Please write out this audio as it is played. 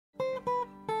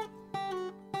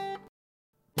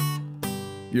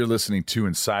You're listening to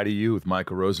Inside of You with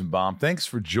Michael Rosenbaum. Thanks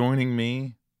for joining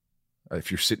me.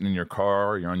 If you're sitting in your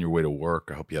car, you're on your way to work,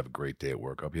 I hope you have a great day at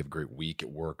work. I hope you have a great week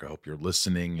at work. I hope you're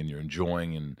listening and you're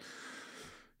enjoying and,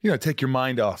 take your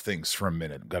mind off things for a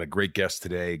minute. I've got a great guest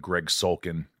today, GREGG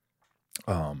SULKIN.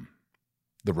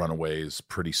 The Runaways,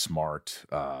 pretty smart.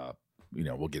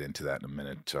 We'll get into that in a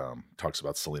minute. Talks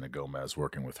about Selena Gomez,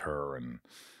 working with her and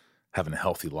having a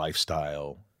healthy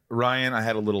lifestyle. Ryan, I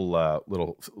had a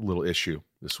little issue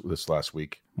this last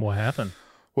week. What happened?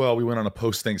 Well, we went on a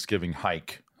post-Thanksgiving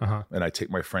hike, Uh-huh. and I take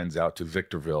my friends out to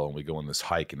Victorville, and we go on this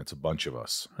hike, and it's a bunch of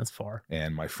us. That's far.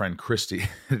 And my friend Christy,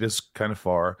 it is kind of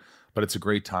far, but it's a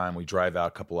great time. We drive out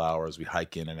a couple hours, we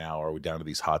hike in an hour, we're down to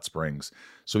these hot springs.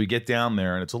 So we get down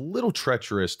there, and it's a little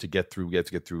treacherous to get through. We have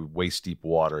to get through waist-deep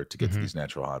water to get to these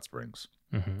natural hot springs.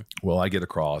 Mm-hmm. Well, I get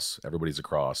across, everybody's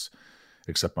across,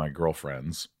 except my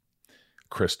girlfriends,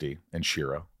 Christy and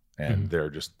Shira. And they're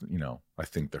just, I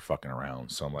think they're fucking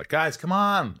around. So I'm like, guys, come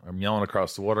on. I'm yelling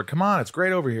across the water. Come on, it's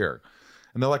great over here.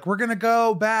 And they're like, we're going to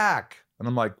go back. And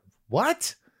I'm like,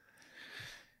 what?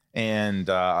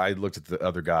 And I looked at the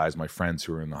other guys, my friends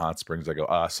who were in the hot springs. I go,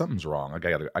 something's wrong. I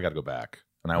got to go back.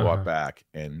 And I walk back,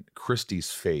 and Christy's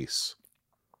face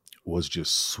was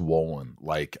just swollen.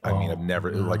 Like, I've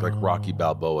never, like Rocky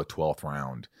Balboa 12th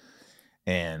round.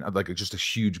 And I'd like just a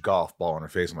huge golf ball in her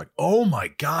face. I'm like, oh my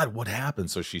God, what happened?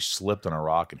 So she slipped on a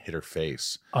rock and hit her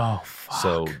face. Oh, fuck.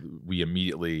 So we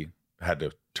immediately had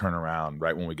to turn around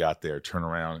right when we got there, turn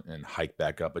around and hike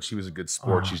back up. But she was a good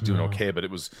sport. She's doing okay. But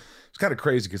it's kind of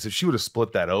crazy because if she would have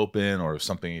split that open or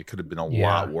something, it could have been a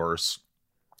lot worse.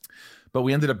 But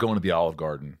we ended up going to the Olive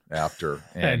Garden after.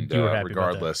 And you were happy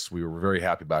regardless, we were very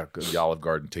happy about the Olive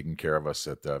Garden taking care of us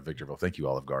at Victorville. Thank you,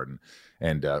 Olive Garden.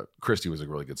 And Christy was a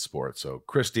really good sport. So,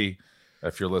 Christy,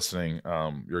 if you're listening,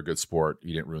 you're a good sport.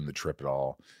 You didn't ruin the trip at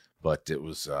all. But it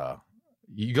was,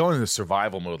 you go into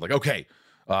survival mode, like, okay,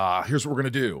 here's what we're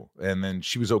going to do. And then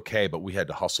she was okay, but we had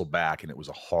to hustle back, and it was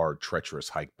a hard, treacherous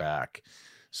hike back.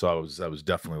 So I was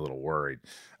definitely a little worried.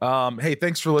 Hey,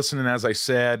 thanks for listening. As I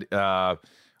said,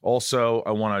 also,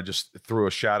 I want to just throw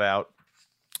a shout out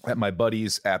at my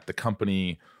buddies at the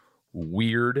company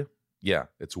Weird. Yeah,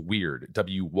 it's Weird,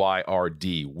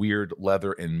 W-Y-R-D,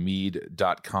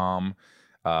 weirdleatherandmead.com.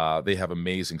 They have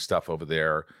amazing stuff over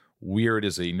there. Weird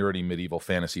is a nerdy medieval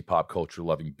fantasy pop culture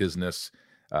loving business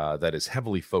that is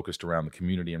heavily focused around the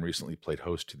community and recently played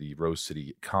host to the Rose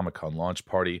City Comic-Con launch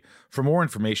party. For more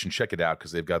information, check it out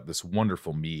because they've got this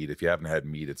wonderful mead. If you haven't had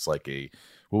mead, it's like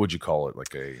what would you call it?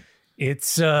 Like a...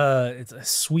 It's a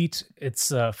sweet.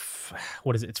 It's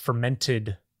what is it? It's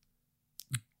fermented.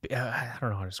 I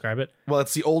don't know how to describe it. Well,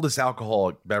 it's the oldest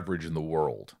alcoholic beverage in the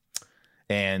world,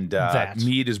 and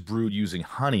mead is brewed using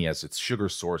honey as its sugar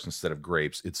source instead of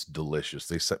grapes. It's delicious.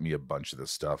 They sent me a bunch of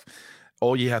this stuff.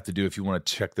 All you have to do if you want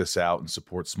to check this out and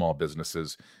support small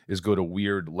businesses is go to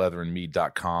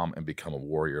weirdleatherandmead.com and become a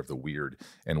warrior of the weird.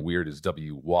 And weird is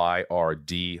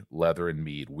W-Y-R-D, leather and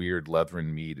mead,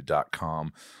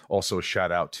 weirdleatherandmead.com. Also a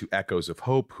shout out to Echoes of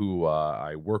Hope, who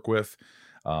I work with.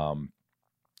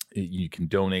 You can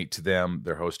donate to them.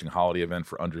 They're hosting a holiday event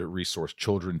for under-resourced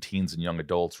children, teens, and young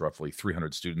adults. Roughly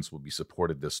 300 students will be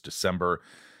supported this December.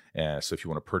 So if you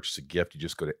want to purchase a gift, you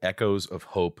just go to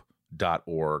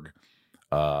echoesofhope.org.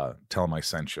 Tell them I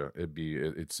sent you.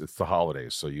 It's the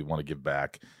holidays, so you want to give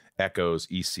back. Echoes,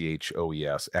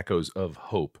 ECHOES,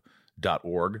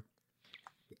 echoesofhope.org.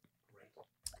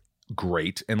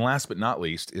 Great. And last but not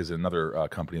least is another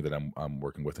company that I'm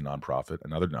working with,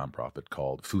 another nonprofit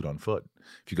called Food on Foot.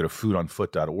 If you go to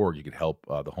foodonfoot.org, you could help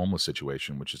the homeless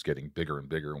situation, which is getting bigger and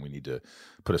bigger, and we need to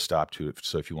put a stop to it.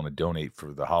 So if you want to donate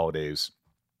for the holidays,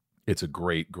 it's a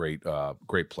great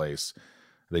place.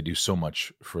 They do so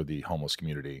much for the homeless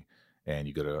community, and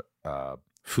you go to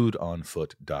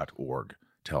foodonfoot.org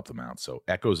to help them out. So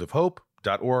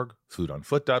echoesofhope.org,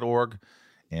 foodonfoot.org,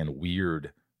 and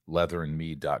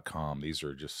weirdleatherandmead.com. These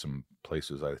are just some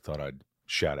places I thought I'd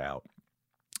shout out.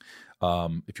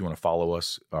 If you want to follow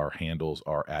us, our handles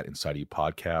are at Inside You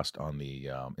Podcast on the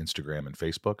Instagram and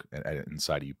Facebook, and at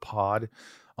Inside You Pod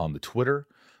on the Twitter.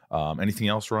 Anything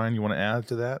else, Ryan, you want to add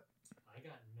to that? I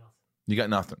got nothing. You got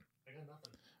nothing.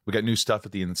 We got new stuff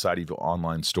at the Inside of You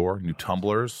online store, new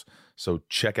tumblers. So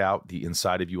check out the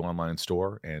Inside of You online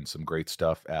store and some great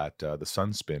stuff at the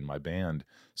Sunspin, my band,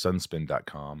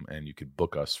 sunspin.com. And you could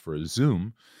book us for a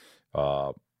Zoom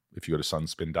if you go to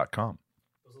sunspin.com.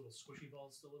 Those little squishy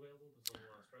balls still available? Those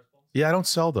little stress balls? Yeah, I don't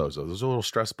sell those. Those are little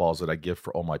stress balls that I give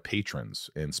for all my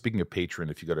patrons. And speaking of patron,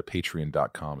 if you go to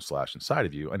patreon.com/inside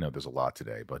of you, I know there's a lot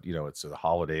today, but it's the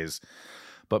holidays.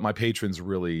 But my patrons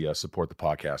really support the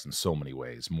podcast in so many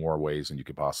ways, more ways than you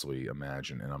could possibly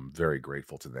imagine. And I'm very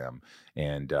grateful to them.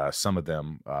 And some of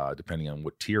them, depending on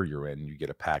what tier you're in, you get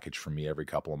a package from me every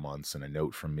couple of months and a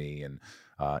note from me. And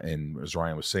as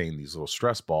Ryan was saying, these little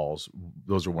stress balls,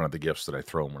 those are one of the gifts that I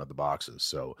throw in one of the boxes.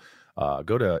 So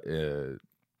go to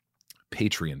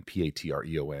Patreon,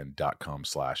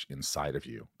 patreon.com/inside of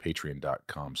you,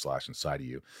 patreon.com/inside of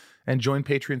you, and join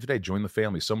Patreon today. Join the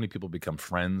family. So many people become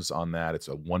friends on that. It's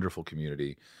a wonderful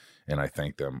community, and I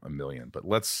thank them a million. But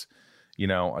let's,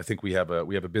 I think we have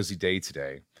a busy day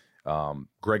today.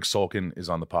 GREGG SULKIN is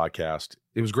on the podcast.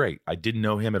 It was great. I didn't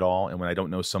know him at all, and when I don't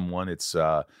know someone, it's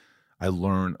I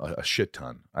learn a shit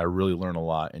ton. I really learn a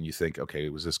lot, and you think, okay,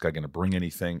 was this guy going to bring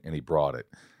anything? And he brought it.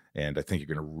 And I think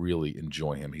you're going to really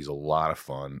enjoy him. He's a lot of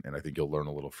fun, and I think you'll learn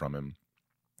a little from him.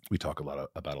 We talk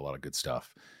about a lot of good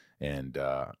stuff. And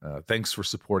thanks for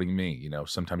supporting me.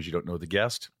 Sometimes you don't know the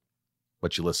guest,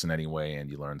 but you listen anyway, and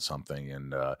you learn something.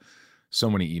 And so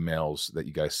many emails that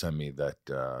you guys send me that,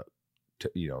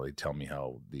 they tell me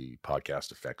how the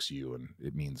podcast affects you, and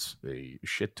it means a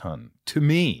shit ton to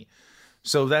me.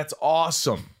 So that's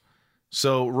awesome.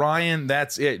 So Ryan,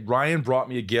 that's it. Ryan brought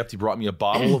me a gift. He brought me a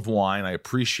bottle of wine. I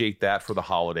appreciate that for the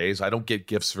holidays. I don't get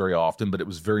gifts very often, but it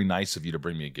was very nice of you to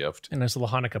bring me a gift. And it's a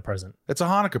little Hanukkah present. It's a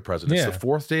Hanukkah present. Yeah. It's the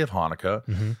fourth day of Hanukkah.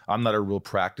 Mm-hmm. I'm not a real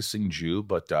practicing Jew,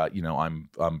 but I'm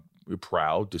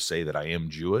proud to say that I am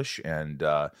Jewish, and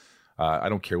I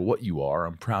don't care what you are.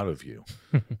 I'm proud of you,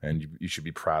 and you should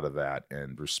be proud of that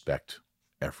and respect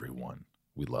everyone.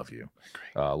 We love you.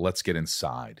 Let's get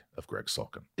inside of GREGG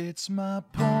SULKIN. It's my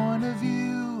point of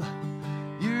view.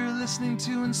 You're listening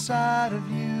to Inside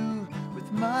of You with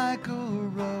Michael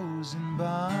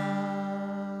Rosenbaum.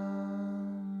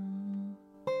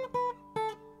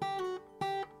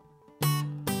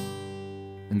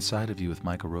 Inside of You with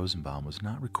Michael Rosenbaum was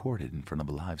not recorded in front of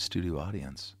a live studio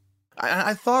audience.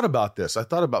 I thought about this. I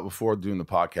thought about before doing the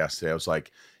podcast today. I was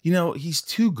like, he's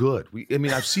too good.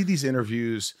 I've seen these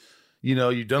interviews.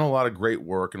 You've done a lot of great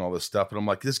work and all this stuff, but I'm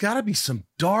like, there's got to be some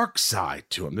dark side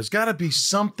to him. There's got to be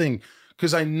something,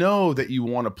 because I know that you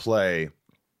want to play,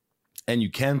 and you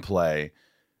can play,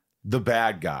 the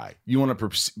bad guy. You want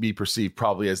to be perceived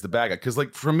probably as the bad guy. Because,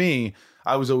 like, for me,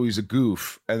 I was always a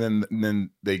goof, and then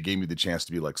they gave me the chance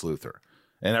to be Lex Luthor.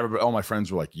 And all my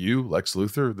friends were like, you, Lex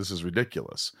Luthor? This is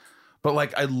ridiculous. But,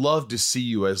 like, I'd love to see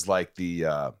you as, like,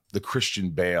 the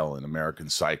Christian Bale in American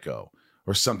Psycho,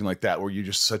 or something like that, where you're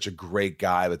just such a great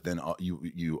guy, but then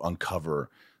you uncover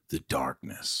the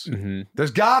darkness. Mm-hmm. There's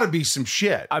got to be some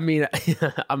shit. I mean,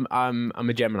 I'm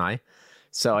a Gemini,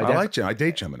 so I like Gemini. I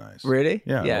date Geminis. Really?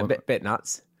 Yeah. Yeah, bit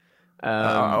nuts.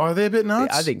 Are they a bit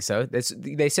nuts? I think so.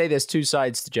 They say there's two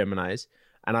sides to Geminis,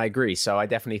 and I agree. So I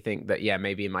definitely think that,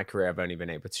 maybe in my career I've only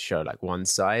been able to show like one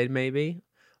side, maybe.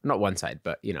 Not one side,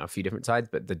 but a few different sides.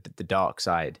 But the dark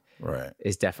side, right,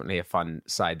 is definitely a fun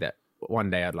side that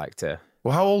one day I'd like to.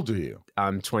 Well, how old are you?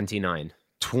 I'm 29.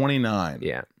 29.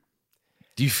 Yeah.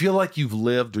 Do you feel like you've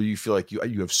lived, or you feel like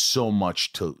you have so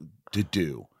much to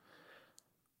do?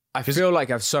 I feel like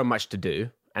I have so much to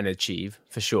do and achieve,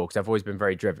 for sure, because I've always been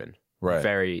very driven. Right.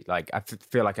 Very, I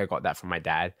feel like I got that from my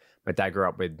dad. My dad grew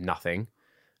up with nothing,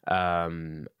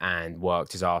 and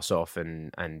worked his ass off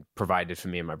and provided for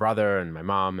me and my brother and my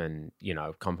mom, and,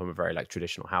 come from a very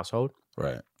traditional household.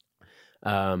 Right.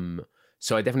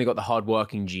 So I definitely got the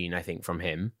hardworking gene, I think, from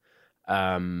him.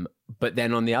 But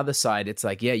then on the other side, it's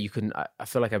like, you can, I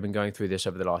feel like I've been going through this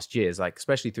over the last years,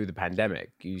 especially through the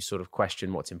pandemic, you sort of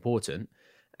question what's important.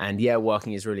 And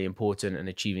working is really important, and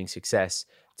achieving success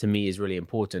to me is really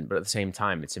important. But at the same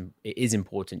time, it is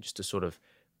important just to sort of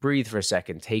breathe for a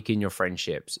second, take in your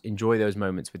friendships, enjoy those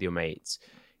moments with your mates,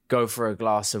 go for a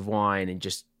glass of wine and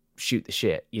just shoot the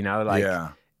shit,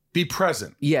 Be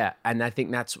present. Yeah, and I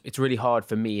think it's really hard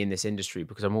for me in this industry,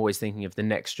 because I'm always thinking of the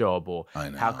next job, or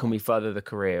how can we further the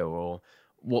career, or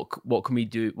what can we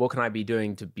do? What can I be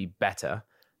doing to be better?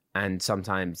 And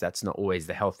sometimes that's not always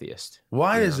the healthiest.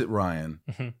 Why is it, Ryan,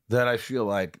 that I feel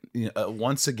like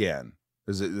once again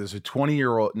there's a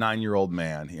 9-year-old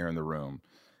man here in the room,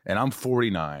 and I'm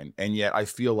 49, and yet I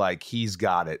feel like he's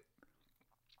got it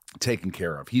taken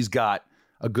care of. He's got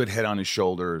a good head on his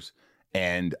shoulders.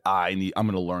 And I'm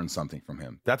going to learn something from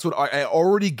him. That's what I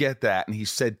already get that. And he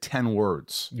said 10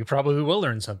 words. You probably will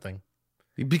learn something.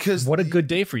 Because what a good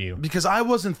day for you. Because I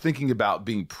wasn't thinking about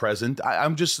being present.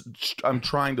 I'm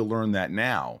trying to learn that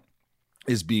now,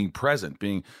 is being present,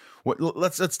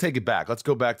 let's take it back. Let's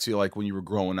go back to when you were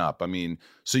growing up. I mean,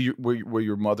 so were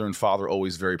your mother and father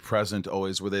always very present?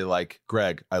 Always, were they like,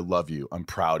 Greg, I love you. I'm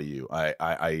proud of you.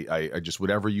 I just,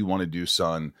 whatever you want to do,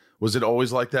 son. Was it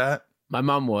always like that? My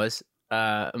mom was.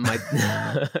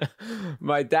 My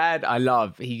my dad, I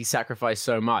love. He sacrificed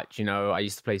so much. You know, I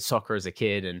used to play soccer as a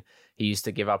kid, and he used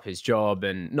to give up his job,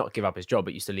 and not give up his job,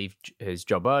 but used to leave his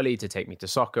job early to take me to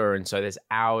soccer. And so there's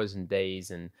hours and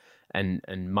days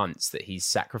and months that he's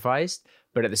sacrificed.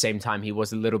 But at the same time, he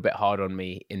was a little bit hard on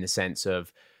me in the sense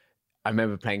of, I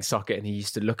remember playing soccer, and he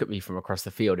used to look at me from across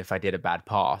the field if I did a bad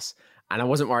pass. And I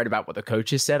wasn't worried about what the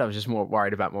coaches said. I was just more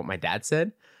worried about what my dad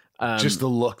said. Just the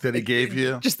look that he gave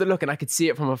you? Just the look. And I could see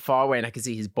it from afar away, and I could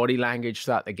see his body language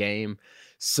throughout the game.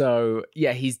 So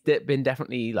yeah, he's been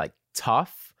definitely like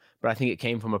tough, but I think it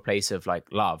came from a place of like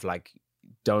love. Like,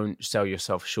 don't sell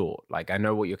yourself short. Like, I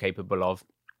know what you're capable of,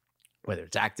 whether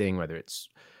it's acting, whether it's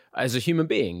as a human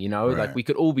being, you know, like we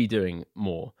could all be doing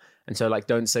more. And so like,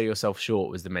 don't sell yourself short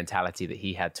was the mentality that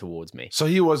he had towards me. So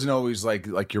he wasn't always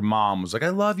like your mom was like, I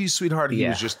love you, sweetheart. He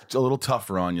was just a little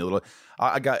tougher on you. A little.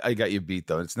 I got you beat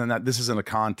though. It's not. This isn't a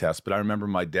contest, but I remember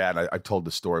my dad. I told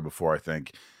the story before, I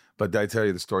think. But did I tell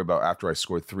you the story about after I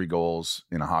scored 3 goals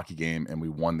in a hockey game and we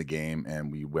won the game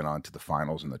and we went on to the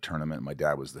finals in the tournament? My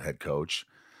dad was the head coach.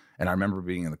 And I remember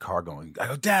being in the car going, I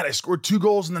go, Dad, I scored 2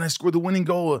 goals and then I scored the winning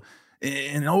goal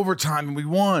in overtime and we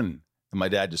won. And my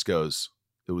dad just goes,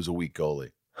 it was a weak goalie.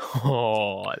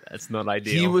 Oh, that's not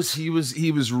ideal.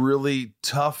 He was really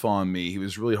tough on me. He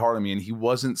was really hard on me. And he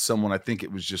wasn't someone, I think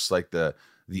it was just like the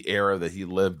era that he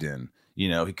lived in. You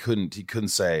know, he couldn't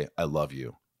say, I love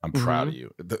you. I'm proud of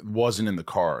you. That wasn't in the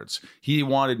cards. He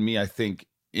wanted me, I think,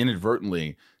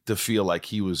 inadvertently to feel like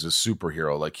he was a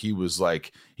superhero. Like he was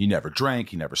like, he never drank,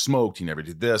 he never smoked, he never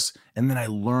did this. And then I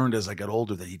learned as I got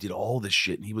older that he did all this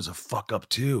shit and he was a fuck up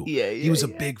too. Yeah, he was a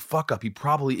big fuck up. He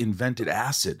probably invented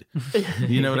acid.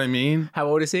 You know what I mean? How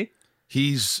old is he?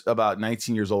 He's about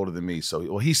 19 years older than me. So,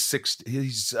 well, he's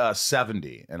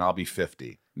 70 and I'll be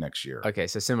 50 next year. Okay.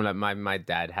 So similar. My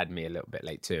dad had me a little bit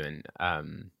late too.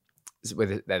 And,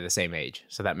 they're the same age,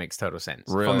 so that makes total sense.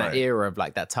 Really? From that era of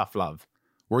like that tough love.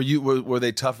 Were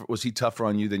they tough? Was he tougher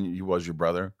on you than you was your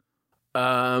brother?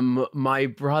 My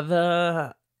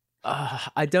brother,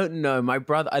 I don't know. My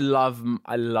brother, I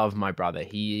love my brother.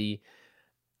 He,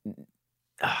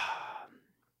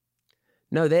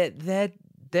 no,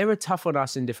 they're tough on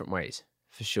us in different ways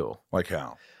for sure. Like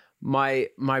how? My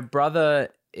brother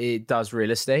does real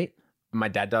estate. My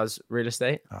dad does real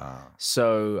estate.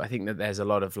 So I think that there's a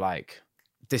lot of like,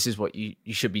 this is what you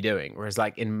should be doing. Whereas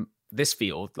like in this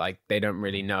field, like they don't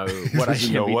really know what I should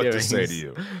be doing. What to say to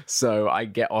you. So I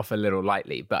get off a little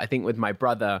lightly. But I think with my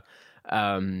brother,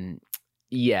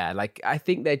 yeah, like I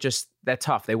think they're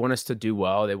tough. They want us to do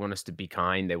well. They want us to be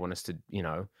kind. They want us to, you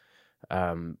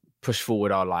know, push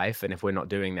forward our life. And if we're not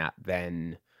doing that,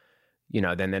 then you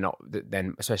know, then they're not,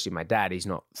 then especially my dad, he's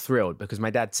not thrilled because my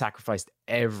dad sacrificed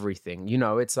everything. You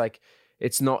know, it's like,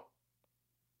 it's not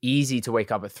easy to wake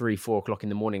up at 3-4 o'clock in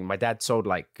the morning. My dad sold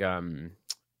like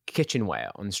kitchenware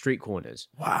on the street corners.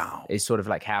 Wow. It's sort of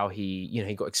like how he, you know,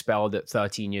 he got expelled at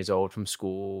 13 years old from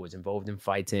school, was involved in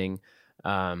fighting.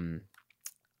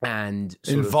 And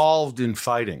involved in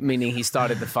fighting, meaning he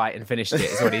started the fight and finished it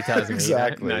is what he tells me.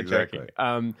 Exactly. No, exactly.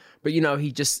 Joking. But you know,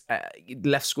 he just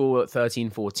left school at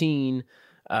 13, 14,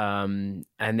 and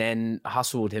then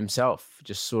hustled himself,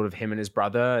 just sort of him and his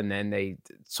brother. And then they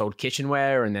sold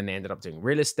kitchenware, and then they ended up doing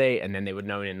real estate. And then they were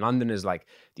known in London as like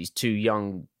these 2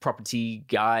 young property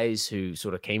guys who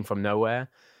sort of came from nowhere.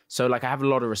 So like, I have a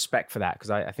lot of respect for that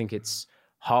because I think it's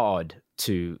hard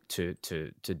to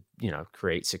you know,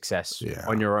 create success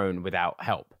on your own without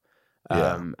help.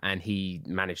 And he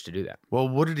managed to do that. Well,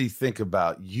 what did he think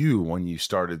about you when you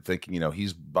started thinking, you know,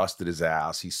 he's busted his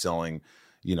ass, he's selling,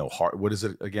 you know, what is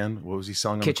it again? What was he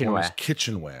selling? Kitchenware.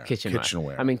 Kitchenware.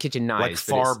 I mean, kitchen knives.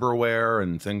 Like Farberware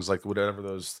and things like whatever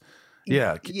those.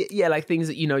 Yeah. Yeah, like things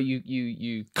that, you know,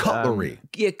 you cutlery.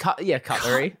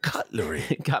 Cutlery.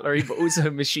 Cutlery, but also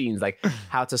machines, like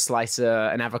how to slice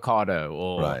an avocado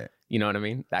or, you know what I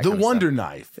mean? That the Wonder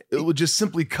Knife. It would just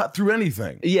simply cut through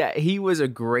anything. Yeah, he was a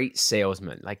great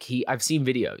salesman. Like I've seen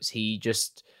videos. He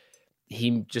just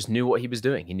knew what he was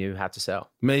doing. He knew how to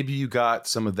sell. Maybe you got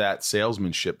some of that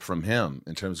salesmanship from him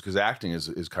in terms, because acting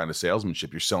is kind of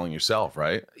salesmanship. You're selling yourself,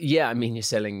 right? Yeah, I mean, you're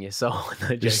selling your soul.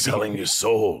 You're selling your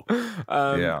soul.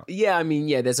 Yeah, I mean,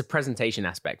 yeah, there's a presentation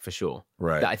aspect for sure.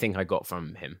 Right. That I think I got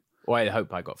from him. Or I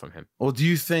hope I got from him. Well, do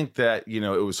you think that, you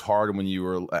know, it was hard when you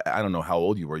were, I don't know how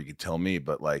old you were, you could tell me,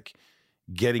 but like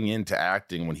getting into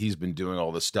acting when he's been doing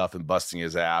all this stuff and busting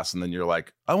his ass, and then you're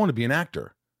like, I want to be an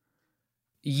actor.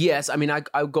 Yes, I mean, I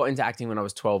got into acting when I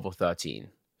was 12 or 13.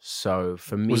 So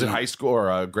for me, was it high school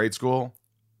or grade school?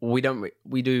 We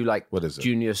do like what is it?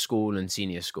 Junior school and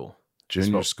senior school.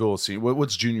 Junior school. See,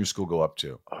 what's junior school go up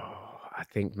to? Oh, I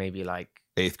think maybe like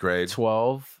 8th grade.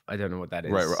 12. I don't know what that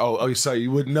is. Right. Oh, sorry.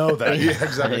 You wouldn't know that. Yeah,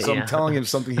 exactly. So Yeah. I'm telling him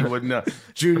something he wouldn't know.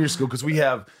 Junior school, because we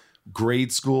have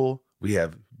grade school, we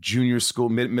have junior school,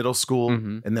 middle school,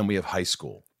 and then we have high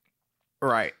school.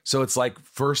 Right. So it's like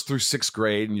 1st through 6th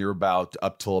grade, and you're about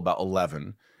up till about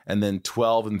 11, and then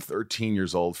 12 and 13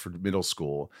 years old for middle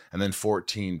school, and then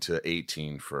 14 to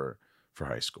 18 for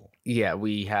high school. Yeah,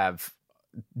 we have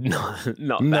not that.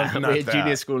 Not We had that.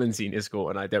 junior school and senior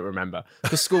school, and I don't remember.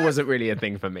 Because school wasn't really a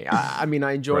thing for me. I mean,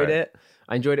 I enjoyed Right. it.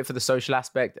 I enjoyed it for the social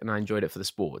aspect, and I enjoyed it for the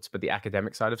sports. But the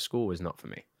academic side of school was not for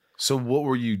me. So what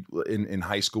were you in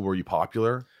high school? Were you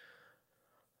popular?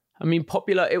 I mean,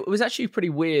 popular, it was actually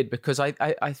pretty weird because I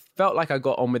felt like I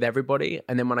got on with everybody.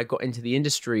 And then when I got into the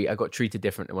industry, I got treated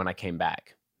differently when I came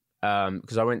back.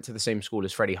 Because I went to the same school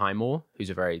as Freddie Highmore, who's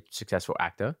a very successful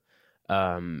actor.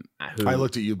 I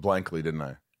looked at you blankly, didn't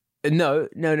I? No.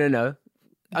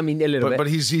 I mean, a little bit. But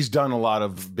he's done a lot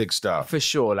of big stuff. For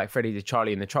sure. Like Freddie did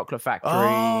Charlie and the Chocolate Factory.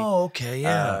 Oh, okay,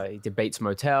 yeah. He did Bates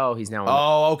Motel. He's now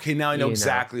on Okay. Now I know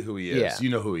exactly who he is. Yeah. You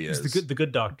know who he is. He's the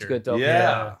good doctor. Good Dog.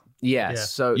 Yeah. Yeah. Yeah.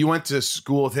 So You went to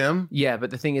school with him? yeah, but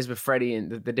the thing is with Freddie,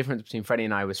 and the difference between Freddie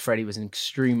and I was Freddie was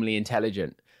extremely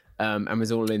intelligent and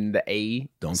was all in the A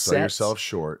Don't sell sets, yourself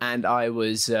short. and I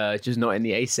was just not in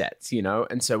the A sets, you know.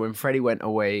 And so when Freddie went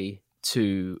away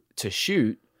to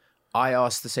shoot, I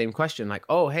asked the same question, like,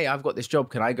 "Oh, hey, I've got this job.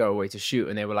 Can I go away to shoot?"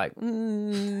 And they were like,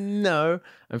 "No."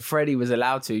 And Freddie was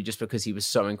allowed to just because he was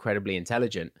so incredibly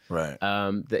intelligent, Right.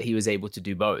 that he was able to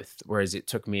do both. Whereas it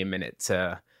took me a minute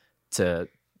to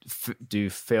do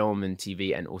film and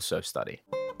TV and also study.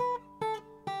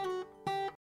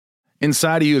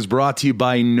 Inside of You is brought to you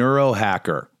by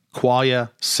Neurohacker,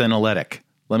 Qualia Senolytic.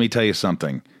 Let me tell you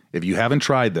something. If you haven't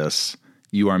tried this,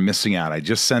 you are missing out. I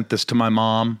just sent this to my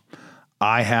mom.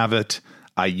 I have it.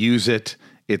 I use it.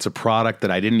 It's a product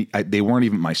that they weren't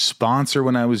even my sponsor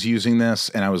when I was using this.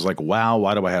 And I was like, wow,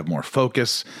 why do I have more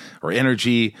focus or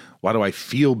energy? Why do I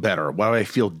feel better? Why do I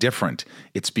feel different?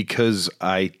 It's because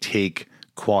I take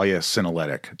Qualia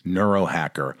Senolytic,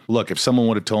 Neurohacker. Look, if someone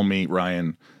would have told me,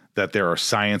 Ryan, that there are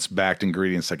science-backed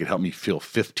ingredients that could help me feel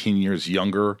 15 years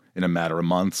younger in a matter of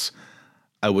months,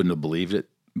 I wouldn't have believed it.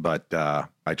 But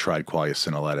I tried Qualia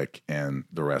Senolytic, and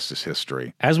the rest is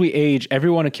history. As we age,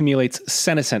 everyone accumulates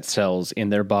senescent cells in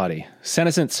their body.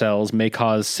 Senescent cells may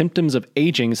cause symptoms of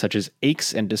aging such as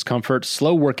aches and discomfort,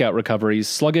 slow workout recoveries,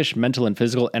 sluggish mental and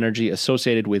physical energy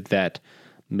associated with that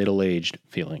middle-aged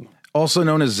feeling. Also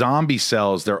known as zombie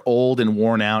cells, they're old and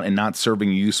worn out and not serving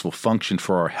a useful function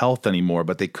for our health anymore,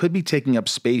 but they could be taking up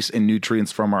space and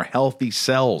nutrients from our healthy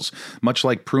cells. Much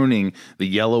like pruning the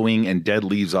yellowing and dead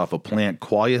leaves off a plant,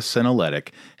 Qualia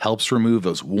Senolytic helps remove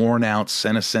those worn out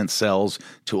senescent cells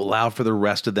to allow for the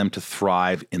rest of them to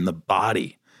thrive in the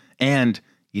body. And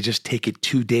you just take it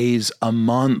 2 days a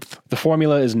month. The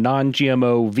formula is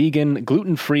non-GMO, vegan,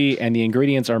 gluten-free, and the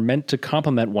ingredients are meant to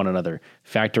complement one another,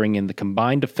 factoring in the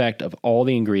combined effect of all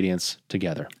the ingredients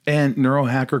together. And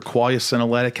Neurohacker Qualia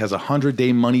Senolytic has a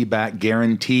 100-day money-back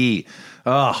guarantee.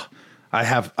 I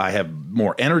have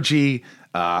more energy.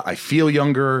 I feel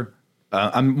younger.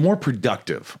 I'm more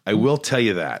productive. I will tell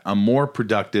you that. I'm more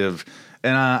productive,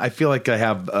 and I feel like I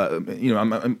have.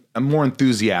 I'm more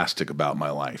enthusiastic about my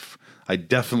life. I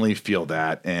definitely feel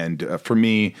that. And for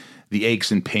me, the aches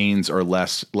and pains are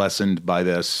lessened by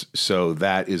this. So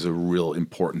that is a real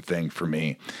important thing for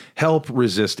me. Help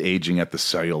resist aging at the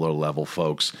cellular level,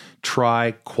 folks.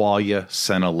 Try Qualia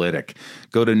Senolytic.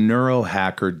 Go to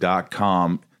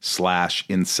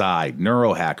neurohacker.com/inside.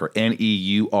 Neurohacker,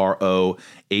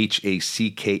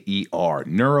 NEUROHACKER.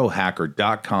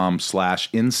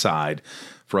 Neurohacker.com/inside.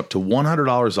 for up to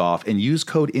 $100 off, and use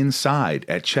code INSIDE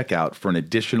at checkout for an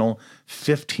additional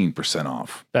 15%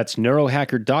 off. That's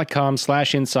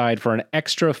neurohacker.com/inside for an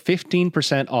extra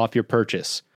 15% off your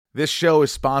purchase. This show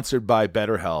is sponsored by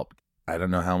BetterHelp. I don't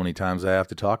know how many times I have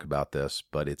to talk about this,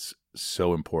 but it's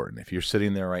so important. If you're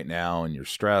sitting there right now and you're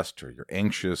stressed or you're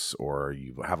anxious or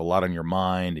you have a lot on your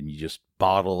mind and you just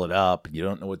bottle it up and you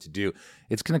don't know what to do,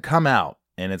 it's going to come out,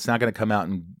 and it's not going to come out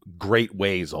in great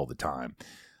ways all the time.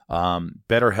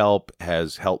 BetterHelp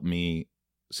has helped me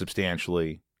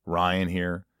substantially. Ryan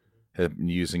here have been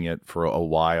using it for a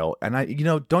while. And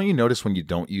don't you notice when you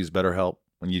don't use BetterHelp,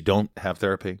 when you don't have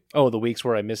therapy? Oh, the weeks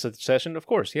where I miss a session? Of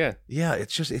course, yeah. Yeah,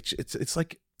 it's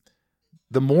like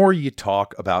the more you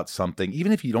talk about something,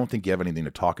 even if you don't think you have anything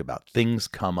to talk about, things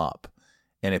come up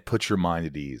and it puts your mind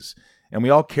at ease. And we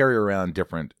all carry around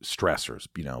different stressors,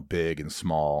 big and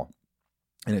small.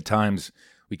 And at times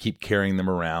We keep carrying them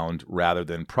around rather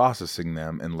than processing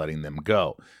them and letting them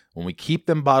go. When we keep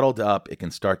them bottled up, it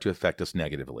can start to affect us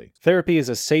negatively. Therapy is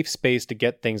a safe space to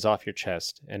get things off your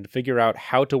chest and figure out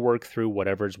how to work through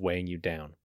whatever's weighing you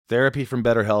down. Therapy from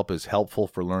BetterHelp is helpful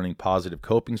for learning positive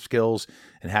coping skills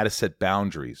and how to set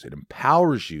boundaries. It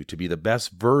empowers you to be the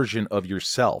best version of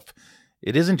yourself.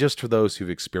 It isn't just for those who've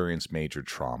experienced major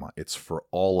trauma. It's for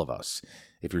all of us.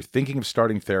 If you're thinking of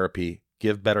starting therapy,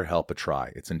 give BetterHelp a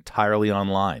try. It's entirely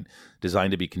online,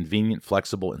 designed to be convenient,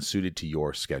 flexible, and suited to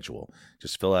your schedule.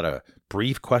 Just fill out a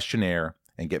brief questionnaire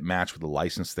and get matched with a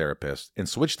licensed therapist, and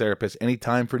switch therapists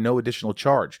anytime for no additional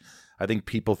charge. I think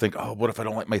people think, oh, what if I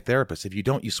don't like my therapist? If you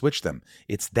don't, you switch them.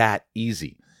 It's that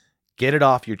easy. Get it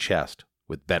off your chest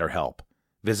with BetterHelp.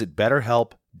 Visit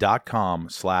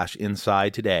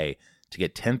BetterHelp.com/inside today to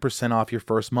get 10% off your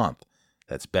first month.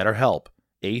 That's BetterHelp,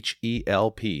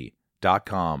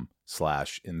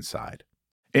 HELP.com/inside.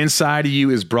 Inside of You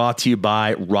is brought to you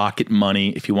by Rocket Money.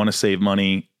 If you want to save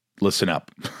money, listen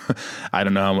up. I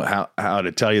don't know how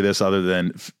to tell you this other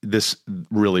than this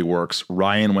really works.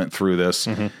 Ryan went through this.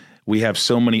 Mm-hmm. We have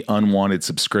so many unwanted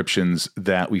subscriptions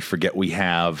that we forget we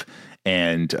have.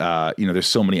 And, there's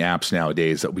so many apps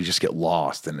nowadays that we just get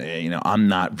lost. And, I'm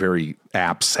not very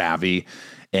app savvy.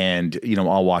 And,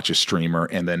 I'll watch a streamer.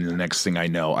 And then the next thing I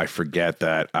know, I forget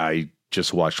that I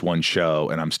just watched one show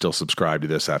and I'm still subscribed to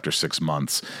this after 6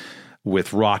 months.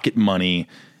 With Rocket Money,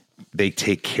 they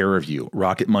take care of you.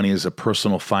 Rocket Money is a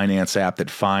personal finance app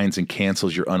that finds and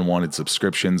cancels your unwanted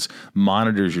subscriptions,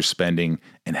 monitors your spending,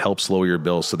 and helps lower your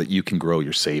bills so that you can grow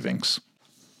your savings.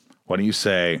 Why don't you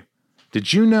say,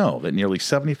 did you know that nearly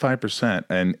 75%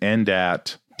 end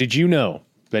at... Did you know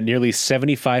that nearly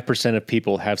 75% of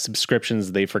people have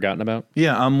subscriptions they've forgotten about?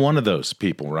 Yeah, I'm one of those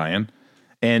people, Ryan.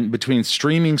 And between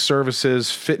streaming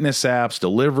services, fitness apps,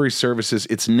 delivery services,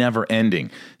 it's never ending.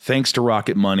 Thanks to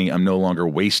Rocket Money, I'm no longer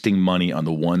wasting money on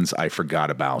the ones I forgot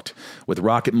about. With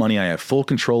Rocket Money, I have full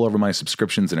control over my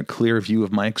subscriptions and a clear view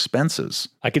of my expenses.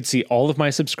 I could see all of my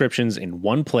subscriptions in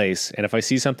one place, and if I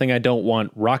see something I don't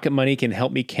want, Rocket Money can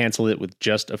help me cancel it with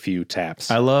just a few taps.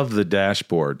 I love the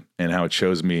dashboard and how it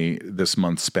shows me this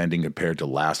month's spending compared to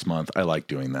last month. I like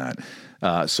doing that.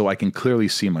 So I can clearly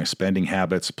see my spending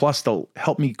habits. Plus, they'll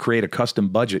help me create a custom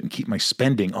budget and keep my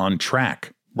spending on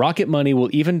track. Rocket Money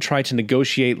will even try to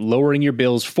negotiate lowering your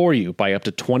bills for you by up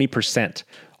to 20%.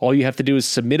 All you have to do is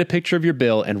submit a picture of your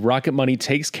bill, and Rocket Money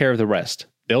takes care of the rest.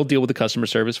 They'll deal with the customer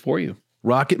service for you.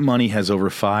 Rocket Money has over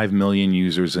 5 million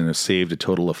users and has saved a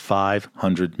total of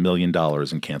 $500 million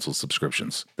in canceled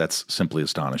subscriptions. That's simply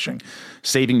astonishing.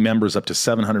 Saving members up to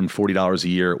 $740 a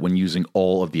year when using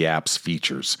all of the app's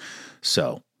features.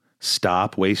 So,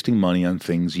 stop wasting money on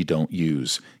things you don't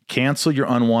use. Cancel your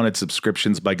unwanted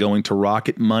subscriptions by going to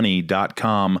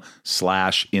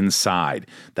rocketmoney.com/inside.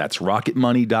 That's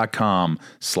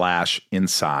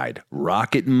rocketmoney.com/inside.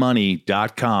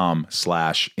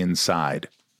 rocketmoney.com/inside.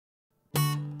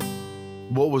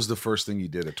 What was the first thing you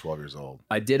did at 12 years old?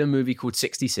 I did a movie called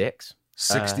 66.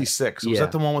 66. Was yeah.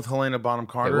 that the one with Helena Bonham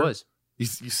Carter? It was. You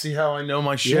see how I know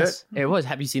my shit? Yes, it was.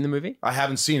 Have you seen the movie? I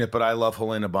haven't seen it, but I love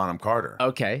Helena Bonham Carter.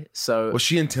 Okay, so... Was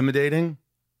she intimidating?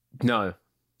 No.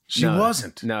 She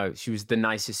wasn't? No, she was the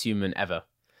nicest human ever.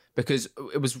 Because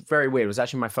it was very weird. It was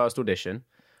actually my first audition.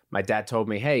 My dad told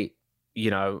me, hey,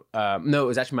 no, it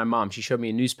was actually my mom. She showed me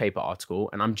a newspaper article,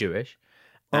 and I'm Jewish.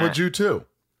 I'm a Jew too.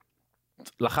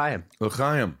 L'chaim.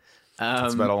 L'chaim.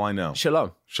 That's about all I know.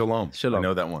 Shalom. Shalom. Shalom. I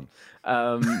know that one.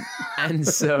 And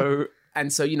so,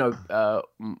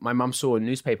 my mum saw a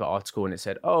newspaper article and it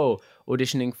said,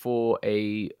 auditioning for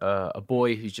a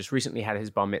boy who's just recently had his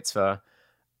bar mitzvah,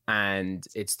 and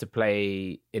it's to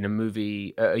play in a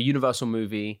movie, a Universal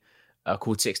movie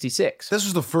called 66. This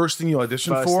was the first thing you auditioned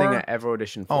for? First thing I ever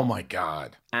auditioned for. Oh my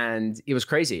God. And it was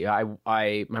crazy.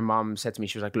 My mom said to me,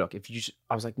 she was like, look,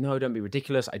 I was like, no, don't be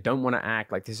ridiculous. I don't want to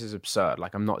act. Like, this is absurd.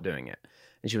 Like, I'm not doing it.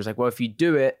 And she was like, well, if you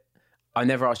do it, I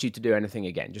never asked you to do anything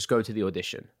again. Just go to the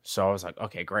audition. So I was like,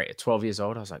 okay, great. At 12 years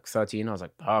old, I was like 13. I was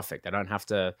like, perfect. I don't have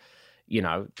to,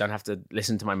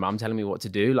 listen to my mom telling me what to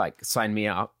do. Like, sign me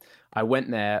up. I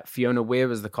went there. Fiona Weir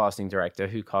was the casting director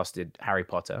who casted Harry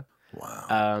Potter.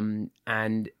 Wow.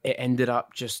 And it ended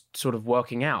up just sort of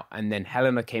working out. And then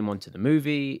Helena came onto the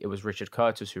movie. It was Richard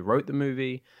Curtis who wrote the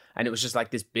movie. And it was just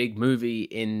like this big movie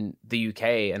in the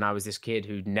UK. And I was this kid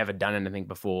who'd never done anything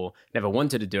before, never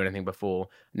wanted to do anything before,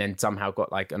 and then somehow got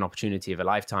like an opportunity of a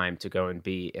lifetime to go and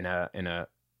be in a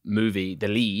movie, the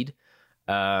lead,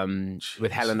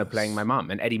 with Helena playing my mom,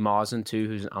 and Eddie Marsan too,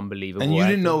 who's an unbelievable And you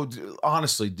actor. didn't know,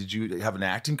 honestly, did you have an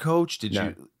acting coach?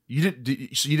 You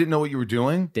So you didn't know what you were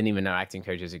doing? Didn't even know acting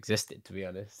coaches existed, to be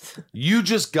honest. You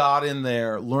just got in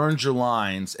there, learned your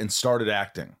lines, and started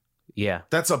acting. Yeah,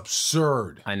 That's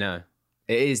absurd. I know.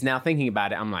 It is. Now thinking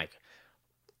about it, I'm like,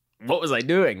 what was I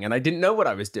doing? And I didn't know what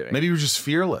I was doing. Maybe you were just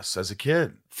fearless as a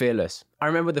kid. Fearless. I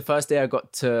remember the first day I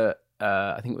got to,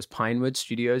 I think it was Pinewood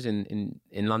Studios in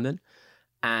London.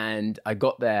 And I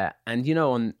got there, and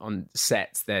on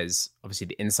sets, there's obviously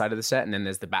the inside of the set, and then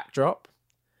there's the backdrop.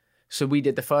 So we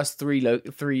did the first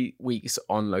 3 weeks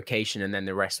on location, and then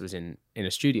the rest was in a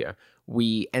studio.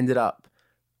 We ended up,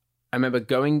 I remember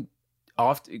going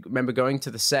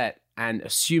to the set and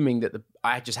assuming that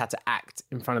I just had to act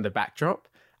in front of the backdrop,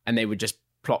 and they would just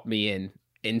plop me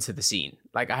into the scene.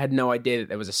 Like I had no idea that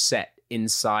there was a set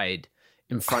inside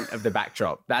in front of the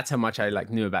backdrop. That's how much I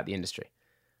knew about the industry.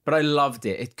 But I loved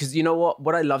it because you know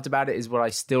what I loved about it is what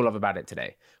I still love about it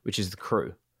today, which is the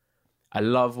crew. I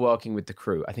love working with the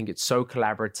crew. I think it's so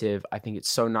collaborative. I think it's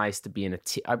so nice to be in a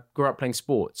team. I grew up playing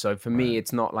sports. So for me,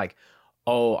 it's not like,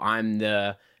 oh, I'm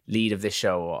the lead of this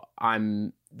show or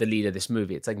I'm the lead of this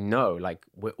movie. It's like, no, like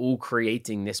we're all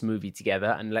creating this movie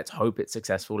together and let's hope it's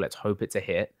successful. Let's hope it's a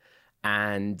hit.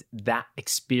 And that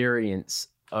experience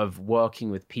of working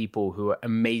with people who are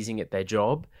amazing at their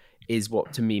job is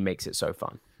what to me makes it so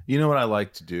fun. You know what I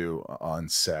like to do on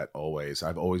set always?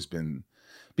 I've always been,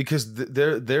 because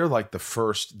they're like the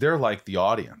first, they're like the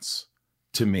audience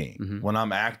to me. When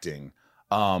I'm acting,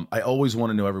 I always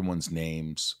want to know everyone's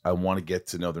names. I want to get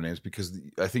to know their names because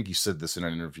I think you said this in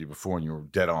an interview before and you were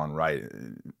dead on right,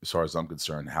 as far as I'm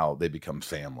concerned, how they become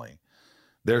family.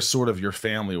 They're sort of your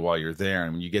family while you're there.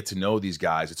 And when you get to know these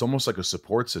guys, it's almost like a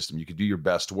support system. You can do your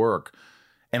best work.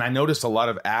 And I noticed a lot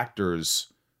of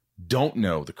actors don't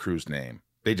know the crew's name.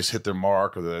 They just hit their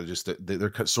mark, or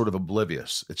they're sort of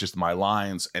oblivious. It's just my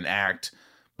lines and act.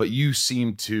 But you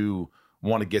seem to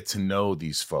want to get to know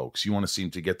these folks. You want to seem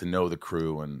to get to know the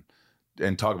crew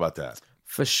and talk about that.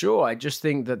 For sure. I just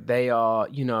think that they are,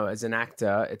 as an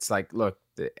actor, it's like, look,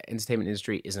 the entertainment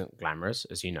industry isn't glamorous,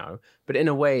 as you know. But in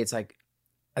a way, it's like,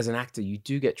 as an actor, you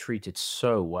do get treated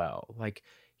so well. Like,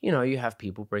 you have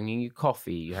people bringing you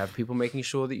coffee. You have people making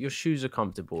sure that your shoes are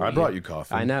comfortable. I brought you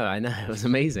coffee. I know. It was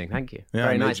amazing. Thank you. Yeah,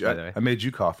 Very nice, by the way. I made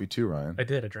you coffee too, Ryan. I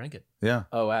did. I drank it. Yeah.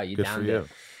 Oh, wow. You Good downed for you. it.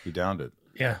 You downed it.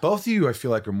 Yeah. Both of you, I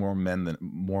feel like, are more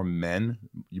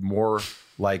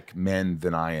like men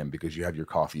than I am because you have your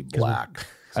coffee black.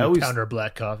 I always pounder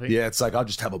black coffee. Yeah, it's like I'll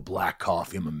just have a black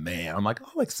coffee. I'm a man. I'm like, I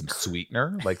like some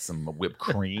sweetener, like some whipped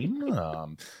cream.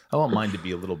 I want mine to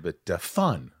be a little bit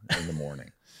fun in the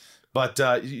morning. But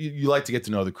you like to get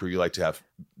to know the crew. You like to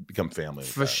become family.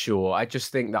 For sure. I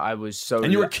just think that I was so...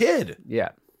 And you were a kid. Yeah.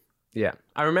 Yeah.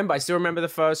 I still remember the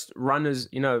first runners,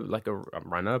 like a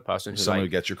runner, a person who's Someone who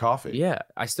gets your coffee. Yeah.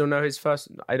 I still know his first...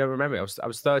 I don't remember. I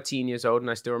was 13 years old and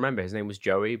I still remember. His name was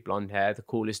Joey, blonde hair, the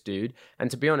coolest dude.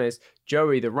 And to be honest,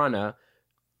 Joey, the runner,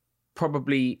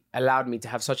 probably allowed me to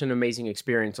have such an amazing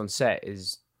experience on set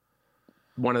is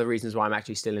one of the reasons why I'm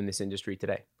actually still in this industry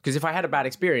today. Because if I had a bad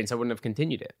experience, I wouldn't have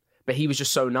continued it. But he was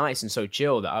just so nice and so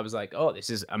chill that I was like, oh, this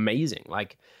is amazing.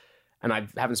 And I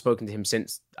haven't spoken to him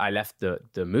since I left the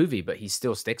movie, but he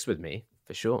still sticks with me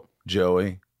for sure.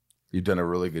 Joey, you've done a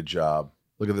really good job.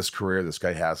 Look at this career this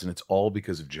guy has, and it's all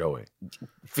because of Joey.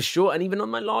 For sure. And even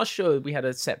on my last show, we had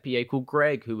a set PA called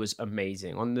Greg, who was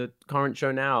amazing. On the current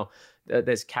show now,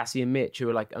 there's Cassie and Mitch,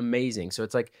 who are amazing. So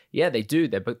it's yeah, they do.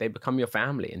 They become your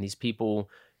family. And these people,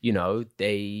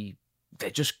 they're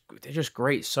just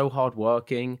great, so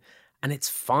hardworking, and it's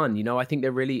fun. I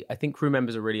think crew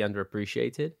members are really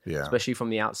underappreciated, especially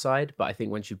from the outside. But I think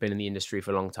once you've been in the industry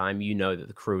for a long time, that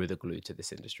the crew are the glue to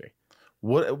this industry.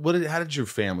 How did your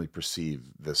family perceive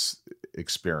this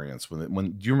experience?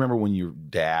 When do you remember when your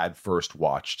dad first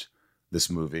watched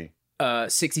this movie?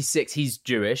 66. He's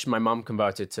Jewish. My mom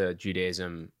converted to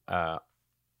Judaism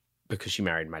because she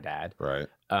married my dad. Right.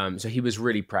 So he was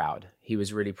really proud. He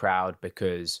was really proud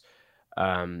because.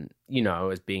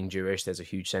 As being Jewish, there's a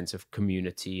huge sense of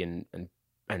community and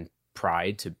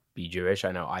pride to be Jewish.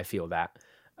 I know I feel that.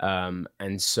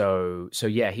 And so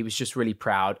yeah, he was just really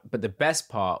proud. But the best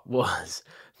part was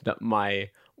that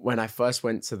when I first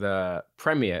went to the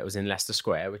premiere, it was in Leicester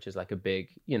Square, which is like a big,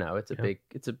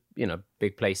 it's a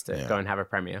big place to go and have a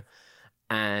premiere.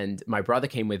 And my brother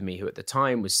came with me, who at the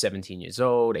time was 17 years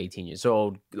old, 18 years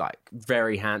old,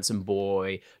 very handsome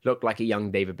boy, looked like a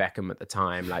young David Beckham at the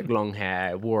time, long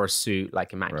hair, wore a suit,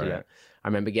 immaculate. Right. I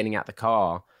remember getting out the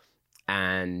car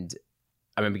and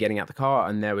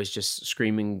there was just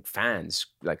screaming fans,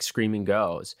 screaming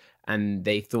girls. And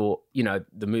they thought,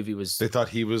 the movie was... They thought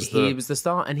he was the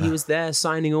star, and he was there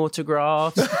signing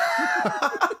autographs,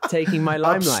 taking my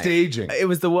limelight. Upstaging. It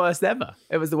was the worst ever.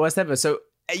 It was the worst ever. So,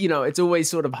 it's always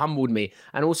sort of humbled me.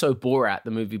 And also Borat,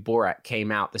 the movie Borat,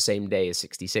 came out the same day as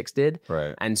 66 did.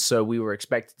 Right. And so we were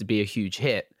expected to be a huge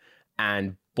hit.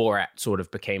 And Borat sort of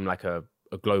became like a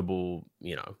global,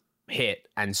 hit.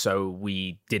 And so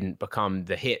we didn't become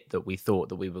the hit that we thought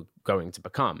that we were going to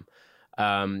become,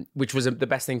 which was the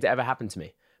best thing to ever happen to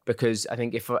me. Because I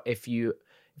think if you're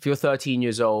 13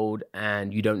 years old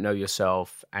and you don't know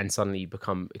yourself and suddenly you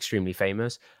become extremely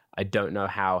famous, I don't know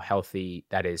how healthy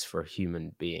that is for a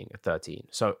human being at 13.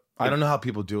 So I don't know how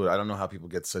people do it. I don't know how people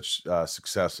get such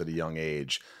success at a young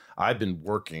age. I've been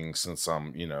working since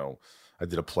I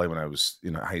did a play when I was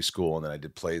in high school, and then I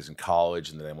did plays in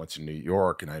college, and then I went to New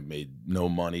York, and I made no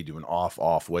money doing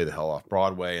off way the hell off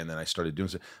Broadway, and then I started doing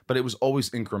stuff. But it was always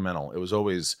incremental. It was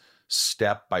always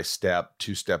step by step,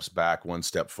 2 steps back, 1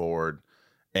 step forward.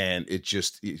 And it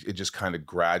just kind of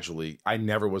gradually, I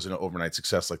never was an overnight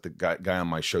success like the guy on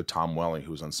my show, Tom Welling,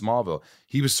 who was on Smallville.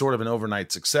 He was sort of an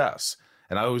overnight success.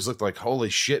 And I always looked like, holy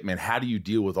shit, man, how do you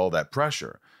deal with all that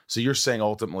pressure? So you're saying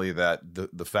ultimately that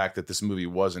the fact that this movie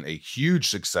wasn't a huge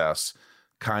success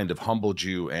kind of humbled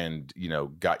you and,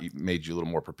 made you a little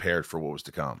more prepared for what was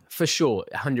to come. For sure,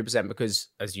 100%, because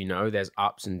as you know, there's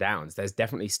ups and downs. There's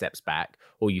definitely steps back,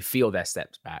 or you feel there's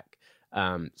steps back.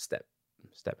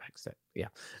 Step back, yeah.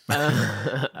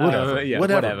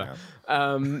 Whatever.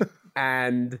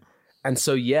 And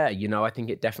so, I think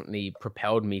it definitely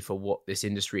propelled me for what this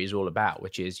industry is all about,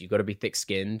 which is you got to be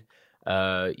thick-skinned.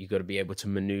 You got to be able to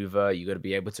maneuver. You got to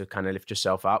be able to kind of lift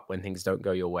yourself up when things don't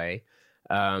go your way.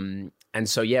 And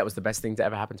so, it was the best thing to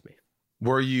ever happen to me.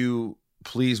 Were you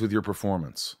pleased with your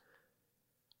performance?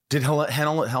 Did Helena?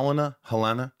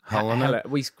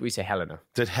 We say Helena.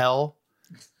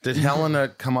 Did Helena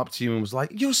come up to you and was like,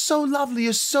 "You're so lovely,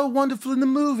 you're so wonderful in the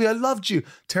movie, I loved you"?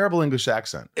 Terrible English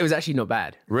accent. It was actually not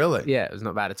bad. Really? Yeah, it was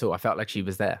not bad at all. I felt like she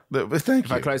was there. Thank you.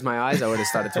 If I closed my eyes, I would have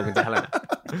started talking to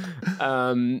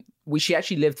Helena. She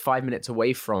actually lived 5 minutes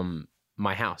away from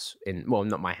my house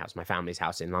not my house, my family's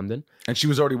house in London. And she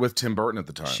was already with Tim Burton at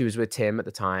the time. She was with Tim at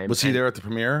the time. Was he there at the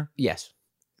premiere? Yes.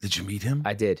 Did you meet him?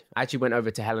 I did. I actually went over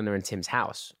to Helena and Tim's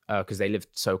house because they lived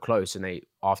so close, and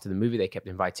after the movie, they kept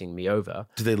inviting me over.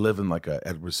 Do they live in like a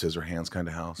Edward Scissorhands kind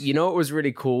of house? You know what was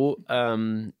really cool?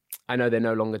 I know they're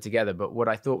no longer together, but what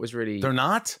I thought was really... They're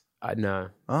not? No.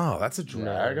 Oh, that's a drag.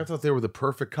 No. I thought they were the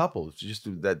perfect couple. It's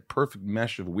just that perfect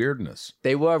mesh of weirdness.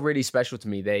 They were really special to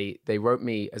me. They wrote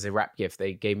me as a wrap gift.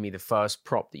 They gave me the first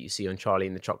prop that you see on Charlie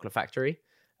and the Chocolate Factory.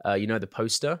 The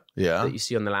poster that you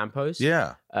see on the lamppost?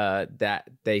 Yeah. That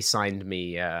they signed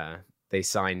me, they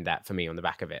signed that for me on the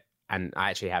back of it. And I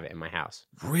actually have it in my house.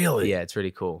 Really? Yeah, it's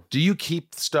really cool. Do you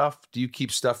keep stuff? Do you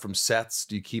keep stuff from sets?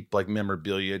 Do you keep like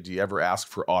memorabilia? Do you ever ask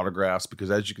for autographs?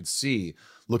 Because as you can see,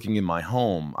 looking in my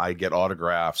home, I get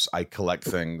autographs, I collect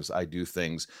things, I do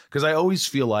things. Because I always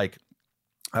feel like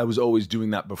I was always doing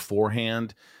that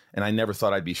beforehand. And I never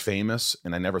thought I'd be famous,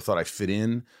 and I never thought I fit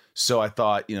in. So I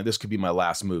thought, this could be my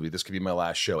last movie. This could be my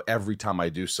last show every time I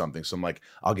do something. So I'm like,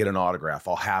 I'll get an autograph.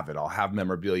 I'll have it. I'll have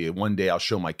memorabilia. One day I'll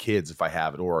show my kids if I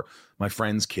have it, or my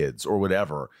friends' kids, or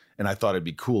whatever. And I thought it'd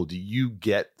be cool. Do you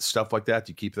get stuff like that?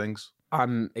 Do you keep things?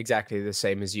 I'm exactly the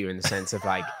same as you in the sense of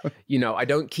like, I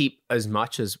don't keep as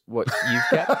much as what you've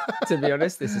kept, to be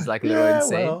honest. This is like a little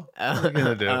insane. Well, what are you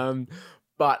gonna do?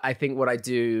 But I think what I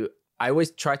do, I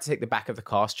always try to take the back of the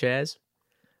cast chairs.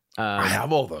 I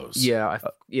have all those. Yeah,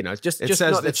 just it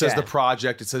says not the it says chair. the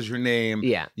project. It says your name.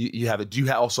 Yeah, you have it. Do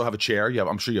you also have a chair?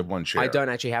 I'm sure you have one chair. I don't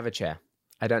actually have a chair.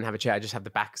 I don't have a chair. I just have the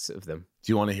backs of them.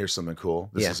 Do you want to hear something cool?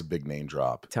 This Yeah. is a big name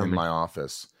drop. Tell in me. my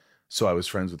office. So I was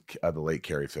friends with the late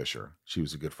Carrie Fisher. She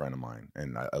was a good friend of mine,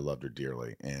 and I loved her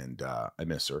dearly, and I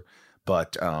miss her.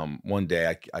 But one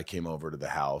day I came over to the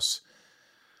house,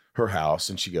 her house,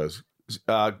 and she goes,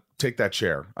 "Take that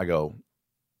chair." I go,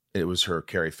 it was her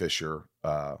Carrie Fisher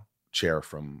chair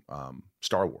from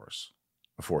Star Wars,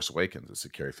 The Force Awakens. It's a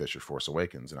Carrie Fisher Force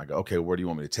Awakens. And I go, "Okay, where do you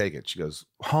want me to take it?" She goes,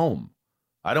 "Home.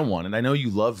 I don't want it. I know you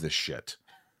love this shit."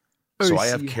 So I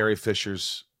have Carrie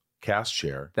Fisher's cast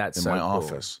chair That's in so my cool.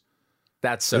 office.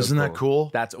 That's so Isn't that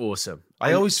cool? That's awesome.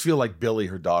 I always feel like Billy,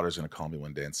 her daughter's going to call me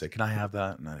one day and say, "Can I have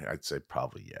that?" And I'd say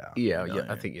probably yeah. Yeah, You know,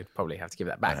 I think you'd probably have to give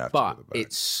that I back. have to But give it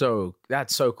back.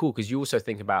 that's so cool because you also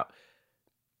think about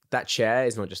that chair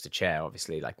is not just a chair,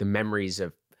 obviously. Like the memories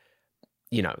of,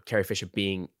 Carrie Fisher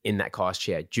being in that cast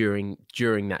chair during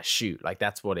that shoot. Like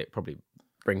that's what it probably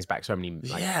brings back so many.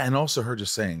 Like, yeah, and also her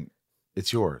just saying,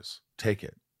 "It's yours. Take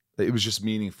it." It was just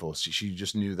meaningful. She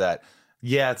just knew that.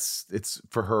 Yeah, it's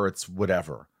for her. It's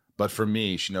whatever. But for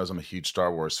me, she knows I'm a huge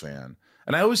Star Wars fan,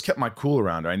 and I always kept my cool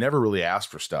around her. I never really asked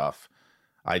for stuff.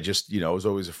 I just, it was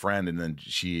always a friend. And then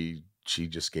she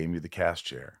just gave me the cast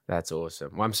chair. That's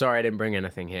awesome. Well, I'm sorry I didn't bring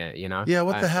anything here, Yeah,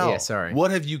 what the hell? Yeah, sorry.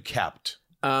 What have you kept?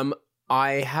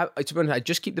 I have, to be honest, I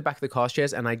just keep the back of the cast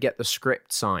chairs and I get the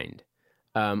script signed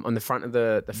on the front of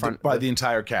the front. By the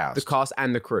entire cast. The cast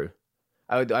and the crew.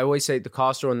 I always say the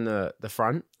cast are on the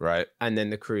front. Right. And then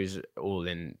the crew's all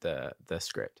in the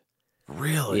script.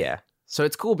 Really? Yeah. So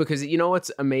it's cool because you know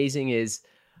what's amazing is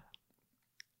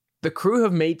the crew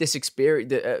have made this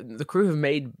experience, the crew have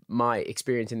made my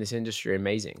experience in this industry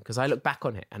amazing because I look back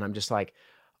on it and I'm just like,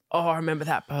 oh, I remember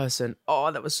that person. Oh,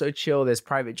 that was so chill. There's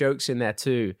private jokes in there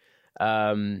too.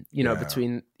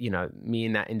 Between, me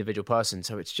and that individual person.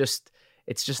 So it's just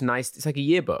nice. It's like a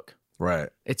yearbook. Right.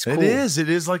 It's cool. It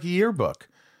is like a yearbook.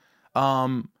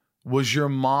 Was your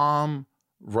mom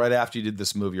right after you did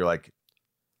this movie, you're like,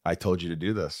 I told you to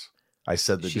do this. I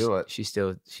said to do it. She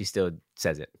still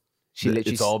says it. She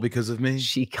literally, it's all because of me.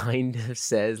 She kind of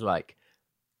says like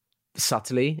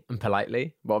subtly and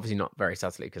politely, but obviously not very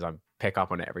subtly because I pick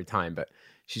up on it every time. But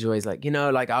she's always like,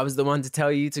 I was the one to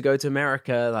tell you to go to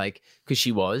America, like, because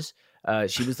she was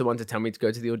the one to tell me to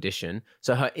go to the audition.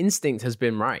 So her instinct has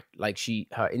been right. Like she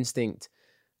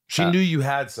knew you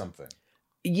had something.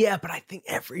 Yeah, but I think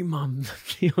every mom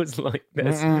feels like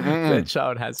this. Their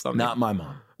child has something. Not my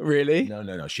mom. Really?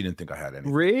 No. She didn't think I had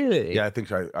anything. Really? Yeah, I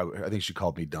think she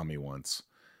called me dummy once,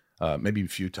 maybe a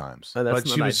few times. Oh,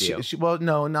 that's but not ideal. Well,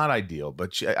 no, not ideal.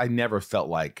 But I never felt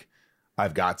like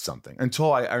I've got something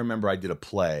until I remember I did a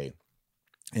play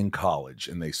in college,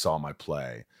 and they saw my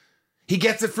play. He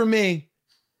gets it from me.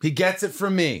 He gets it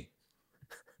from me.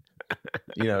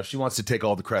 She wants to take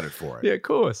all the credit for it. Yeah, of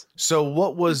course. So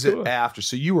what was it after?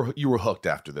 So you were hooked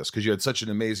after this because you had such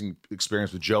an amazing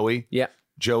experience with Joey. Yeah.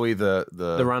 Joey, the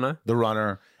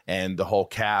runner, and the whole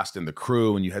cast and the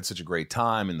crew, and you had such a great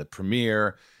time in the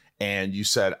premiere, and you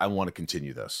said, I want to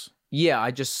continue this. Yeah,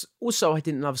 I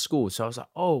didn't love school. So I was like,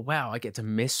 oh, wow, I get to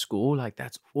miss school. Like,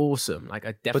 that's awesome. Like,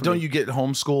 I definitely... But don't you get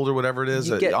homeschooled or whatever it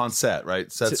is on set,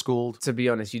 right? Schooled? To be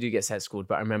honest, you do get set schooled.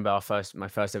 But I remember my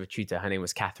first ever tutor, her name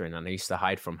was Catherine, and I used to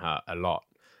hide from her a lot.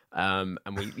 And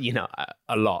we,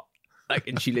 a lot. Like,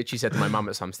 and she literally said to my mum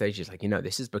at some stage, she's like,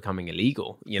 this is becoming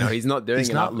illegal. He's not doing he's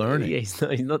enough. Not learning. Yeah, he's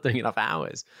not doing enough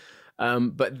hours.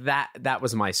 But that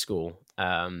was my school.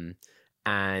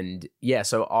 And yeah,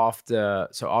 so after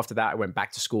that, I went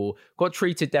back to school. Got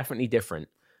treated definitely different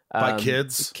by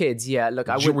kids. Kids, yeah. Look,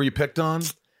 were you picked on?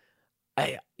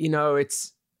 I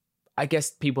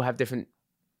guess people have different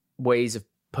ways of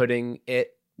putting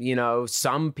it.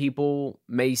 Some people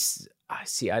may.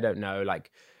 I don't know. Like,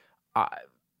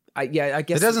 I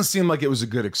guess it doesn't seem like it was a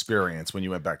good experience when you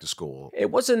went back to school.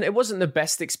 It wasn't the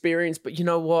best experience, but you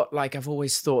know what? Like, I've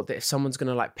always thought that if someone's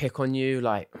gonna like pick on you,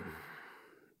 like.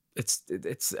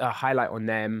 It's a highlight on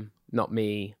them, not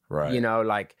me. Right.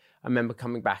 Like I remember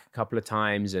coming back a couple of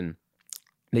times and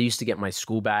they used to get my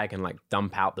school bag and like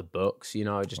dump out the books,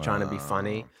 just trying to be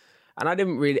funny.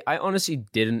 And I honestly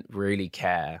didn't really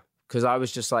care because I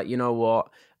was just like, you know what?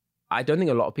 I don't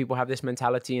think a lot of people have this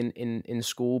mentality in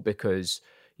school because,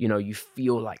 you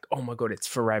feel like, oh my God, it's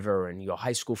forever and your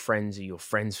high school friends are your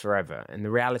friends forever. And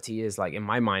the reality is like in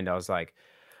my mind, I was like,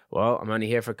 well, I'm only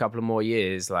here for a couple of more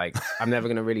years. Like, I'm never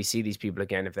going to really see these people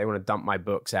again if they want to dump my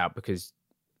books out because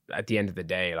at the end of the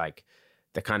day, like,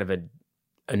 they're kind of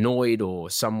annoyed or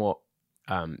somewhat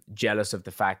jealous of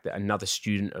the fact that another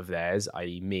student of theirs,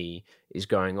 i.e. me, is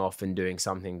going off and doing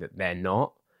something that they're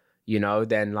not,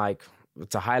 then, like,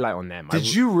 it's a highlight on them.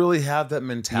 Did you really have that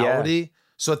mentality? Yeah.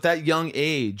 So at that young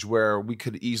age where we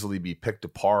could easily be picked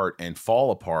apart and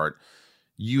fall apart,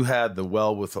 you had the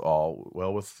wherewithal.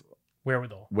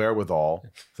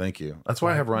 Thank you. That's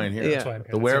why I have Ryan here. Yeah.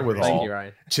 The wherewithal. Thank you,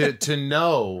 Ryan. to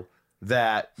know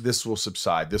that this will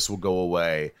subside, this will go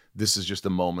away. This is just a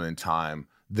moment in time.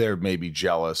 They're maybe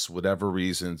jealous, whatever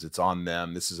reasons. It's on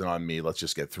them. This isn't on me. Let's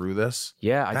just get through this.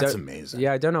 Yeah, that's amazing.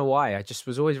 Yeah, I don't know why. I just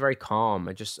was always very calm.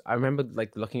 I remember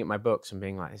like looking at my books and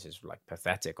being like, this is like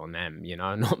pathetic on them,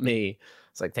 not me.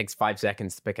 It's like takes 5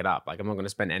 seconds to pick it up. Like I'm not going to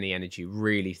spend any energy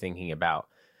really thinking about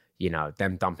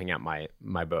them dumping out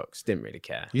my books. Didn't really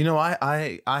care.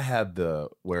 I had the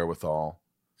wherewithal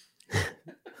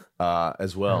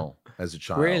as well as a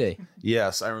child. Really?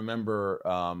 Yes. I remember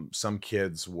some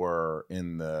kids were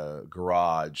in the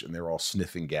garage and they were all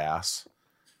sniffing gas.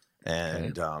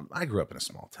 And I grew up in a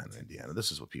small town in Indiana.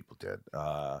 This is what people did.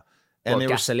 And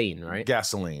gasoline, right?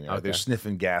 Gasoline. Okay. They're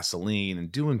sniffing gasoline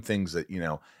and doing things that,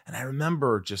 and I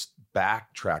remember just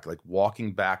backtrack, like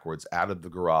walking backwards out of the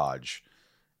garage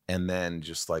and then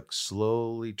just like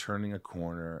slowly turning a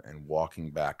corner and walking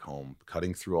back home,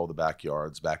 cutting through all the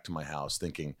backyards, back to my house,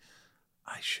 thinking,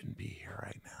 I shouldn't be here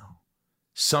right now.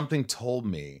 Something told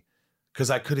me, because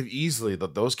I could have easily,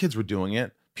 those kids were doing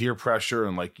it, peer pressure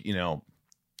and like,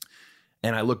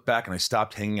 and I look back and I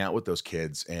stopped hanging out with those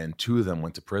kids and 2 of them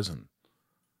went to prison.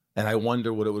 And I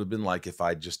wonder what it would have been like if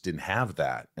I just didn't have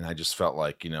that. And I just felt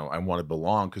like, I want to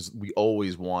belong, because we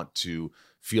always want to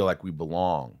feel like we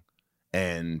belong.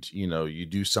 And, you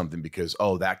do something because,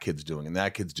 oh, that kid's doing it and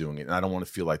that kid's doing it. And I don't want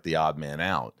to feel like the odd man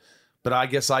out. But I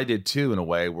guess I did too, in a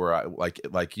way where I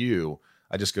like you,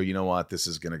 I just go, you know what, this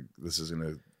is gonna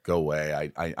go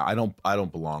away. I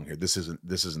don't belong here. This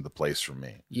isn't the place for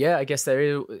me. Yeah, I guess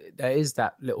there is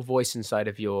that little voice inside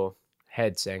of your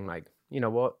head saying like, you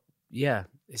know what? Yeah,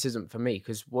 this isn't for me.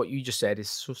 Because what you just said is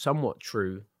somewhat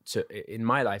true in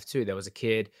my life too. There was a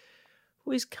kid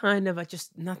who is kind of,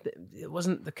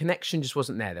 the connection just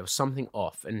wasn't there. There was something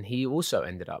off. And he also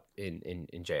ended up in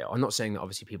jail. I'm not saying that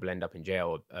obviously people end up in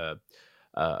jail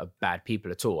bad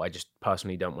people at all. I just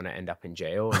personally don't want to end up in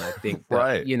jail. And I think that,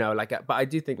 right. But I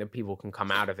do think that people can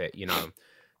come out of it, a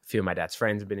few of my dad's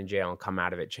friends have been in jail and come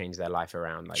out of it, change their life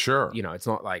around. Like, sure. It's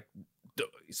not like,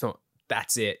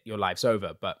 that's it, your life's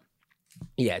over. But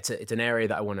yeah, it's an area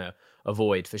that I want to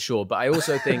avoid for sure. But I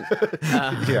also think,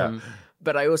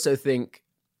 but I also think,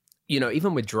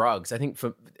 even with drugs, I think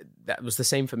that was the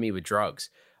same for me with drugs.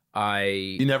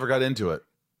 You never got into it.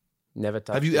 Never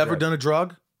touched. Have you ever done a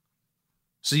drug?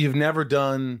 So you've never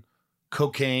done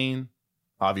cocaine?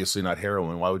 Obviously not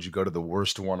heroin. Why would you go to the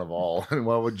worst one of all? And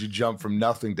why would you jump from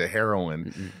nothing to heroin?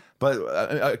 Mm-mm. But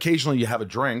occasionally you have a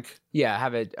drink. Yeah, I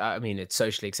have it. I mean, it's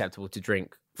socially acceptable to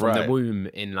drink from the womb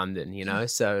in London,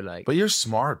 So like, but you're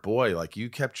smart, boy. Like you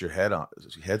kept your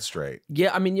head straight.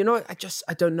 Yeah, I mean,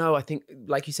 I don't know. I think,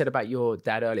 like you said about your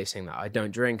dad earlier, saying that I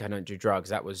don't drink, I don't do drugs.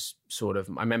 That was sort of.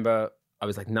 I remember I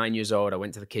was like 9 years old. I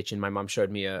went to the kitchen. My mum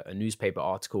showed me a newspaper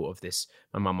article of this.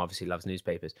 My mum obviously loves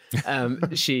newspapers.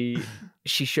 She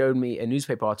showed me a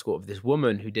newspaper article of this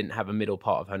woman who didn't have a middle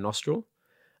part of her nostril.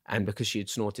 And because she had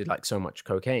snorted like so much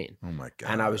cocaine. Oh my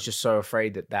God. And I was just so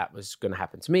afraid that was going to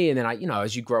happen to me. And then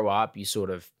as you grow up, you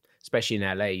sort of, especially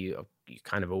in LA, you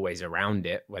kind of always around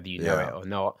it, whether you know it or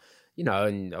not.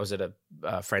 And I was at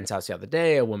a friend's house the other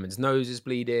day, a woman's nose is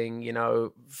bleeding,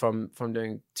 from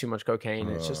doing too much cocaine.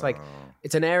 And it's just like,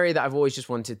 it's an area that I've always just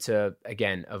wanted to,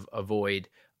 again, avoid.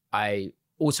 I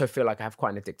also feel like I have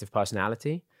quite an addictive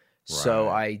personality. Right. So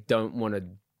I don't want to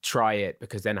try it,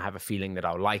 because then I have a feeling that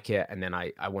I'll like it, and then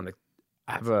I want to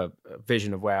have a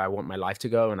vision of where I want my life to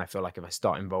go, and I feel like if I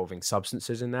start involving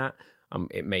substances in that,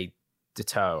 it may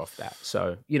deter off that.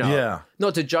 So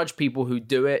not to judge people who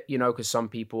do it, because some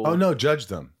people. Oh no, judge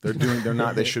them. They're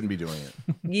not. They shouldn't be doing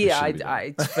it. Yeah,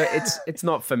 it's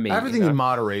not for me. Everything in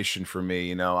moderation for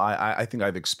me. I think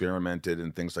I've experimented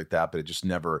and things like that, but it just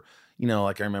never.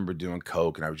 Like I remember doing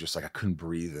coke and I was just like, I couldn't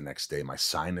breathe the next day. My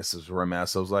sinuses were a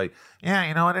mess. I was like, yeah,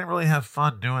 I didn't really have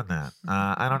fun doing that.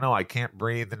 I don't know. I can't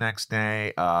breathe the next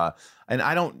day. And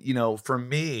I don't, for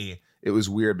me, it was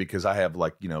weird because I have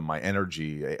like, my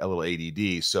energy, a little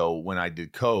ADD. So when I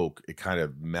did coke, it kind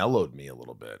of mellowed me a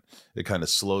little bit. It kind of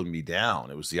slowed me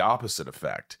down. It was the opposite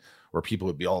effect where people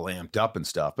would be all amped up and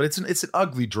stuff. But it's an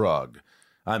ugly drug.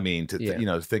 I mean,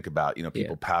 to think about,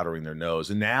 people powdering their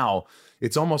nose. And now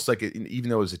it's almost like, even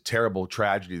though it was a terrible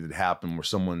tragedy that happened where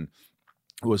someone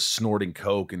was snorting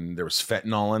coke and there was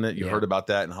fentanyl in it. You heard about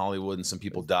that in Hollywood and some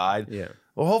people died. Yeah.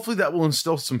 Well, hopefully that will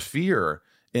instill some fear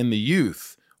in the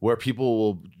youth where people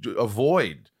will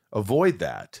avoid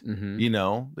that.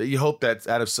 Mm-hmm. You hope that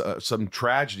out of some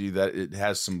tragedy that it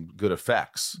has some good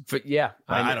effects. But yeah,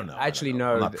 I don't know. Actually,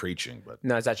 no, I'm not preaching, but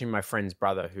no, it's actually my friend's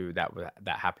brother who that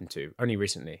happened to only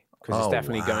recently, because it's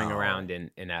definitely going around in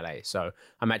LA. So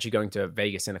I'm actually going to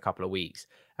Vegas in a couple of weeks,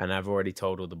 and I've already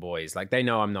told all the boys, like, they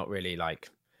know I'm not really like,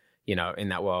 in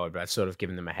that world, but I've sort of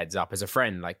given them a heads up as a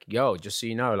friend, like, yo, just so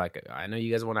you know, like, I know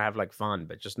you guys want to have like fun,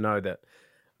 but just know that.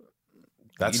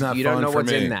 You don't know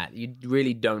what's in that. You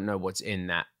really don't know what's in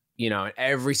that. And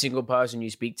every single person you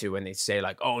speak to, when they say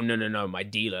like, oh, no, my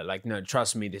dealer, like, no,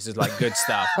 trust me, this is like good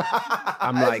stuff.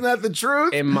 I'm like, isn't that the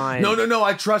truth? No,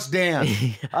 I trust Dan.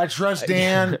 I trust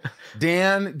Dan.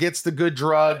 Dan gets the good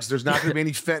drugs. There's not going to be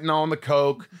any fentanyl in the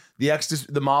coke.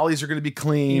 The mollies are going to be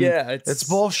clean. Yeah. It's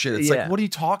bullshit. It's like, what are you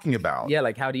talking about? Yeah.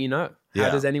 Like, how do you know?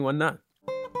 How does anyone know?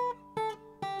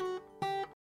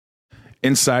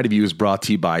 Inside of You is brought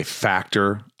to you by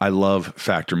Factor. I love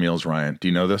Factor meals, Ryan. Do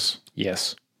you know this?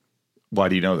 Yes. Why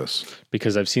do you know this?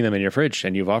 Because I've seen them in your fridge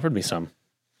and you've offered me some.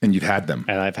 And you've had them.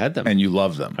 And I've had them. And you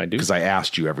love them. I do. Because I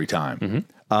asked you every time.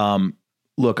 Mm-hmm.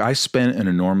 Look, I spent an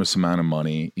enormous amount of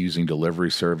money using delivery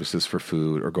services for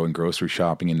food or going grocery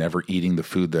shopping and never eating the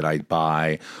food that I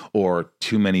buy or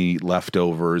too many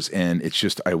leftovers. And it's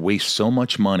just, I waste so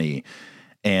much money.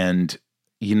 And,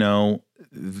 you know,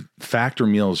 Factor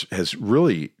Meals has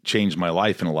really changed my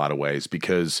life in a lot of ways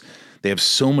because they have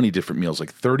so many different meals,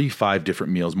 like 35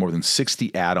 different meals, more than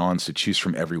 60 add-ons to choose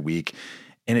from every week.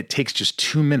 And it takes just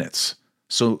 2 minutes.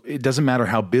 So it doesn't matter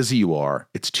how busy you are.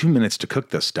 It's 2 minutes to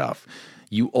cook this stuff.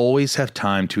 You always have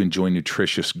time to enjoy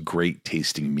nutritious, great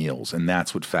tasting meals. And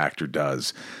that's what Factor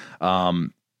does.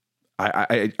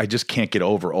 I just can't get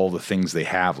over all the things they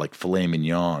have, like filet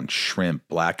mignon, shrimp,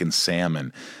 blackened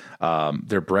salmon,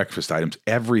 their breakfast items,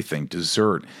 everything,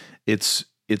 dessert. It's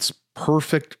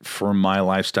perfect for my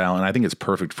lifestyle, and I think it's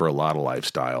perfect for a lot of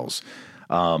lifestyles.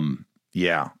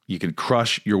 Yeah, you can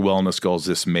crush your wellness goals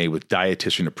this May with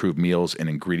dietitian-approved meals and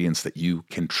ingredients that you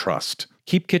can trust.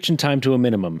 Keep kitchen time to a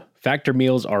minimum. Factor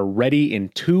meals are ready in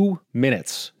 2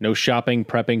 minutes. No shopping,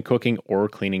 prepping, cooking, or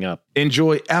cleaning up.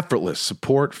 Enjoy effortless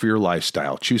support for your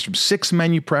lifestyle. Choose from 6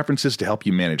 menu preferences to help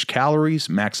you manage calories,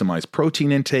 maximize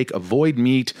protein intake, avoid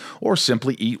meat, or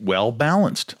simply eat well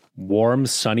balanced. Warm,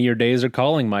 sunnier days are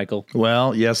calling, Michael.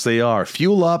 Well, yes, they are.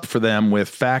 Fuel up for them with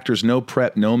Factor's no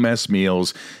prep, no mess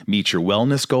meals. Meet your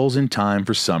wellness goals in time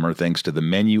for summer thanks to the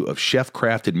menu of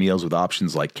chef-crafted meals with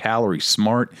options like Calorie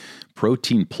Smart,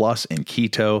 Protein Plus, and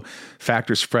Keto.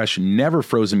 Factor's fresh, never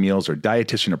frozen meals are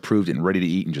dietitian approved and ready to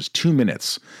eat in just 2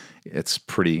 minutes. It's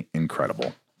pretty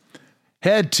incredible.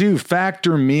 Head to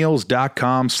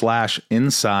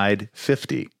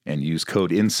factormeals.com/inside50 and use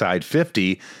code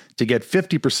inside50 to get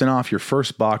 50% off your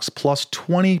first box plus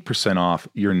 20% off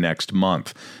your next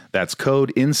month. That's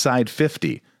code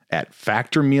inside50 at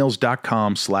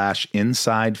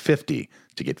factormeals.com/inside50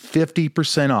 to get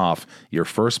 50% off your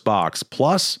first box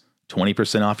plus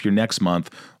 20% off your next month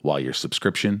while your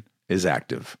subscription is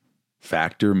active.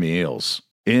 Factor Meals.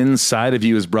 Inside of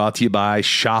You is brought to you by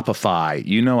Shopify.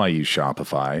 You know I use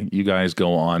Shopify. You guys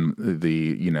go on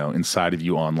the, Inside of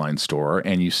You online store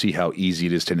and you see how easy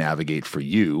it is to navigate for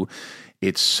you.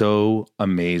 It's so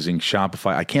amazing.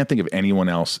 Shopify, I can't think of anyone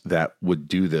else that would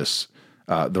do this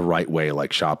the right way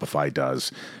like Shopify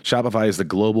does. Shopify is the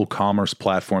global commerce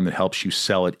platform that helps you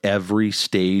sell at every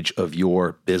stage of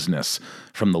your business.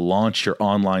 From the launch your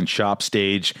online shop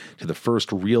stage to the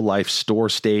first real life store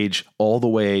stage, all the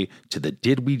way to the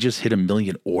did we just hit 1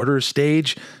 million orders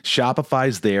stage,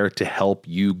 Shopify's there to help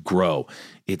you grow.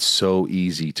 It's so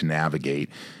easy to navigate.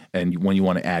 And when you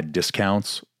want to add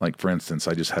discounts, like for instance,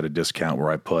 I just had a discount where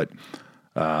I put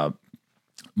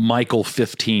Michael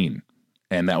 15.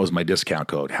 And that was my discount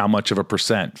code. How much of a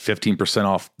percent? 15%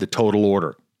 off the total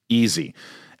order. Easy.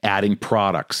 Adding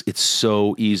products. It's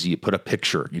so easy. You put a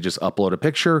picture. You just upload a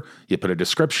picture. You put a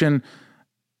description.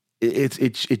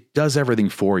 It does everything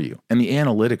for you. And the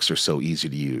analytics are so easy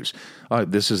to use.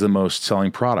 This is the most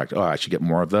selling product. Oh, I should get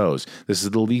more of those. This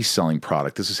is the least selling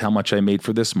product. This is how much I made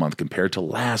for this month compared to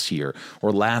last year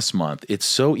or last month. It's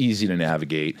so easy to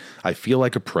navigate. I feel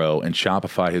like a pro, and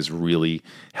Shopify has really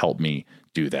helped me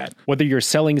do that. Whether you're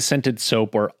selling scented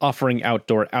soap or offering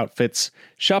outdoor outfits,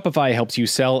 Shopify helps you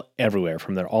sell everywhere,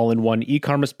 from their all-in-one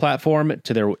e-commerce platform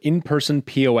to their in-person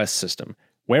POS system.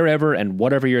 Wherever and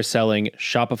whatever you're selling,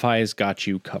 Shopify's got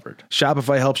you covered.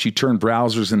 Shopify helps you turn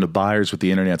browsers into buyers with the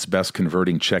internet's best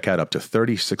converting checkout up to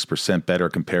 36% better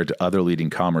compared to other leading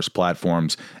commerce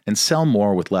platforms, and sell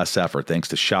more with less effort thanks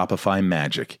to Shopify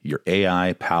Magic, your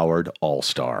AI-powered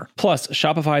all-star. Plus,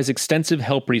 Shopify's extensive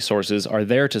help resources are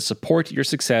there to support your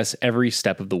success every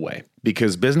step of the way.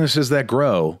 Because businesses that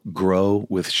grow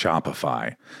with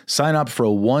Shopify. Sign up for a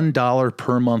 $1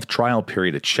 per month trial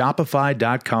period at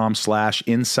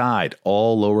shopify.com/inside,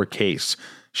 all lowercase.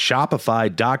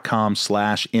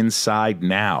 Shopify.com/inside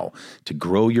now to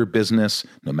grow your business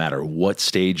no matter what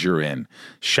stage you're in.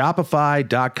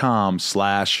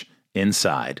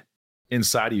 Shopify.com/inside.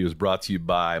 Inside of You is brought to you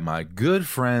by my good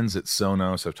friends at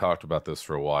Sonos. I've talked about this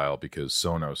for a while because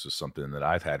Sonos is something that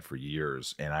I've had for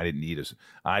years, and I didn't need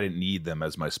them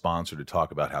as my sponsor to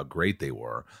talk about how great they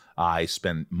were. I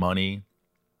spent money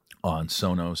on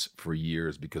Sonos for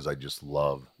years because I just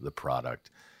love the product.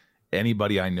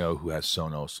 Anybody I know who has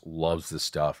Sonos loves this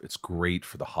stuff. It's great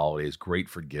for the holidays, great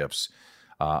for gifts.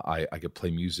 I could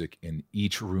play music in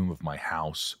each room of my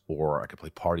house, or I could play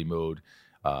party mode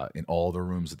in all the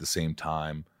rooms at the same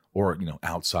time, or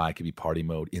outside could be party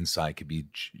mode, inside could be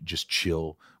just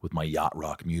chill with my yacht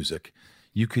rock music.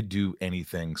 You could do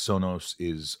anything. Sonos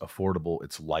is affordable,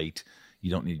 it's light,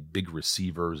 you don't need big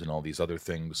receivers and all these other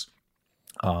things.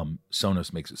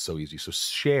 Sonos makes it so easy. So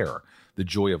share the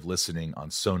joy of listening on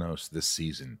Sonos this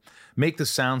season. Make the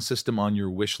sound system on your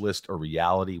wish list a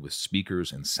reality with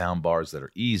speakers and sound bars that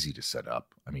are easy to set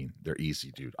up. I mean, they're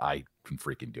easy, dude. I can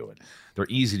freaking do it. They're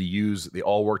easy to use. They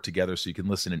all work together so you can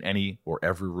listen in any or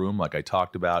every room like I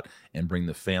talked about and bring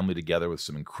the family together with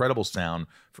some incredible sound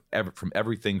from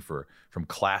everything from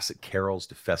classic carols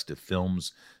to festive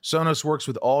films. Sonos works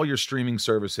with all your streaming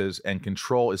services and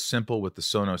control is simple with the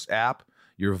Sonos app,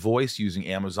 your voice using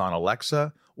Amazon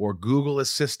Alexa, or Google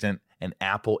Assistant and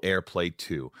Apple AirPlay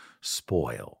 2.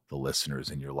 Spoil the listeners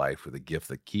in your life with a gift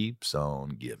that keeps on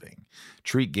giving.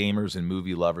 Treat gamers and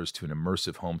movie lovers to an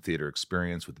immersive home theater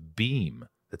experience with Beam.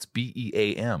 That's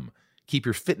BEAM. Keep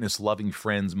your fitness-loving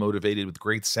friends motivated with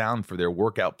great sound for their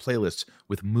workout playlists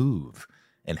with Move.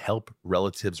 And help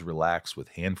relatives relax with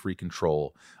hand-free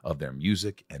control of their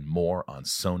music and more on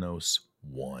Sonos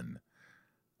One.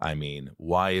 I mean,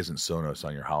 why isn't Sonos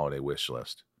on your holiday wish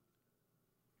list?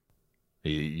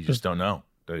 You just don't know,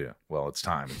 do you? Well, it's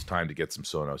time. It's time to get some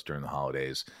Sonos during the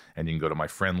holidays. And you can go to my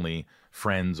friendly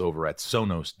friends over at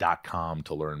Sonos.com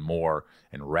to learn more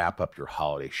and wrap up your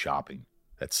holiday shopping.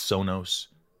 That's Sonos.com.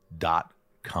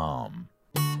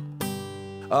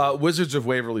 Wizards of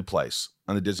Waverly Place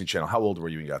on the Disney Channel. How old were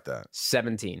you when you got that?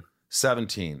 17.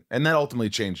 17. And that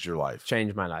ultimately changed your life.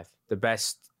 Changed my life.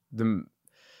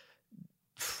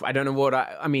 I don't know what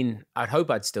I mean, I'd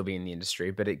hope I'd still be in the industry,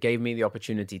 but it gave me the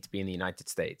opportunity to be in the United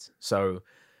States. So,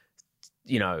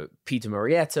 you know, Peter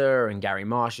Murrieta and Gary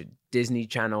Marsh at Disney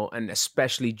Channel, and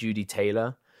especially Judy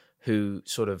Taylor, who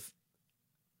sort of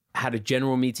had a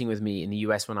general meeting with me in the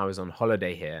US when I was on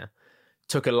holiday here,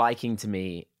 took a liking to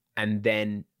me, and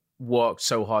then worked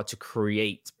so hard to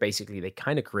create, basically, they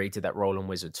kind of created that role in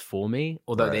Wizards for me,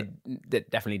 although they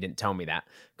definitely didn't tell me that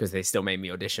because they still made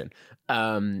me audition.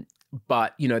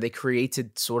 But, you know, they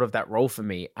created sort of that role for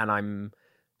me. And I'm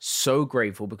so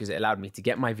grateful because it allowed me to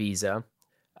get my visa.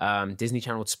 Disney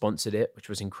Channel sponsored it, which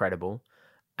was incredible.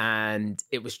 And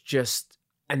it was just,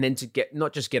 and then to get,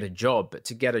 not just get a job, but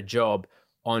to get a job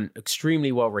on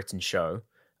extremely well-written show.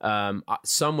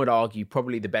 Some would argue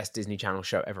probably the best Disney Channel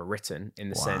show ever written in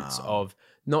the sense of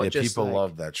not just people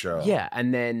love that show. Yeah.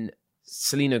 And then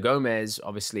Selena Gomez,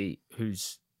 obviously,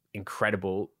 who's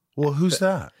incredible. Well, who's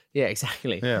that? Yeah,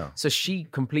 exactly. Yeah. So she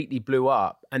completely blew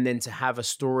up. And then to have a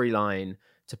storyline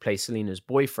to play Selena's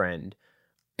boyfriend,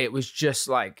 it was just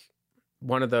like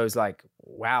one of those like,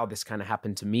 wow, this kind of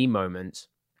happened to me moments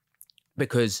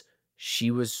because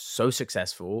she was so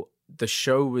successful. The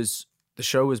show was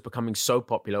becoming so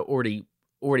popular, already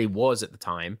was at the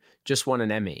time, just won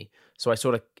an Emmy. So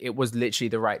it was literally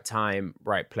the right time,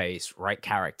 right place, right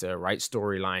character, right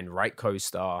storyline, right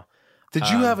co-star. Did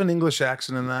you have an English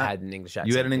accent in that? I had an English accent.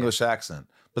 You had an English accent.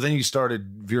 But then you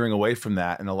started veering away from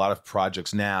that in a lot of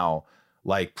projects now,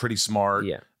 like Pretty Smart.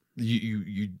 Yeah.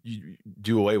 You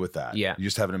do away with that. Yeah. You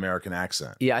just have an American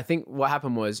accent. Yeah, I think what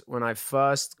happened was when I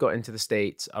first got into the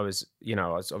States, I was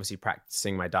obviously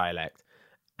practicing my dialect.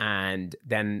 And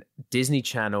then Disney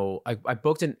Channel, I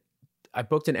booked an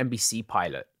NBC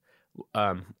pilot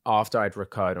after I'd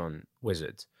recurred on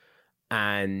Wizards.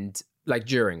 And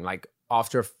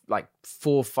after 4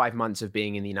 or 5 months of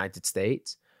being in the United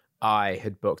States, I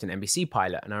had booked an NBC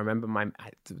pilot. And I remember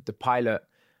the pilot,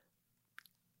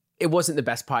 it wasn't the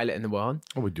best pilot in the world.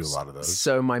 Oh, we do a lot of those.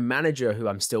 So my manager, who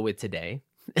I'm still with today,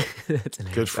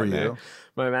 good for you.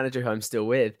 My manager, who I'm still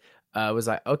with, was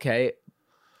like, okay,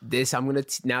 I'm going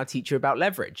to now teach you about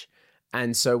leverage.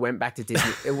 And so went back to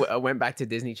Disney. I went back to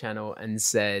Disney Channel and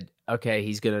said, okay,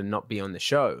 he's going to not be on the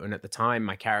show. And at the time,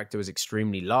 my character was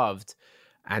extremely loved.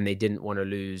 And they didn't want to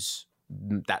lose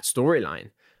that storyline.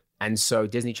 And so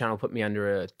Disney Channel put me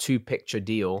under a 2-picture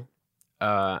deal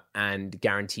and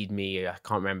guaranteed me, I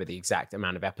can't remember the exact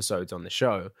amount of episodes on the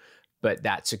show, but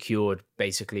that secured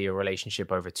basically a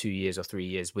relationship over 2 years or 3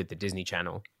 years with the Disney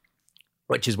Channel,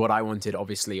 which is what I wanted,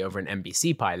 obviously, over an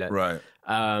NBC pilot. Right.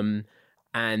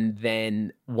 And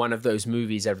then one of those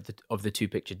movies of the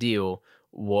 2-picture deal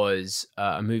was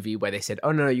a movie where they said,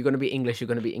 oh, no, you're going to be English, you're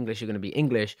going to be English, you're going to be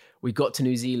English. We got to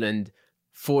New Zealand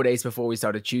 4 days before we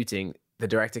started shooting. The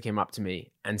director came up to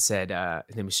me and said,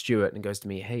 his name was Stuart, and goes to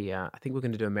me, hey, I think we're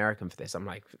going to do American for this. I'm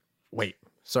like, wait,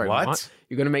 sorry, what?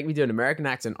 You're going to make me do an American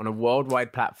accent on a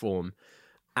worldwide platform,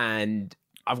 and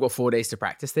I've got 4 days to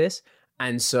practice this?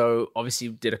 And so obviously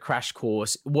did a crash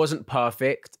course. It wasn't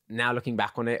perfect. Now looking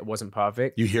back on it, it wasn't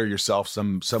perfect. You hear yourself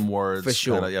some words. For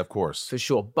sure. Yeah, of course. For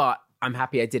sure. But I'm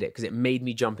happy I did it because it made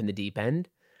me jump in the deep end.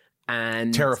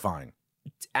 And terrifying.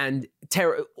 And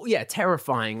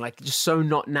terrifying, like just so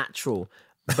not natural.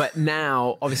 But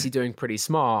now, obviously doing Pretty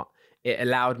Smart, it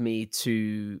allowed me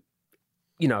to,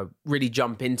 you know, really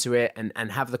jump into it and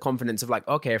have the confidence of like,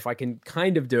 okay, if I can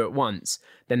kind of do it once,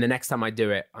 then the next time I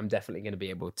do it, I'm definitely going to be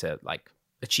able to like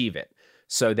achieve it.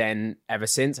 So then ever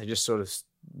since, I just sort of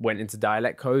went into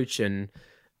dialect coach and,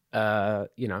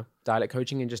 you know, dialect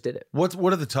coaching and just did it. What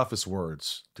are the toughest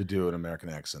words to do an American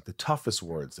accent? The toughest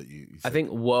words that you think? I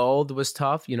think world was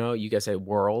tough. You know, you guys say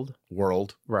world,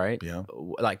 World. right? Yeah.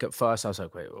 Like at first I was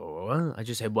like, wait, what? I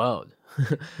just say world.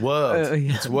 World.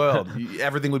 Yeah. It's world.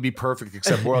 Everything would be perfect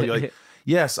except world. You're like,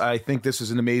 yes, I think this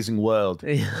is an amazing world.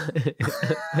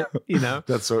 You know?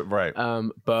 That's so, right.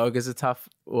 Burger's a tough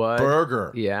word.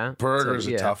 Burger. Yeah. Burger's So,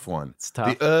 a yeah, tough one. It's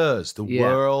tough. The Yeah.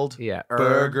 world. Yeah.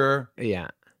 Burger. Yeah.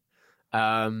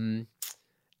 And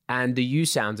the U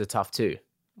sounds are tough too,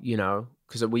 you know,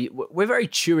 because we're very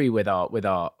chewy with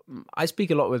our. I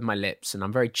speak a lot with my lips, and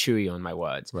I'm very chewy on my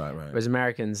words. Right. Whereas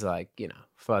Americans, like, you know,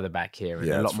 further back here and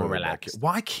a it's lot more further back relaxed. here.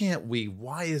 Why can't we?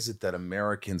 Why is it that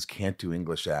Americans can't do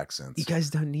English accents? You guys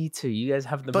don't need to. You guys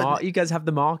have the But- you guys have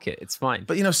the market. It's fine.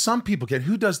 But you know, some people can.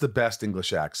 Who does the best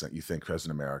English accent? You think as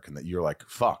an American that you're like,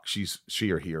 fuck,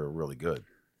 she or he are really good,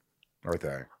 aren't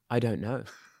they? I don't know.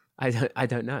 I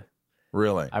don't know.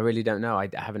 Really? I really don't know. I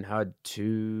haven't heard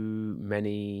too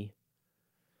many.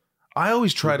 I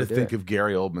always try to People do think it. of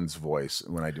Gary Oldman's voice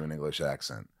when I do an English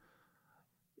accent.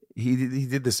 He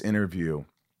did this interview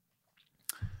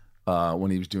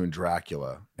when he was doing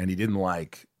Dracula, and he didn't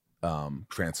like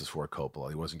Francis Ford Coppola.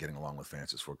 He wasn't getting along with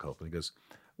Francis Ford Coppola. He goes,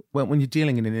 well, when you're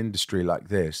dealing in an industry like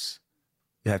this,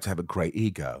 you have to have a great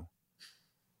ego.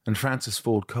 And Francis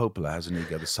Ford Coppola has an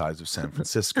ego the size of San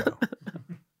Francisco.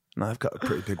 And I've got a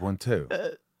pretty big one too.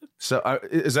 So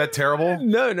is that terrible?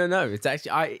 No. It's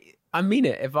actually I mean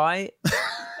it. If I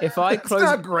It's close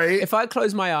not great. if I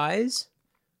close my eyes,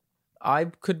 I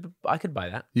could buy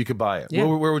that. You could buy it. Yeah.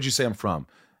 Where would you say I'm from?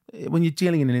 When you're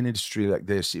dealing in an industry like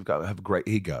this, you've got to have a great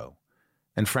ego.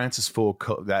 And Francis Ford,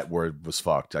 that word was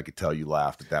fucked. I could tell you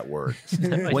laughed at that word.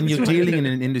 When you're dealing in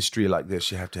an industry like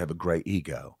this, you have to have a great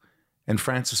ego. And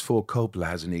Francis Ford Coppola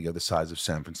has an ego the size of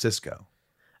San Francisco.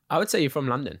 I would say you're from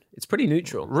London. It's pretty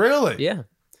neutral. Really? Yeah.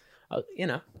 You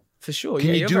know, for sure. Can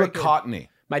yeah, you you're do very a good. Cockney?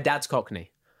 My dad's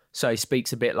Cockney. So he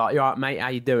speaks a bit like, "You all right, mate? How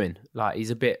you doing?" Like, he's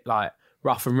a bit like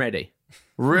rough and ready.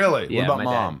 Really? Yeah, what my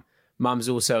about dad. mom? Mum's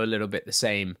also a little bit the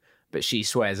same, but she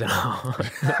swears a lot.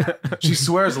 She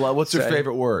swears a lot. What's her So-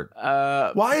 favorite word?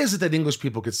 Why is it that English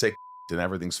people could say and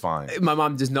everything's fine? My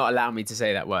mum does not allow me to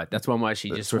say that word. That's one word she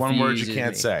It's just one word you refuses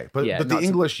can't me. say. But Yeah, the not to-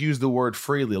 English use the word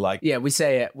freely. Like, Yeah, we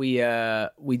say it.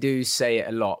 We do say it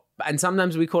a lot, and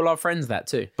sometimes we call our friends that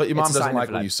too. but your It's mom a doesn't sign like of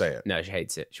when love. you say it. No, she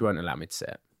hates it. She won't allow me to say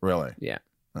it. Really? Yeah.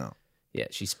 Oh. Yeah,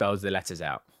 she spells the letters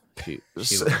out. She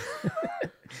So-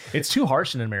 It's too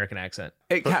harsh in an American accent.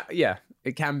 it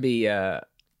can be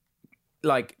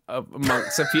like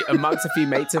amongst a few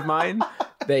mates of mine.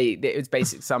 It's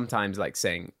basically sometimes like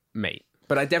saying mate,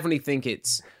 but I definitely think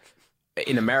it's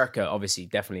in America. Obviously,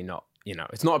 definitely not. You know,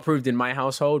 it's not approved in my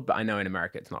household, but I know in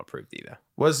America it's not approved either.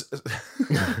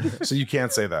 So you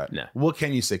can't say that. No. What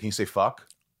can you say? Can you say fuck?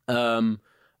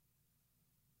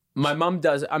 My mum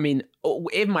does. I mean,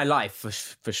 in my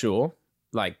life for sure,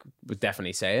 like would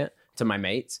definitely say it to my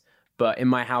mates. But in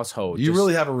my household, You just-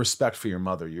 really have a respect for your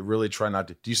mother. You really try not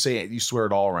to. Do you say it? You swear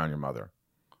it all around your mother?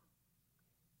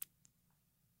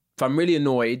 if I'm really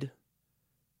annoyed,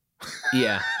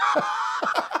 yeah.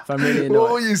 If I'm really What will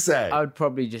annoyed, you say? I would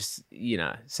probably just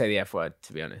say the F word,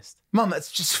 to be honest. Mom,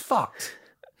 that's just fucked.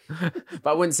 But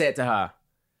I wouldn't say it to her.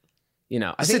 You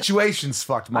know, The situation's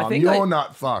fucked, Mom. think You're I-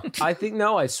 not fucked. I think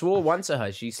no. I swore once at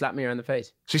her. She slapped me around the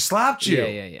face. She slapped you.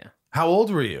 Yeah. How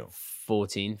old were you?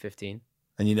 14, 15.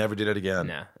 And you never did it again.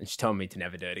 Nah, and she told me to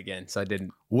never do it again, so I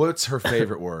didn't. What's her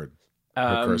favorite word?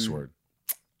 Her curse Um, word.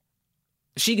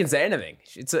 She can say anything.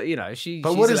 It's she. But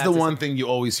she's what is allowed the to one thing you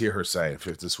always hear her say if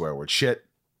it's a swear word? Shit.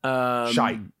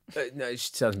 Shite. No,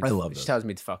 she tells me. I love She this. tells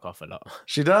me to fuck off a lot.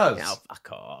 She does. Yeah, I'll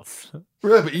fuck off.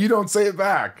 Really, but you don't say it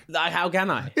back. Like, how can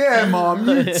I? Yeah, Mom,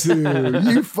 you too.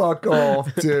 You fuck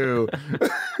off too.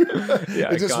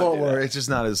 Yeah, it just can't won't do work. It's just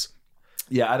not as.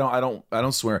 Yeah, I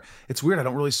don't swear. It's weird. I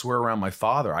don't really swear around my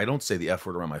father. I don't say the F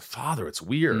word around my father. It's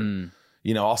weird.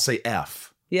 You know, I'll say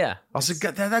F. Yeah, I'll say,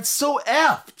 God, that's so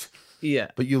effed.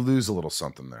 yeah, But you lose a little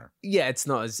something there. yeah. It's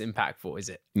not as impactful, is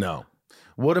it? No.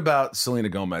 What about Selena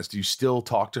Gomez? Do you still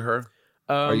talk to her?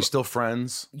 Are you still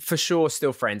friends? For sure,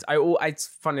 still friends. It's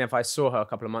funny enough, I saw her a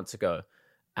couple of months ago,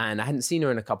 and I hadn't seen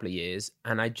her in a couple of years,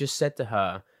 and I just said to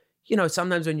her,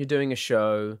 sometimes when you're doing a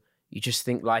show, you just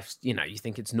think life's, you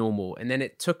think it's normal, and then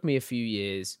it took me a few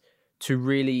years to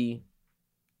really.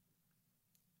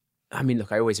 I mean,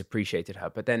 look, I always appreciated her,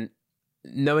 but then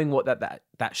knowing what that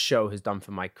show has done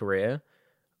for my career,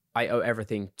 I owe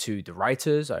everything to the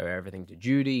writers. I owe everything to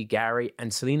Judy, Gary,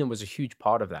 and Selena was a huge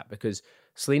part of that, because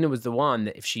Selena was the one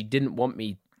that if she didn't want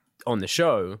me on the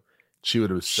show, She would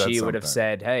have said she would have something.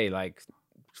 said, "Hey, like,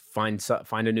 find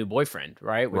a new boyfriend,"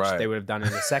 right? Which Right. they would have done in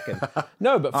a second.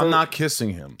 No, but I'm not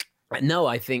kissing him. No,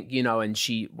 I think, you know, and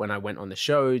when I went on the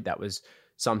show, that was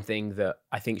something that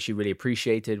I think she really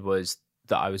appreciated, was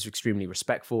that I was extremely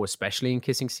respectful, especially in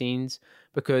kissing scenes,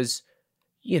 because,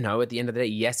 you know, at the end of the day,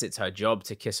 yes, it's her job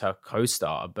to kiss her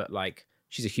co-star, but like,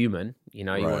 she's a human, you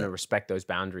know, you Right. want to respect those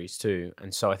boundaries too.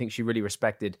 And so I think she really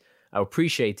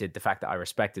appreciated the fact that I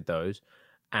respected those.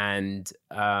 And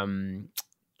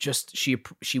just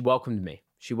she welcomed me.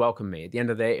 She welcomed me. At the end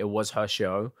of the day, it was her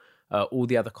show. All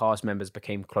the other cast members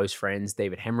became close friends.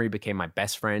 David Henry became my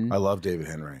best friend. I love David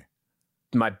Henry.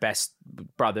 My best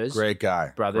brothers. Great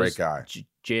guy. Brothers. Great guy.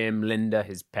 Jim, Linda,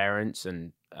 his parents,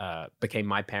 and became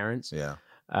my parents. Yeah.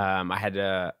 I had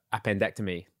a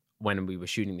appendectomy when we were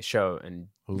shooting the show, and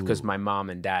because Ooh. my mom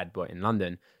and dad were in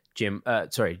London,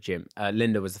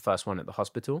 Linda was the first one at the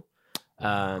hospital.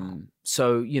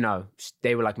 So, you know,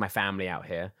 they were like my family out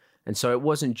here. And so it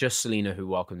wasn't just Selena who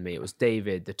welcomed me. It was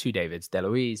David, the two Davids,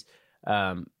 DeLuise,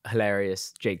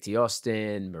 hilarious Jake T.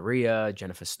 Austin, Maria,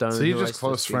 Jennifer Stone. So you're who I just still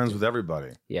close speak friends to. with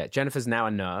everybody. Yeah, Jennifer's now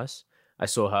a nurse. I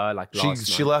saw her like last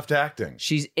She month. left acting.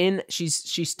 She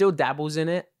still dabbles in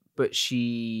it, but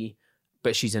she's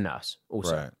a nurse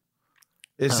also. Right.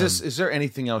 Is there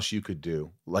anything else you could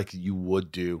do, like you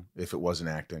would do if it wasn't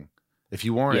acting? If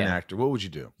you weren't an Yeah. actor, what would you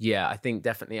do? Yeah, I think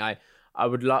definitely I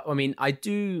would love. I mean, I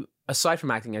do. Aside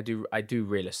from acting, I do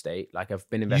real estate. Like I've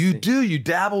been investing. You do. You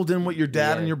dabbled in what your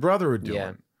dad Yeah. and your brother were doing.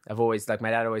 Yeah, I've always, like, my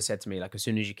dad always said to me, like, as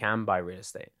soon as you can, buy real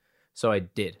estate. So I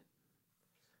did.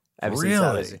 Ever since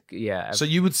I was, yeah. So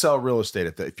you would sell real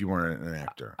estate if you weren't an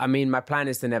actor, I mean, my plan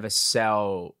is to never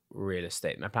sell real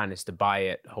estate. My plan is to buy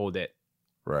it, hold it,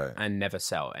 right? and never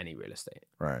sell any real estate.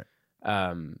 Right.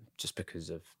 Just because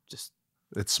of just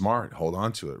It's smart. Hold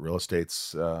on to it. Real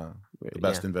estate's the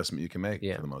best yeah. investment you can make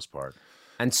Yeah. for the most part.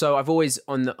 And so I've always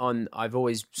I've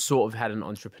always sort of had an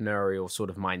entrepreneurial sort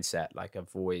of mindset. Like I've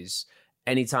always,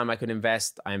 anytime I could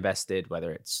invest, I invested,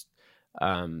 whether it's,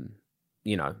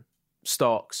 you know,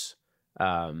 stocks,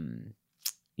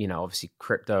 you know, obviously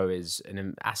crypto is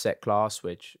an asset class,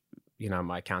 which, you know,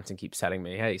 my accountant keeps telling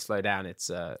me, hey, slow down.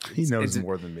 He knows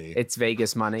more than me. It's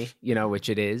Vegas money, you know, which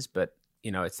it is, but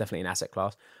you know, it's definitely an asset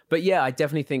class. But yeah, I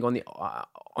definitely think on the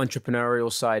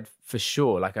entrepreneurial side, for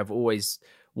sure. Like I've always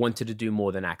wanted to do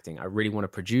more than acting. I really want to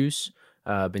produce.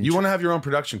 You want to have your own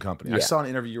production company. I Yeah. saw an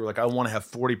interview. You were like, I want to have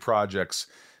 40 projects.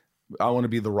 I want to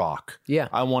be The Rock. Yeah.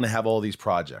 I want to have all these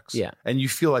projects. Yeah. And you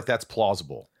feel like that's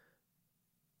plausible.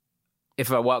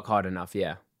 If I work hard enough,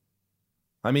 yeah.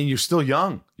 I mean, you're still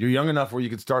young. You're young enough where you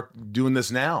could start doing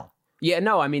this now. Yeah,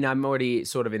 no, I mean, I'm already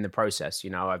sort of in the process. You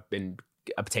know, I've been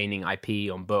obtaining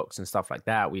IP on books and stuff like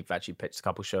that. We've actually pitched a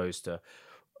couple shows to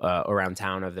around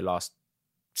town over the last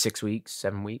 7 weeks. I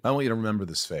want you to remember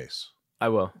this face I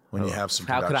will. when I you will. have some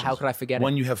How productions. could I forget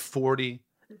When it? you have 40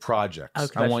 projects, How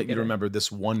could I I want you forget to it? remember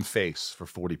this one face for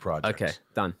 40 projects. Okay,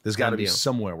 done. There's got to Done be deal.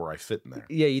 somewhere where I fit in there.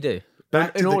 Yeah, you do.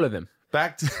 Back in to all of them.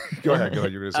 Back to go ahead. You were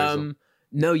going to say something.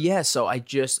 No, yeah. So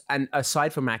and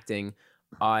aside from acting,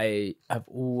 I have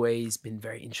always been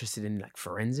very interested in like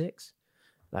forensics.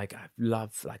 Like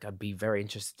I'd be very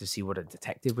interested to see what a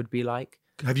detective would be like.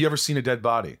 Have you ever seen a dead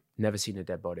body? Never seen a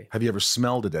dead body. Have you ever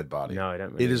smelled a dead body? No, I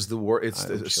don't really. It is the worst. It's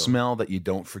I'm a sure. smell that you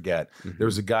don't forget. Mhm. There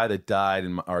was a guy that died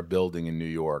in our building in New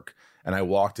York, and I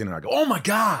walked in and I go, "Oh my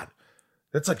God,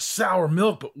 that's like sour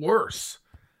milk, but worse."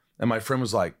 And my friend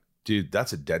was like, "Dude,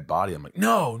 that's a dead body." I'm like,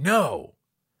 "No."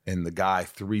 And the guy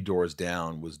 3 doors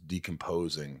down was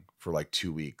decomposing for like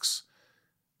 2 weeks,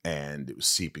 and it was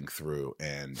seeping through.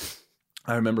 And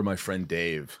I remember my friend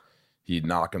Dave. He'd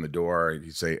knock on the door.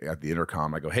 He'd say at the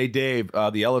intercom, I go, "Hey, Dave,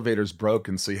 the elevator's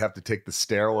broken, so you have to take the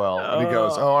stairwell." And he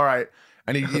goes, "Oh, all right."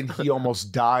 And he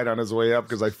almost died on his way up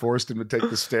because I forced him to take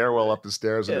the stairwell up the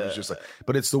stairs. And it was just like,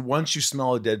 but it's the once you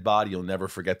smell a dead body, you'll never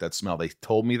forget that smell. They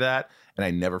told me that, and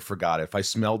I never forgot it. If I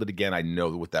smelled it again, I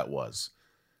know what that was.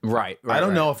 Right. I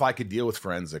don't know if I could deal with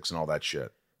forensics and all that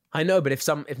shit. I know, but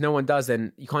if no one does,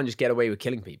 then you can't just get away with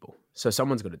killing people. So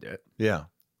someone's got to do it. Yeah.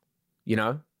 You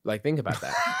know, like think about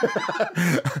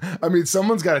that. I mean,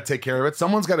 someone's got to take care of it.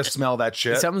 Someone's got to smell that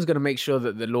shit. Someone's got to make sure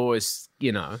that the law is,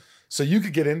 you know. So you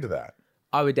could get into that.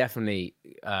 I would definitely,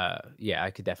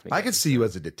 I could definitely. I could see you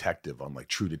as a detective on like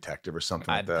True Detective or something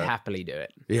I'd like that. happily do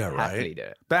it. Yeah, right. Happily do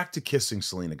it. Back to kissing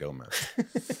Selena Gomez.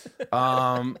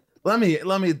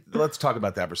 Let's talk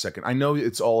about that for a second. I know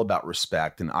it's all about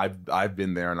respect, and I've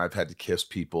been there, and I've had to kiss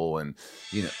people, and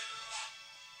you know,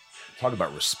 Talk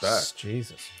about respect.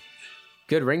 Jesus.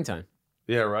 Good ringtone.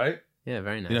 Yeah, right? Yeah,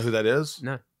 very nice. You know who that is?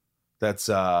 No. That's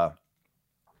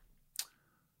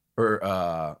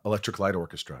Electric Light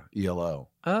Orchestra, ELO.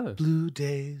 Oh. Blue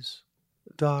days,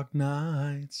 dark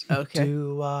nights. Okay.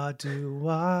 Do-ah.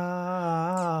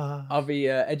 I'll be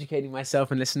educating myself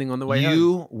and listening on the way home.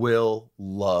 You will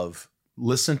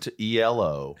listen to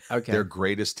ELO, Okay. their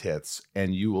greatest hits,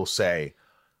 and you will say,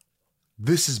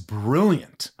 this is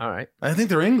brilliant. All right. I think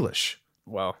they're English.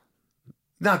 Well,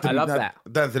 Not that, I love not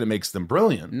that it makes them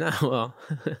brilliant. no, well.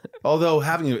 Although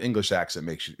having an English accent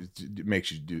makes you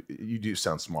do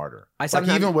sound smarter. I Like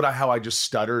sometimes- even how I just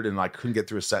stuttered and like couldn't get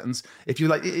through a sentence. If you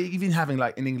like even having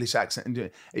like an English accent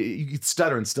and you could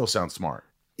stutter and still sound smart.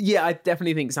 Yeah, I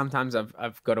definitely think sometimes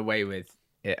I've got away with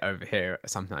it over here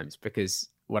sometimes because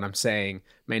what I'm saying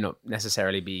may not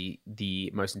necessarily be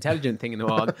the most intelligent thing in the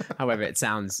world. However, it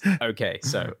sounds okay.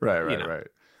 So Right.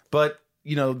 But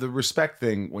the respect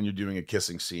thing when you're doing a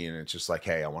kissing scene, it's just like,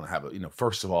 hey, I want to have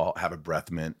first of all, have a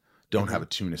breath mint. Don't have a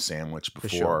tuna sandwich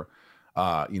before,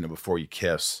 before you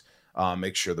kiss.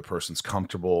 Make sure the person's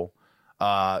comfortable.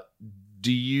 But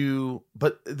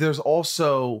there's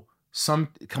also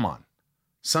come on.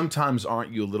 Sometimes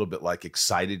aren't you a little bit like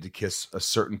excited to kiss a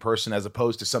certain person as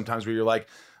opposed to sometimes where you're like,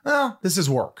 oh, this is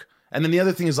work. And then the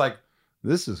other thing is like,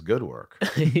 this is good work.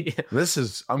 yeah.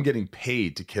 I'm getting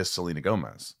paid to kiss Selena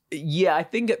Gomez. Yeah, I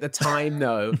think at the time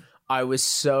though, I was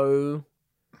so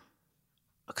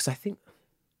because I think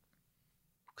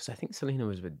Selena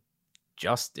was with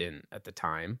Justin at the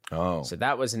time. Oh, So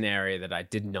that was an area that I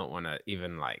did not want to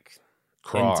even like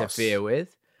cross. interfere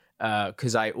with.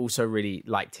 Because I also really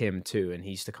liked him too, and he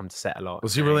used to come to set a lot.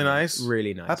 Was he really nice?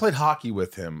 Really nice. I played hockey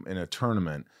with him in a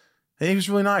tournament, and he was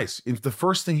really nice. And the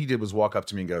first thing he did was walk up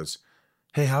to me and goes,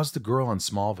 "Hey, how's the girl on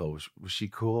Smallville? Was she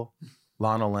cool?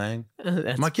 Lana Lang?"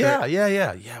 That's I'm like, great.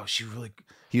 yeah. Was she really?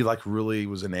 He like really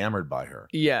was enamored by her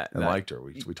Yeah, and liked her.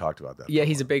 We talked about that. yeah. for a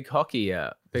He's a while. big hockey,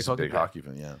 He's a big player. hockey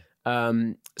fan.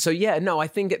 Yeah. So yeah, no, I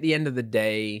think at the end of the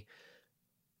day,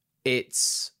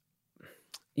 it's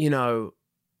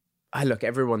look,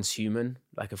 everyone's human.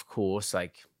 Like, of course,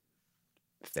 like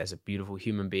if there's a beautiful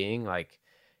human being, like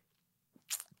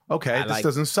Okay, this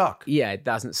doesn't suck. yeah, it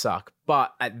doesn't suck.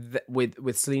 But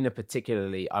with Selena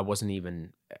particularly, I wasn't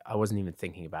even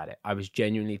thinking about it. I was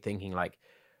genuinely thinking like,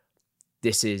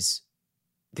 this is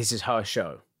her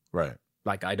show. Right.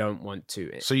 Like, I don't want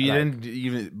to. So you like, didn't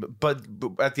even, but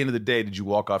at the end of the day, did you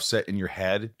walk off set in your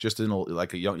head, just in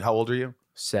like a young? How old are you?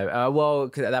 So, well,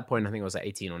 'cause at that point, I think I was like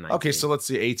 18 or 19. Okay, so let's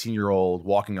say 18-year-old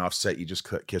walking off set, you just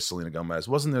kissed Selena Gomez.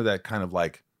 Wasn't there that kind of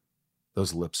like,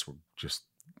 those lips were just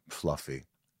fluffy,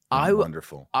 and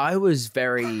wonderful. I was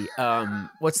very,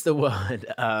 what's the word?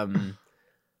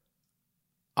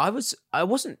 I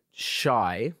wasn't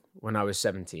shy when I was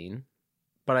 17,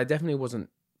 but I definitely wasn't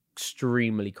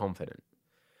extremely confident.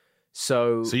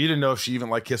 So So you didn't know if she even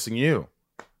liked kissing you.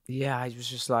 yeah, I was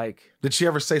just like, Did she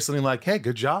ever say something like, "Hey,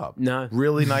 good job, no,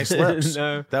 really nice lips,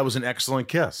 no, that was an excellent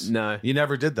kiss"? no, You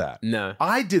never did that. no.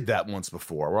 I did that once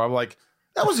before, where I'm like,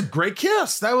 "That was a great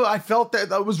kiss. I felt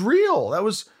that was real. That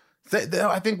was.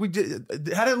 I think we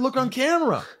did. How did it look on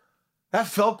camera? That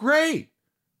felt great.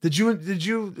 Did you?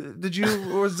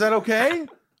 Was that okay?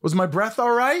 Was my breath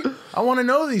all right? I want to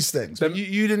know these things. But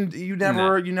you didn't. You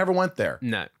never went there.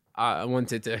 No, I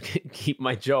wanted to keep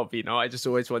my job. I just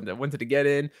always wanted to get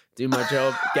in, do my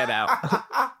job, get out.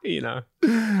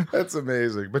 That's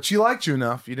amazing. But she liked you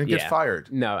enough. You didn't get Yeah. fired.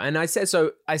 No, and I said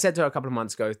to her a couple of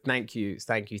months ago, thank you,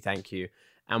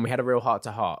 and we had a real heart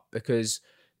to heart because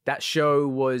that show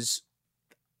was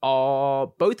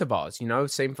both of ours.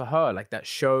 Same for her. Like, that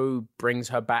show brings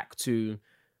her back to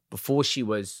before she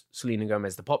was Selena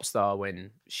Gomez, the pop star,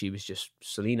 when she was just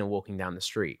Selena walking down the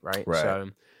street, right?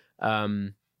 Right.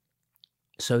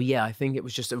 So yeah, I think it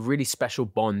was just a really special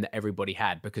bond that everybody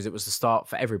had because it was the start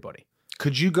for everybody.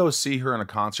 Could you go see her in a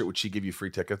concert? Would she give you free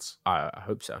tickets? I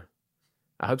hope so.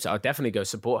 I'll definitely go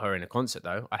support her in a concert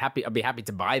though. I'd be happy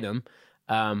to buy them.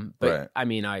 But Right. I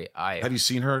mean, I Have you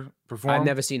seen her perform? I've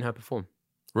never seen her perform.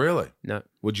 Really? No.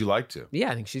 Would you like to?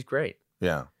 Yeah, I think she's great.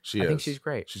 Yeah, she is. I think she's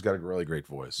great. She's got a really great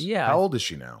voice. Yeah. How old is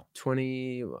she now?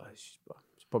 20, well, she's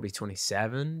probably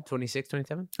 27, 26,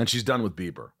 27. And she's done with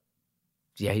Bieber.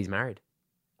 Yeah, he's married.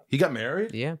 He got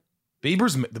married? Yeah. The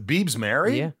Biebs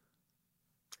married? Yeah.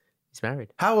 He's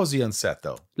married. How was he on set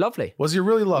though? Lovely. Was he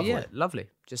really lovely? Yeah, lovely.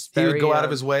 Just He very, would go out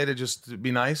of his way to just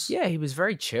be nice? Yeah, he was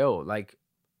very chill. Like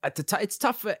at the time, it's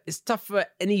tough for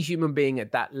any human being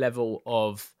at that level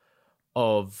of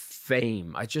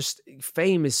fame.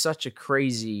 Fame is such a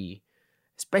crazy,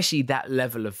 especially that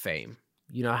level of fame.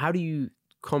 How do you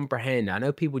comprehend. I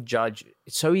know people judge.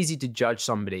 It's so easy to judge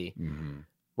somebody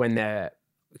when they're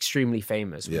extremely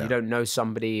famous. When you don't know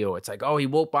somebody, or it's like, oh, he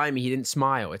walked by me, he didn't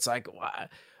smile. It's like,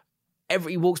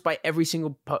 he walks by every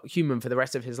single human for the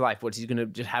rest of his life. What, he's going to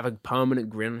just have a permanent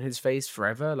grin on his face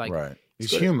forever? Like, right.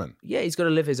 He's human. He's got to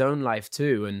live his own life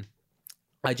too. And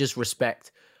I just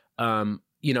respect,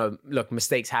 look,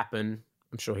 mistakes happen.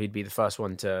 I'm sure he'd be the first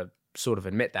one to sort of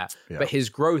admit that. Yeah. But his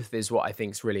growth is what I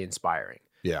think is really inspiring.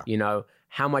 Yeah.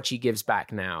 How much he gives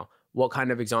back now, what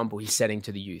kind of example he's setting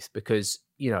to the youth. Because,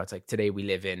 it's like today we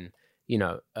live in,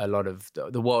 a lot of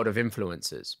the world of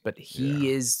influencers, but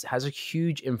he has a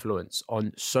huge influence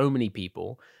on so many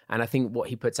people. And I think what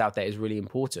he puts out there is really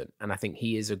important. And I think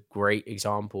he is a great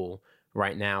example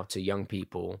right now to young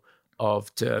people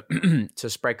to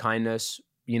spread kindness,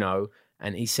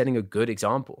 and he's setting a good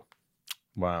example.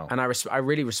 Wow. And I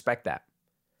really respect that.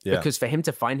 Yeah. Because for him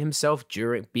to find himself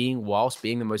whilst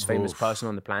being the most famous person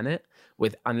on the planet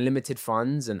with unlimited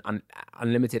funds and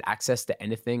unlimited access to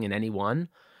anything and anyone,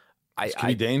 it can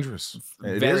be dangerous.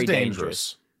 It very is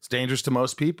dangerous. It's dangerous to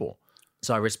most people.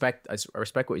 So I respect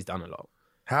what he's done a lot.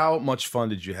 How much fun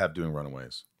did you have doing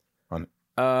Runaways?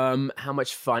 How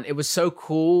much fun. It was so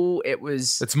cool.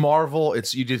 It's Marvel.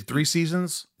 You did 3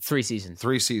 seasons? 3 seasons.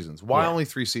 3 seasons. Why only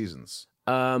 3 seasons?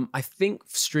 I think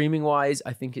streaming wise,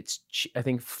 I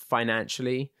think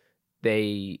financially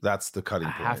that's the cutting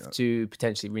point. Have to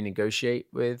potentially renegotiate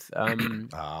with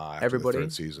everybody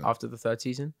after the third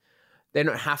season. They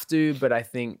don't have to, but I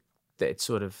think that it's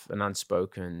sort of an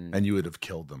unspoken. And you would have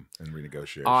killed them in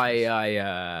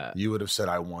renegotiations. You would have said,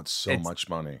 "I want so much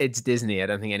money." It's Disney. I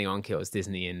don't think anyone kills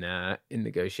Disney in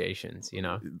negotiations.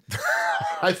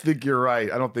 I think you're right.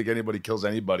 I don't think anybody kills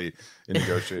anybody in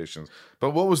negotiations. But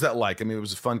what was that like? I mean, it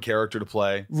was a fun character to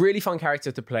play. Really fun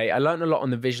character to play. I learned a lot on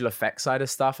the visual effects side of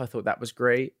stuff. I thought that was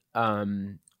great.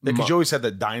 Because you always had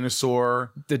that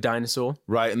dinosaur. The dinosaur.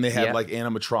 Right. And they had like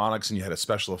animatronics, and you had a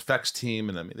special effects team.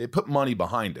 And I mean, they put money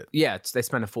behind it. Yeah, they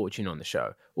spent a fortune on the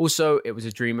show. Also, it was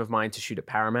a dream of mine to shoot at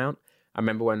Paramount. I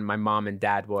remember when my mom and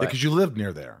dad were... Because you lived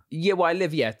near there. Yeah, well, I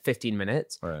live, 15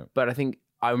 minutes. Right. But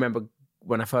I remember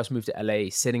when I first moved to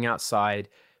LA, sitting outside,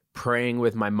 praying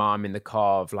with my mom in the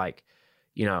car of like,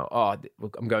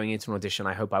 I'm going into an audition.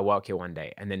 I hope I work here one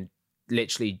day. And then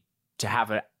literally to have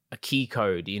a key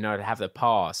code, to have the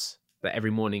pass that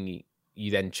every morning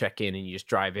you then check in and you just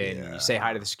drive in and you say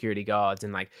hi to the security guards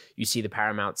and like you see the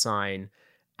Paramount sign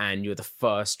and you're the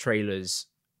first trailers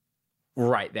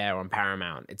right there on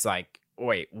Paramount. It's like,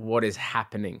 wait, what is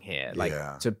happening here? Like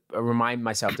to remind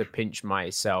myself to pinch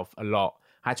myself a lot.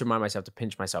 I had to remind myself to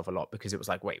pinch myself a lot because it was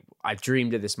like, wait, I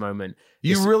dreamed of this moment.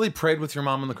 You really prayed with your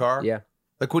mom in the car? Yeah.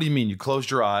 Like, what do you mean? You closed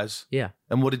your eyes? Yeah.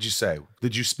 And what did you say?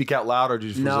 Did you speak out loud or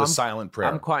was it a silent prayer?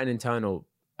 I'm quite an internal.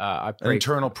 An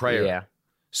internal prayer. Yeah.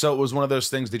 So it was one of those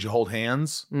things. Did you hold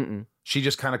hands? Mm-mm. She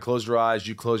just kind of closed her eyes.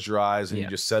 You closed your eyes and you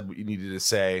just said what you needed to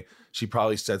say. She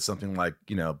probably said something like,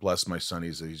 bless my son.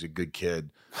 He's a good kid.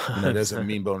 Doesn't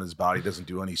mean bone in his body. Doesn't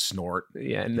do any snort.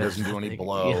 Yeah. He doesn't do any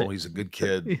blow. He's a good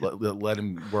kid. Let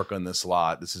him work on this a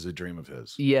lot. This is a dream of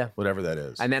his. Yeah. Whatever that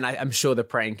is. And then I'm sure the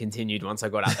praying continued once I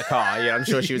got out the car. Yeah. I'm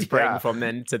sure she was praying from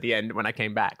then to the end when I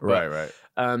came back. But,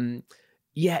 right.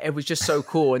 Yeah, it was just so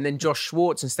cool. And then Josh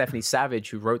Schwartz and Stephanie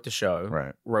Savage, who wrote the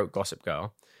show, wrote Gossip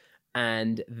Girl,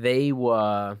 and they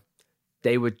were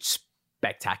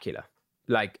spectacular.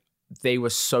 Like, they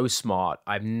were so smart.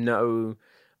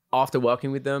 After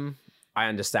working with them, I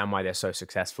understand why they're so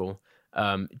successful.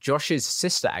 Josh's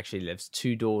sister actually lives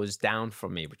 2 doors down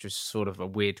from me, which was sort of a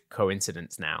weird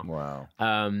coincidence now. Wow.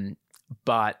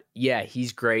 But yeah,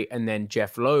 he's great. And then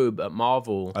Jeff Loeb at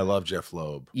Marvel. I love Jeff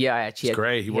Loeb. Yeah, He's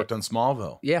great. He worked on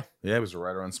Smallville. Yeah. Yeah, he was a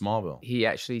writer on Smallville. He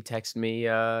actually texted me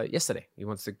yesterday. He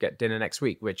wants to get dinner next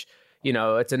week, which,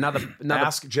 it's another...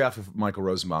 Ask Jeff if Michael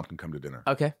Rosenbaum can come to dinner.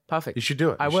 Okay, perfect. You should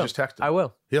do it. I will. Just text him. I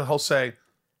will. He'll say,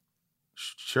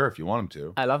 sure, if you want him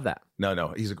to. I love that.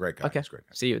 No, he's a great guy. Okay. He's a great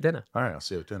guy. See you at dinner. All right, I'll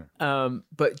see you at dinner.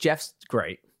 But Jeff's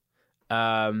great.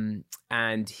 And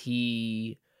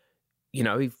he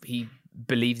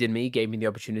believed in me, gave me the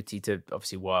opportunity to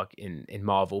obviously work in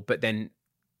Marvel. But then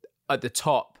at the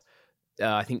top,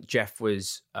 I think Jeff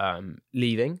was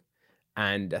leaving,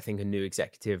 and I think a new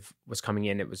executive was coming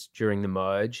in. It was during the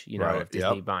merge, of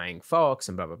Disney buying Fox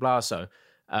and blah, blah, blah. So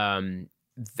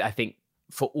I think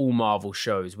for all Marvel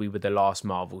shows, we were the last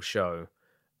Marvel show.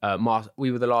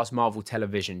 We were the last Marvel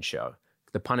television show.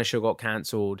 The Punisher got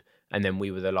cancelled, and then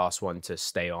we were the last one to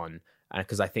stay on.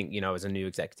 Because I think, as a new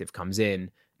executive comes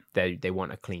in, they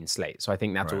want a clean slate. So I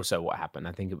think that's also what happened.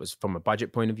 I think it was from a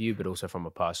budget point of view, but also from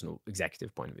a personal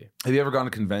executive point of view. Have you ever gone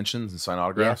to conventions and signed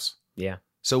autographs? Yeah.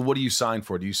 So what do you sign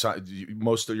for? Do you sign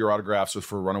most of your autographs are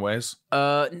for Runaways?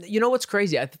 You know what's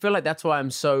crazy? I feel like that's why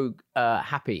I'm so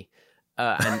happy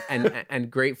and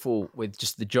grateful with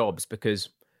just the jobs, because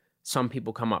some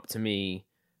people come up to me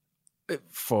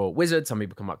for Wizard. Some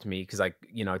people come up to me because I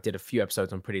did a few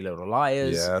episodes on Pretty Little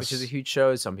Liars, which is a huge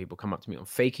show. Some people come up to me on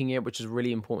Faking It, which is a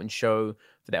really important show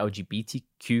for the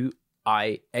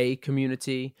LGBTQIA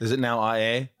community. Is it now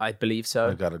IA? I believe so.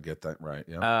 I got to get that right.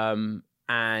 Yeah.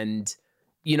 And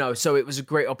so it was a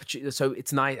great opportunity. So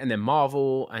it's nice. And then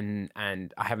Marvel and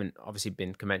I haven't obviously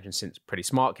been convention since Pretty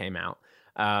Smart came out.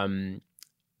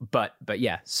 But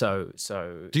yeah, so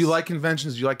do you like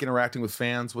conventions? Do you like interacting with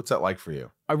fans? What's that like for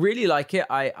you? I really like it.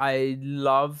 I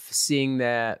love seeing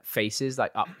their faces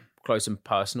like up close and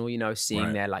personal,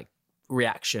 seeing their like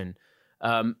reaction.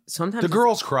 Sometimes the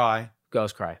girls cry.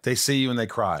 Girls cry. They see you and they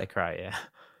cry. They cry, yeah.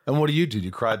 And what do?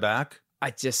 You cry back?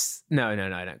 I just no, I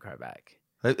don't cry back.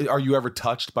 Are you ever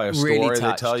touched by a story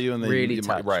they tell you and then really you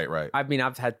touched? Right. I mean,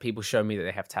 I've had people show me that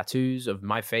they have tattoos of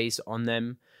my face on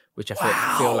them, which I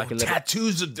feel like a little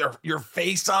tattoos of your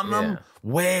face on them. Yeah.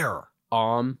 Where?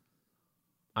 Arm.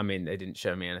 I mean, they didn't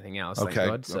show me anything else. Okay. Thank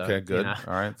God, so, Good. All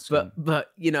right.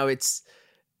 But it's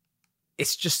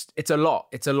a lot.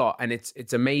 It's a lot, and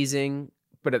it's amazing.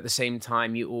 But at the same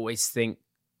time, you always think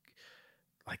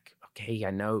like, okay,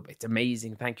 I know it's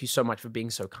amazing. Thank you so much for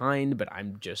being so kind, but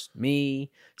I'm just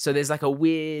me. So there's like a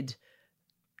weird.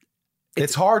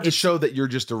 It's hard to show that you're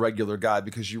just a regular guy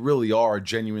because you really are a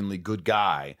genuinely good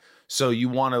guy. So you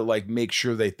want to like make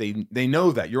sure that they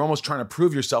know that you're almost trying to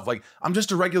prove yourself. Like, I'm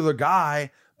just a regular guy,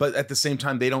 but at the same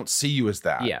time, they don't see you as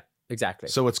that. Yeah, exactly.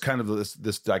 So it's kind of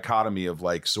this dichotomy of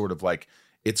like, sort of like,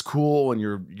 it's cool and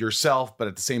you're yourself, but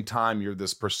at the same time, you're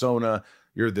this persona,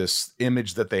 you're this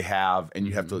image that they have, and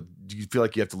you have to. Do you feel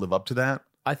like you have to live up to that?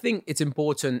 I think it's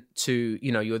important to,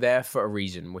 you're there for a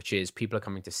reason, which is people are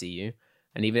coming to see you.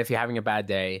 And even if you're having a bad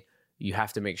day, you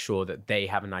have to make sure that they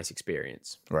have a nice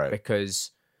experience. Right.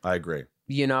 Because I agree.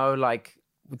 Like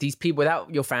these people,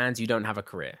 without your fans, you don't have a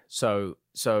career. So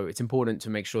it's important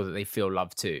to make sure that they feel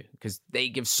love too, because they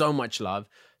give so much love.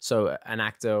 So an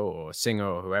actor or singer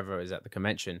or whoever is at the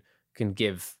convention can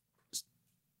give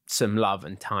some love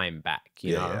and time back,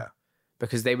 you know? Yeah.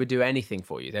 Because they would do anything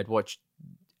for you. They'd watch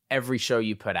every show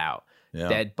you put out. Yeah.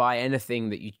 They'd buy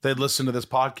anything that you... They'd listen to this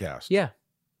podcast. Yeah,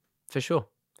 for sure.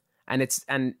 And it's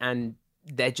and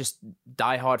they're just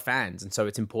diehard fans. And so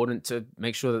it's important to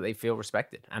make sure that they feel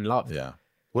respected and loved. Yeah.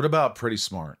 What about Pretty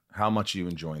Smart? How much are you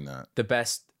enjoying that? The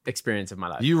best experience of my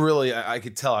life. You really, I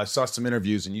could tell. I saw some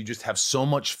interviews and you just have so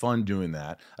much fun doing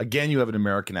that. Again, you have an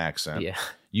American accent. Yeah.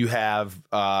 You have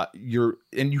and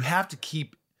you have to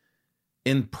keep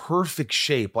in perfect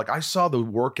shape. Like I saw the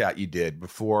workout you did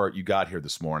before you got here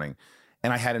this morning,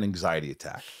 and I had an anxiety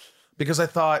attack because I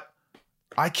thought,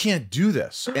 I can't do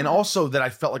this. And also that I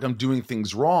felt like I'm doing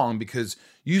things wrong because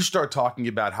you start talking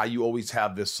about how you always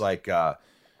have this like,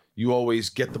 you always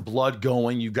get the blood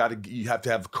going. You have to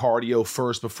have cardio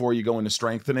first before you go into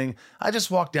strengthening. I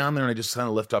just walk down there and I just kind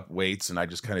of lift up weights and I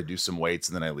just kind of do some weights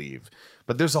and then I leave.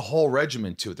 But there's a whole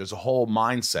regimen to it. There's a whole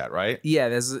mindset, right? Yeah,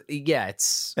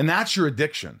 it's... And that's your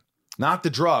addiction, not the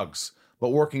drugs, but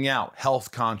working out,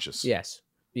 health conscious. Yes.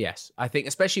 I think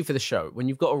especially for the show, when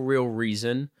you've got a real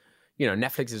reason,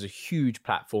 Netflix is a huge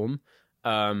platform,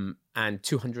 and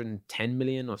 210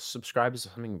 million or subscribers or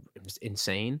something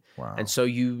insane. Wow. And so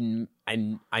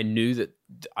I knew that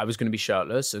I was going to be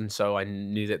shirtless, and so I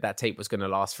knew that tape was going to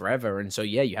last forever. And so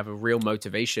you have a real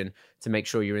motivation to make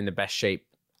sure you're in the best shape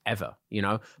ever,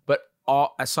 But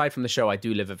aside from the show, I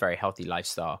do live a very healthy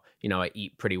lifestyle. I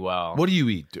eat pretty well. What do you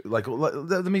eat? Like,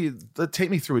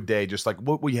 take me through a day. Just like,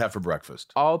 what will you have for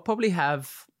breakfast? I'll probably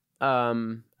have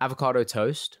avocado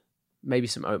toast, maybe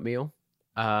some oatmeal.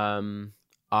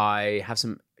 I have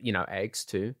some, eggs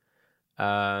too.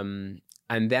 And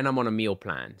then I'm on a meal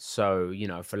plan. So,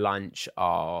 for lunch,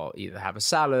 I'll either have a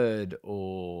salad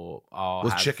or I'll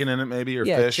with have chicken in it, maybe, or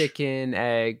fish. Chicken,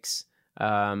 eggs.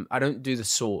 I don't do the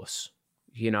sauce,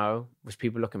 which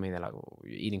people look at me and they're like, oh,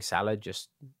 you're eating salad just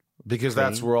because plain?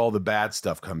 That's where all the bad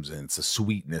stuff comes in. It's the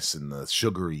sweetness and the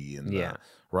sugary and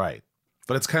right.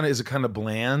 But is it kind of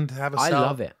bland to have a salad? I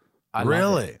love it. I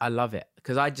love it.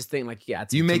 Because I just think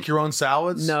do you make your own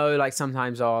salads? No, like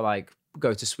sometimes I'll like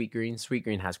go to Sweet Green. Sweet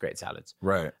Green has great salads.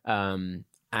 Right.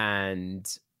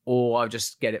 Or I'll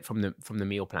just get it from the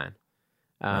meal plan.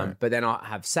 Right. But then I'll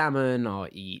have salmon, I'll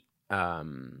eat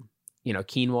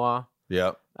quinoa.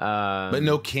 Yep. But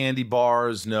no candy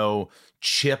bars, no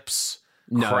chips,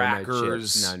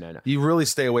 crackers. No chips. No. You really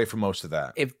stay away from most of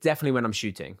that. Definitely when I'm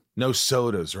shooting. No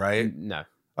sodas, right? No.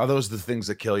 Are those the things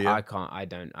that kill you?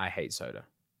 I hate soda.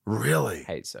 Really?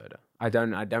 Hate soda. I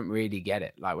don't really get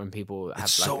it. Like when people have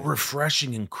It's like, so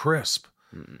refreshing and crisp.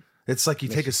 It's like you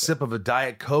take a sip of a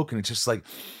Diet Coke and it's just like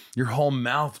your whole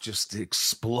mouth just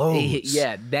explodes.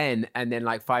 yeah, and then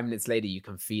like 5 minutes later you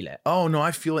can feel it. Oh no,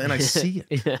 I feel it and I see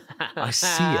it. I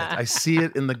see it. I see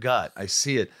it in the gut. I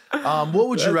see it. What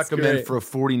would you That's recommend great. for a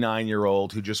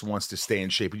 49-year-old who just wants to stay in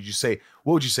shape? What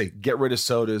would you say? Get rid of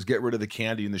sodas, get rid of the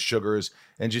candy and the sugars,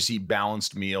 and just eat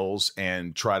balanced meals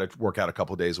and try to work out a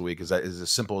couple of days a week. Is as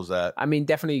simple as that? I mean,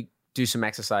 definitely do some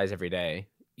exercise every day.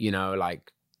 You know,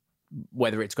 like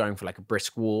whether it's going for like a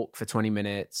brisk walk for 20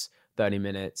 minutes, 30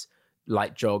 minutes,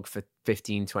 light jog for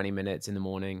 15, 20 minutes in the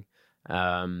morning.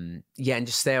 And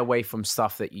just stay away from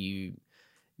stuff that you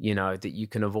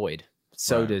can avoid.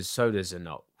 Soda's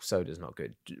not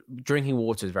good. Drinking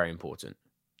water is very important.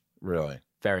 Really?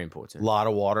 Very important. A lot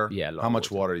of water? Yeah, a lot How of much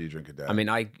water. water do you drink a day? I mean,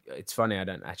 it's funny, I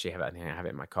don't actually have it. I think I have it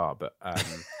in my car, but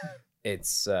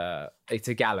it's a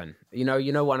gallon. You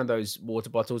know, one of those water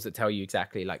bottles that tell you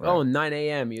exactly like, Right. 9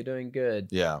 a.m. you're doing good.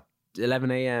 Yeah.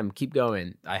 11 a.m. keep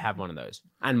going. I have one of those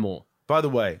and more. By the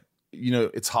way,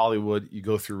 it's Hollywood. You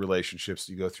go through relationships,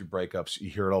 you go through breakups, you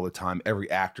hear it all the time.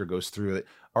 Every actor goes through it.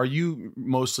 Are you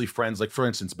mostly friends? Like, for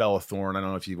instance, Bella Thorne. I don't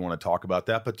know if you want to talk about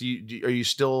that, but are you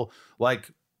still like,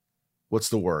 what's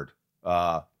the word?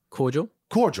 Cordial,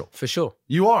 Cordial. for sure.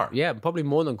 You are. Yeah, probably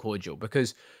more than cordial,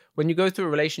 because when you go through a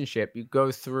relationship, you go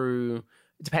through,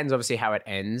 it depends obviously how it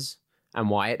ends and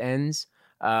why it ends.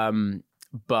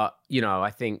 But,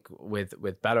 I think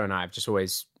with Bella and I, I've just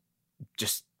always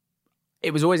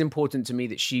it was always important to me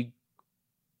that she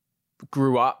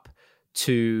grew up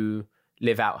to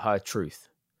live out her truth.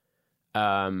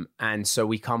 And so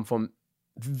we come from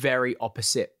very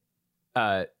opposite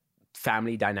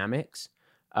family dynamics.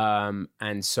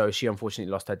 And so she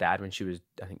unfortunately lost her dad when she was,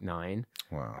 I think, 9.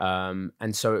 Wow.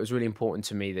 And so it was really important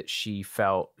to me that she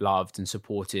felt loved and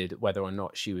supported, whether or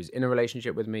not she was in a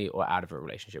relationship with me or out of a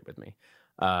relationship with me.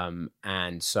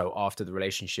 And so after the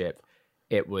relationship,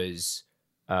 it was,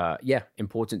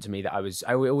 important to me that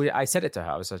I said it to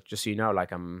her. I was like, just so you know,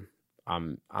 like I'm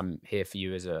here for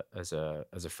you as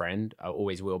a friend. I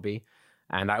always will be.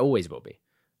 And I always will be.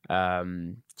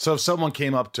 So if someone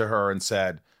came up to her and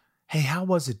said, "Hey, how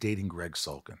was it dating Greg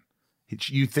Sulkin?"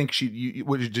 You think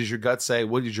what does your gut say?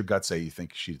 What did your gut say you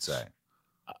think she'd say?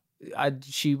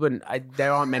 She wouldn't.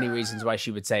 There aren't many reasons why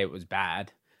she would say it was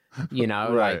bad. Right.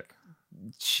 Like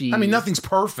she. I mean, nothing's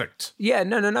perfect. Yeah,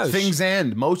 no. Things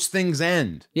end. Most things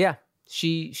end. Yeah,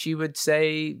 she would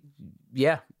say,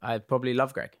 "Yeah, I probably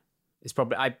love Greg." It's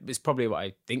probably what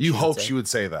I think. You she hope would say. she would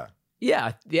say that.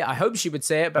 Yeah. I hope she would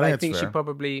say it, but I I think think that's she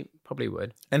fair. probably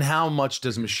would. And how much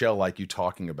does Michelle like you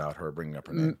talking about her, bringing up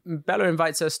her name? Bella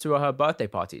invites us to her birthday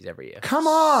parties every year. Come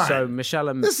on. So Michelle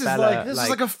and This is Bella, this is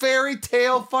like a fairy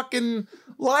tale fucking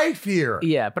life here.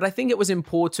 yeah, but I think it was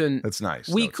important. That's nice.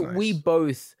 We That's nice. we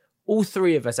both, all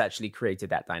three of us, actually created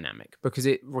that dynamic because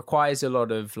it requires a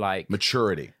lot of like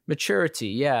maturity.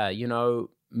 Yeah,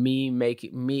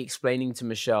 me explaining to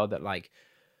Michelle that like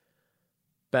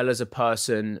Bella's a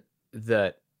person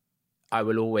that I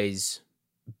will always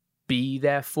be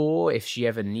there for if she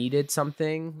ever needed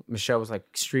something. Michelle was like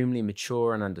extremely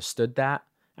mature and understood that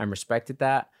and respected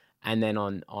that. And then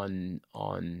on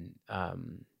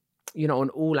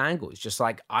all angles, just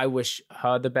like I wish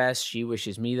her the best, she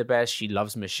wishes me the best. She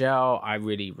loves Michelle. I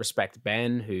really respect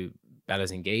Ben, who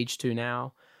Bella's engaged to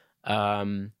now.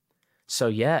 So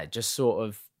yeah, just sort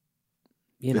of,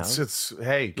 It's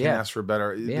hey, can't ask for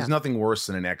better. Yeah. There's nothing worse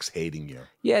than an ex hating you.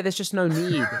 yeah, there's just no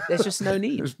need. There's just no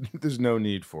need. There's no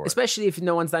need for it. Especially if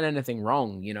no one's done anything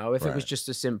wrong, if it was Right. just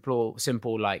a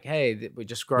simple like, hey, we're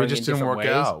just growing We just in didn't different work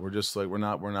ways. out. We're just like we're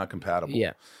not compatible.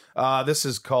 Yeah. This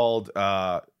is called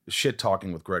Shit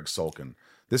Talking with Greg Sulkin.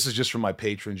 This is just from my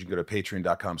patrons. You can go to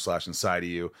patreon.com/inside of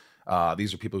you.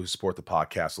 These are people who support the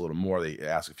podcast a little more. They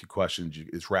ask a few questions.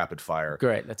 It's rapid fire.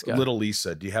 Great, let's go. Little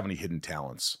Lisa, do you have any hidden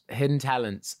talents Hidden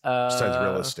talents. besides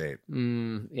real estate?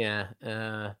 Yeah.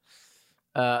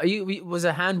 Was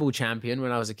a handball champion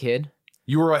when I was a kid.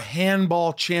 You were a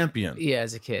handball champion. Yeah,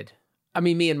 as a kid. I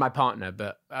mean, me and my partner,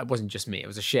 but it wasn't just me. It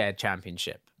was a shared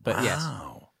championship. But yes.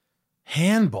 Wow.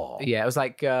 Handball. Yeah, it was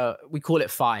like, we call it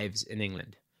fives in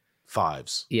England.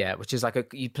 Fives. Yeah, which is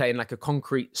like you play in like a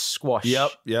concrete squash.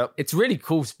 Yep. It's really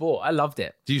cool sport. I loved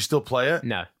it. Do you still play it?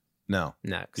 No. No.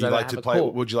 Because Do you like to play?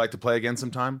 Would you like to play again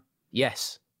sometime?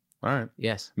 Yes. All right.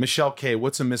 Yes. Michelle K.,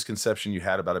 what's a misconception you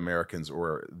had about Americans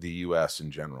or the U.S. in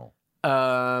general?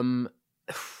 That's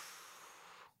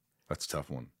a tough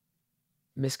one.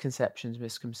 Misconceptions.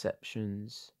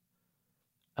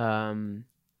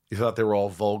 You thought they were all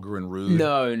vulgar and rude?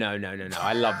 No.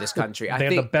 I love this country. They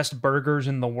have the best burgers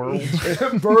in the world.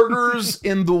 Burgers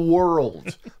in the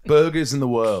world. Burgers in the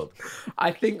world.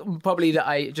 I think probably that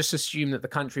I just assumed that the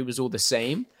country was all the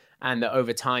same, and that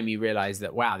over time you realize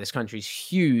that, wow, this country's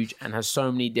huge and has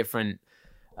so many different,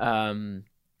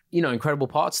 incredible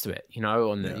parts to it. You've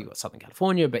got Southern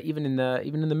California, but even in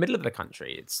the middle of the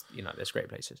country, it's, there's great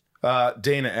places.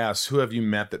 Dana asks, who have you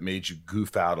met that made you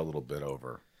goof out a little bit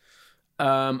over?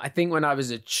 I think when I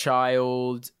was a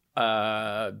child,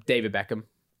 David Beckham.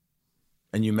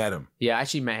 And you met him? Yeah, I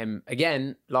actually met him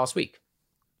again last week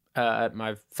at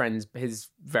his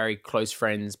very close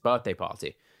friend's birthday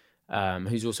party,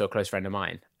 who's also a close friend of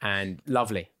mine, and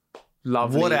lovely.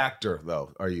 What actor,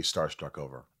 though, are you starstruck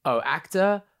over? Oh,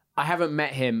 actor? I haven't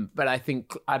met him, but I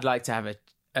think I'd like to have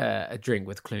a drink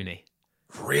with Clooney.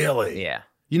 Really? Yeah.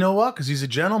 You know what? Because he's a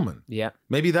gentleman. Yeah.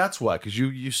 Maybe that's why. Because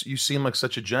you seem like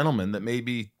such a gentleman that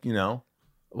maybe,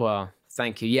 Well,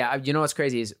 thank you. Yeah, you know what's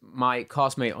crazy is my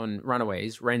castmate on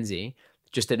Runaways, Renzi,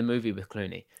 just did a movie with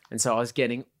Clooney. And so I was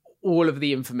getting all of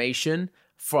the information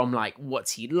from like,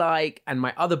 what's he like? And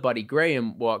my other buddy,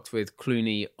 Graham, worked with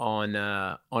Clooney on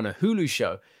a Hulu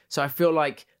show. So I feel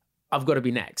like I've got to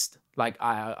be next. Like,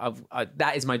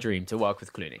 that is my dream, to work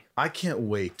with Clooney. I can't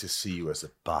wait to see you as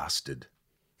a bastard.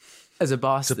 As a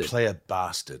bastard? To play a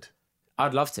bastard.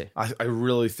 I'd love to. I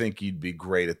really think you'd be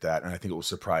great at that, and I think it will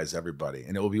surprise everybody.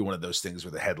 And it will be one of those things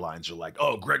where the headlines are like,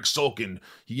 "Oh, Greg SULKIN,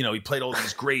 he played all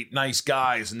these great, nice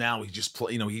guys, and now he just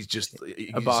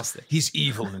he's a bastard. He's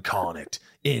evil incarnate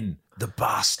in The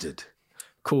Bastard."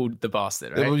 Called The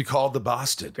Bastard, right? It will be called The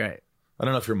Bastard. Great. I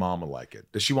don't know if your mom would like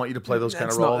it. Does she want you to play those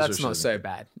kind of roles? That's not so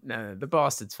bad. No, The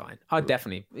Bastard's fine. I'd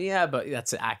definitely, but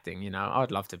that's acting.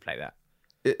 I'd love to play that.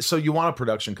 So you want a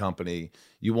production company,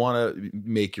 you want to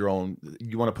make your own,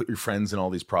 you want to put your friends in all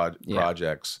these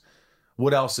projects.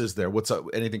 What else is there? What's up?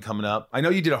 Anything coming up? I know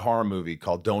you did a horror movie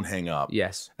called Don't Hang Up.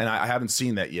 Yes. And I haven't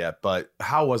seen that yet, but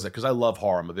how was it? Because I love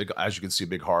horror. I'm as you can see, a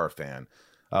big horror fan.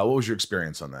 What was your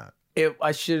experience on that?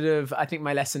 I think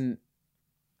my lesson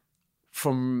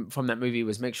from that movie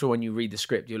was make sure when you read the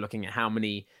script, you're looking at how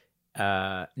many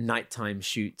nighttime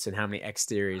shoots and how many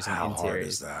exteriors and interiors. How hard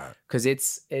is that? Because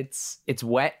it's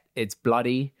wet, it's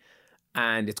bloody,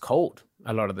 and it's cold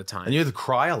a lot of the time. And you have to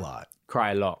cry a lot.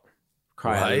 Cry a lot.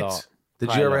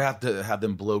 Did you ever have to have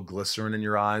them blow glycerin in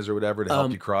your eyes or whatever to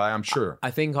help you cry? I'm sure.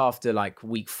 I think after like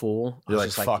week 4, you're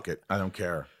like, fuck it, I don't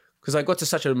care. Because I got to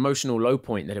such an emotional low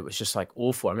point that it was just like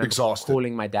awful. I remember exhausted.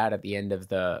 Calling my dad at the end of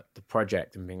the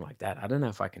project and being like, "Dad, I don't know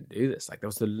if I can do this." Like that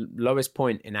was the lowest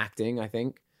point in acting, I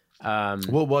think.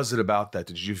 What was it about that?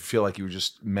 Did you feel like you were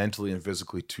just mentally and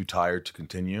physically too tired to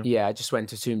continue? Yeah, I just went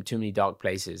to too many dark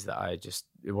places that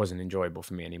it wasn't enjoyable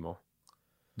for me anymore.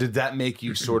 Did that make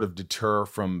you sort of deter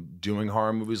from doing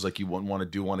horror movies? Like you wouldn't want to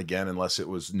do one again unless it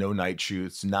was no night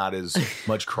shoots, not as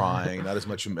much crying, not as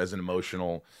much as an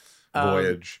emotional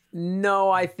voyage?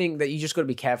 No, I think that you just got to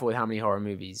be careful with how many horror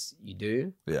movies you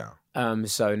do. Yeah.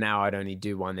 So now I'd only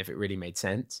do one if it really made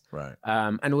sense. Right.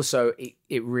 And also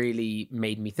it really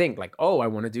made me think like, oh, I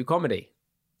want to do comedy.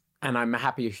 And I'm a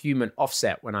happier human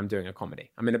offset when I'm doing a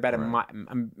comedy. I'm in a better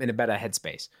I'm in a better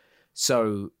headspace.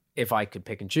 So if I could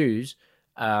pick and choose,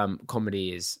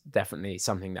 comedy is definitely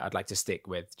something that I'd like to stick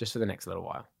with just for the next little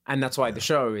while. And that's why the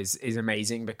show is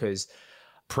amazing, because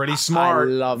pretty smart.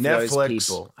 I love Netflix. those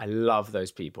people. I love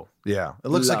those people. Yeah. It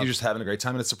looks like you're just having a great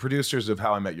time. And it's the producers of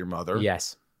How I Met Your Mother.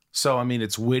 Yes. So, I mean,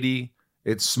 it's witty.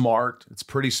 It's smart. It's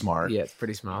pretty smart. Yeah, it's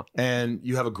pretty smart. And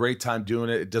you have a great time doing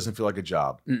it. It doesn't feel like a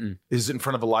job. Mm-mm. Is it in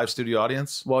front of a live studio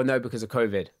audience? Well, no, because of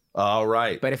COVID. All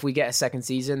right. But if we get a second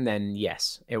season, then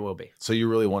yes, it will be. So you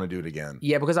really want to do it again?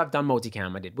 Yeah, because I've done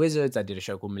multicam. I did Wizards. I did a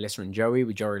show called Melissa and Joey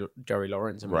with Joey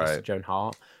Lawrence and Melissa Joan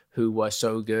Hart, who were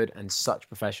so good and such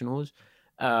professionals.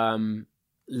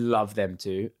 Love them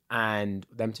too. And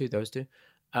those two.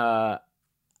 And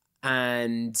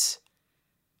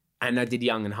I did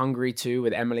Young and Hungry too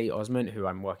with Emily Osment, who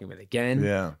I'm working with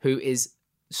again, who is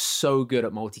so good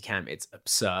at multicam. It's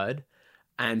absurd.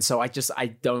 And so I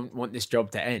don't want this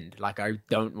job to end. Like, I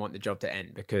don't want the job to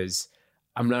end because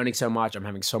I'm learning so much. I'm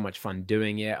having so much fun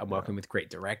doing it. I'm working with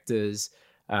great directors.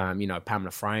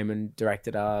 Pamela Fryman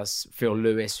directed us. Phil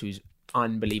Lewis, who's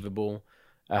unbelievable.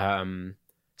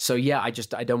 So yeah, I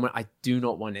do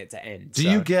not want it to end.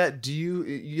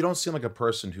 You don't seem like a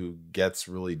person who gets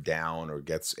really down or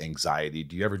gets anxiety.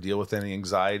 Do you ever deal with any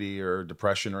anxiety or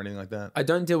depression or anything like that? I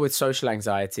don't deal with social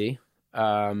anxiety.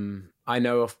 I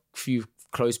know a few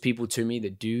close people to me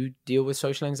that do deal with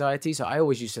social anxiety. So I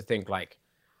always used to think like,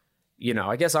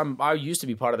 I guess I used to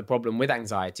be part of the problem with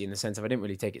anxiety in the sense of I didn't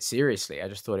really take it seriously. I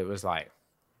just thought it was like,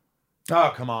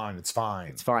 Oh, come on. It's fine.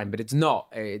 It's fine, but it's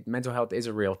not. Mental health is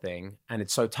a real thing, and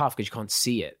it's so tough because you can't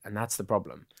see it, and that's the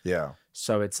problem. Yeah.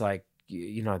 So it's like,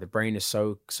 you know, the brain is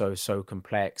so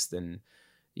complex, and,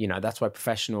 you know, that's why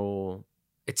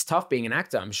it's tough being an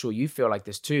actor. I'm sure you feel like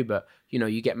this too, but, you know,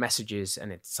 you get messages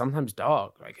and it's sometimes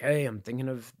dark, like, hey, I'm thinking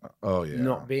of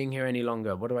not being here any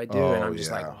longer. What do I do? And I'm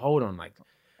just like, hold on, like,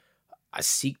 I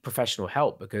seek professional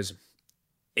help because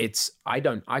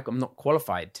I'm not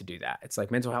qualified to do that. It's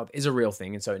like mental health is a real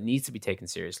thing, and so it needs to be taken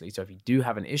seriously. So if you do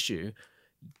have an issue,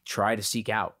 try to seek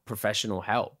out professional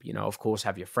help. You know, of course,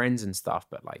 have your friends and stuff,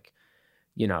 but like,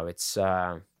 you know, it's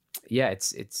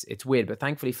weird. But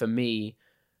thankfully for me,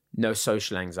 no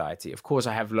social anxiety. Of course,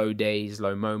 I have low days,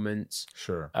 low moments.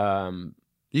 Sure.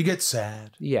 You get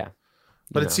sad. Yeah.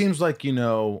 But it seems like, you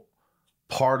know,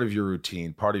 part of your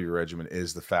routine, part of your regimen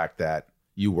is the fact that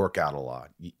you work out a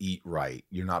lot, you eat right,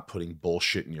 you're not putting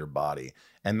bullshit in your body.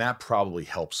 And that probably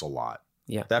helps a lot.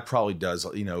 Yeah. That probably does,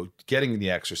 you know, getting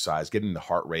the exercise, getting the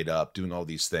heart rate up, doing all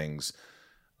these things.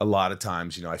 A lot of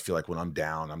times, you know, I feel like when I'm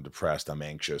down, I'm depressed, I'm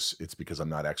anxious, it's because I'm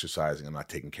not exercising, I'm not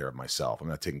taking care of myself, I'm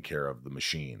not taking care of the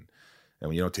machine. And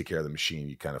when you don't take care of the machine,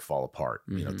 you kind of fall apart.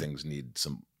 Mm-hmm. You know, things need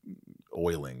some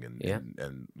oiling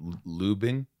and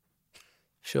lubing.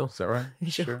 Sure. Is that right?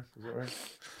 Sure. Is that right?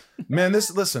 Man, this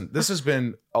has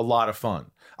been a lot of fun.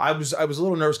 I was a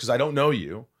little nervous because I don't know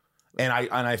you. And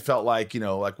I felt like, you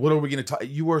know, like, what are we going to talk?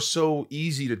 You are so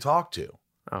easy to talk to.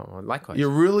 Oh, well, likewise. You're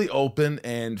really open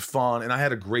and fun, and I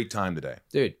had a great time today.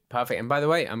 Dude, perfect. And by the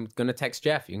way, I'm going to text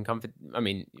Jeff. You can come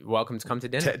welcome to come to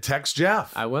dinner. Text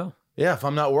Jeff. I will. Yeah, if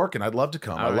I'm not working, I'd love to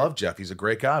come. I love Jeff. He's a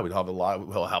great guy. We'll have a lot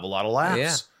of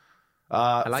laughs.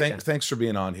 Yeah. Thanks for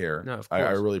being on here. No, of course.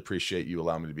 I really appreciate you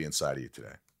allowing me to be inside of you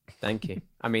today. Thank you.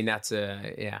 I mean, that's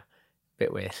a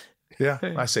bit weird. Yeah,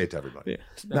 I say it to everybody.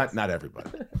 Yeah, not everybody.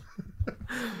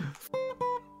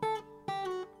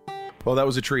 Well, that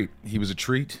was a treat. He was a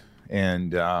treat.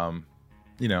 And,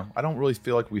 you know, I don't really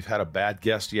feel like we've had a bad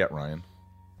guest yet, Ryan.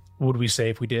 Would we say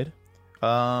if we did?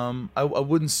 I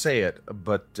wouldn't say it,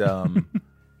 but,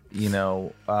 you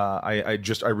know, I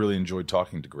really enjoyed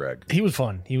talking to Greg. He was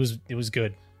fun. It was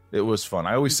good. It was fun.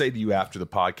 I always say to you after the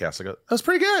podcast, I go, that was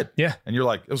pretty good. Yeah. And you're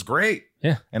like, it was great.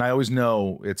 Yeah. And I always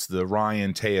know it's the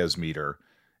Ryan Tejas meter.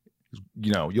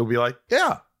 You know, you'll be like,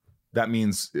 yeah, that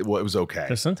means it was okay.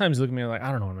 Because sometimes you look at me like,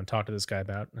 I don't know what I'm going to talk to this guy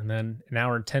about. And then an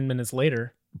hour and 10 minutes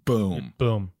later, boom.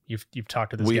 You've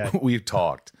talked to this guy. We've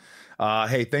talked.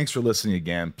 Hey, thanks for listening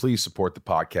again. Please support the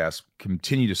podcast.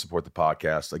 Continue to support the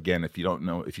podcast. Again, if you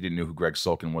didn't know who Greg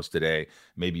Sulkin was today,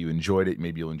 maybe you enjoyed it.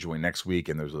 Maybe you'll enjoy next week.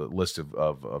 And there's a list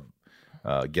of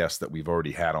guests that we've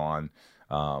already had on.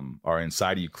 Our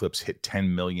Inside of You clips hit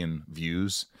 10 million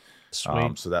views.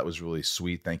 Sweet. So that was really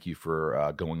sweet. Thank you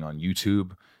for going on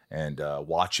YouTube and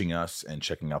watching us and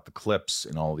checking out the clips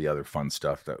and all the other fun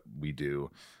stuff that we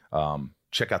do.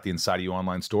 Check out the Inside of You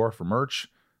online store for merch.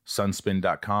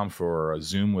 Sunspin.com for a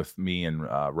Zoom with me and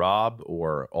Rob,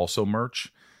 or also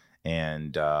merch,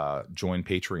 and join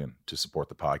Patreon to support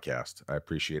the podcast. I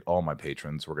appreciate all my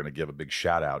patrons. We're going to give a big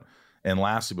shout out. And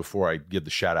lastly, before I give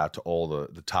the shout out to all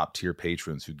the top tier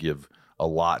patrons who give a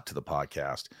lot to the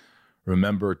podcast,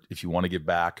 remember, if you want to give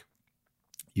back,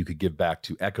 you could give back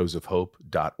to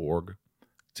echoesofhope.org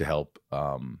to help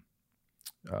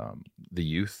the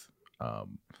youth.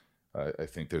 I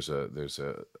think there's a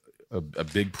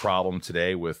big problem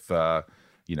today with,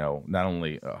 you know, not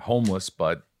only homeless,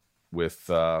 but with,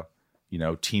 you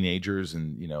know, teenagers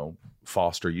and, you know,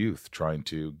 foster youth trying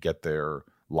to get their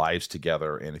lives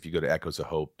together. And if you go to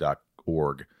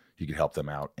echoesofhope.org, you can help them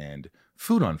out, and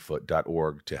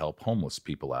foodonfoot.org to help homeless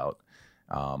people out.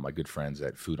 My good friends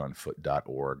at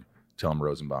foodonfoot.org. Tell them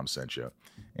Rosenbaum sent you.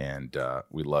 And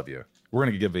we love you. We're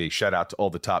going to give a shout out to all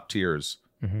the top tiers.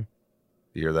 Mm-hmm.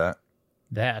 You hear that?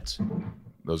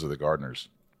 Those are the gardeners.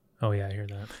 Oh, yeah, I hear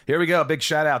that. Here we go. Big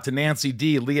shout out to Nancy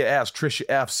D, Leah S, Trisha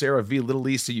F, Sarah V, Little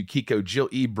Lisa, Yukiko, Jill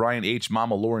E, Brian H,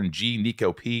 Mama Lauren G,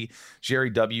 Nico P, Jerry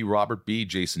W, Robert B,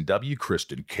 Jason W,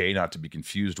 Kristen K, not to be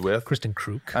confused with Kristen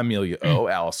Kruk, Amelia O,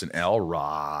 Allison L,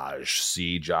 Raj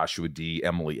C, Joshua D,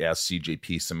 Emily S,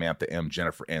 CJP, Samantha M,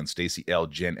 Jennifer N, Stacy L,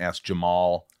 Jen S,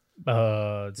 Jamal B,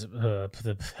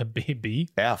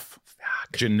 F,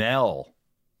 Janelle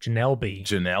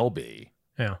B.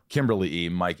 Yeah. Kimberly E,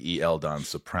 Mike E, L, Don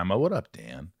Supremo. What up,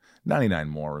 Dan? 99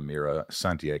 more, Ramira,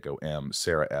 Santiago M,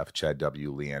 Sarah F, Chad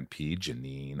W, Leanne P,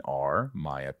 Janine R,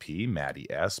 Maya P, Maddie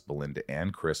S, Belinda N,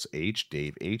 Chris H,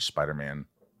 Dave H, Spider-Man,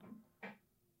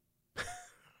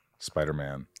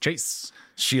 Chase,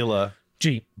 Sheila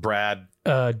G, Brad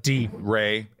D,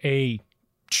 Ray A,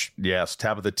 Yes.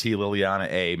 Tabitha T,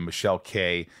 Liliana A, Michelle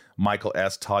K, Michael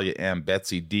S, Talia M,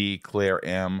 Betsy D, Claire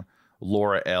M,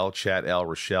 Laura L, Chad L,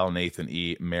 Rochelle, Nathan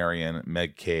E, Marion,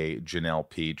 Meg K, Janelle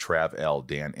P, Trav L,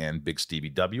 Dan N, Big Stevie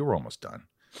W. We're almost done.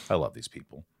 I love these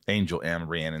people. Angel M,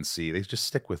 Rhiannon C. They just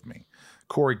stick with me.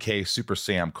 Corey K, Super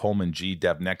Sam, Coleman G,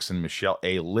 Deb Nexon, Michelle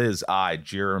A, Liz I,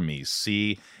 Jeremy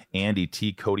C, Andy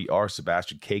T, Cody R,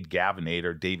 Sebastian K,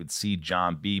 Gavinator, David C,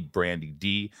 John B, Brandy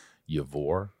D,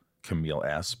 Yavor, Camille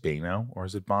S, Bano, or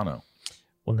is it Bono?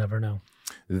 We'll never know.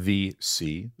 The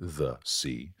C,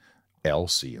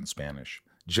 LC in Spanish.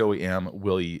 Joey M,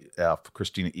 Willie F,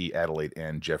 Christina E, Adelaide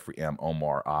N, Jeffrey M,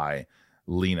 Omar I,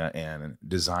 Lena N,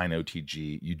 Design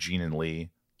OTG, Eugene and Lee,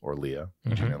 or Leah,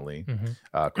 Eugene and Lee,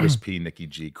 Chris P, Nikki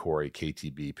G, Corey,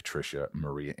 KTB, Patricia,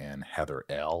 Maria N, Heather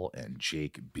L, and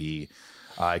Jake B.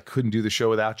 I couldn't do the show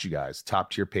without you guys. Top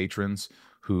tier patrons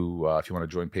who, if you want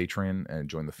to join Patreon and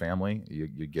join the family, you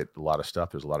get a lot of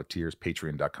stuff. There's a lot of tiers.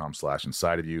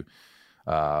 Patreon.com/inside of you.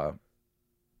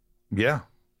 Yeah.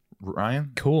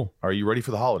 Ryan? Cool. Are you ready for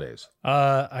the holidays?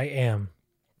 I am.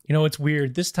 You know, it's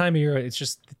weird. This time of year, it's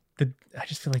just I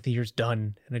just feel like the year's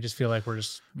done, and I just feel like we're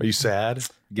just. Are you sad?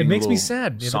 It makes me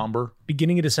sad. Somber?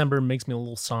 Beginning of December makes me a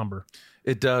little somber.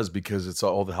 It does, because it's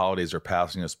all the holidays are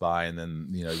passing us by, and then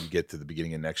you get to the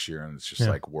beginning of next year, and it's just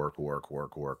like work.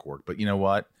 But you know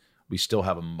what? We still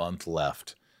have a month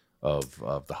left of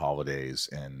the holidays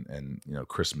and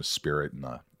Christmas spirit and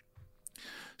the.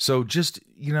 So just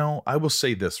I will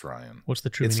say this, Ryan. What's the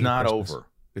true? It's meaning not of Christmas? over.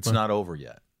 It's not over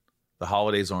yet. The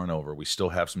holidays aren't over. We still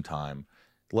have some time.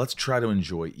 Let's try to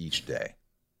enjoy each day.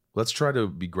 Let's try to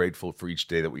be grateful for each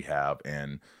day that we have.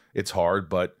 And it's hard,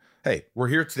 but hey, we're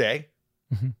here today.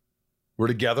 Mm-hmm. We're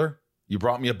together. You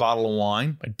brought me a bottle of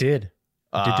wine. I did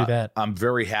do that. I'm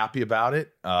very happy about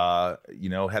it. Had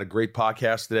a great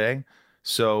podcast today.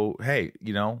 So, hey,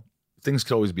 things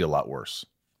could always be a lot worse.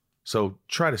 So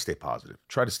try to stay positive.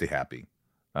 Try to stay happy.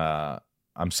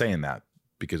 I'm saying that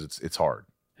because it's hard.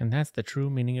 And that's the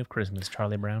true meaning of Christmas,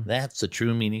 Charlie Brown. That's the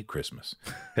true meaning of Christmas.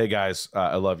 Hey, guys,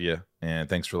 I love you. And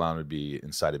thanks for allowing me to be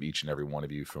inside of each and every one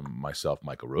of you, from myself,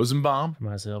 Michael Rosenbaum. From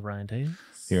myself, Ryan Tate.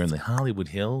 Here in the Hollywood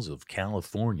Hills of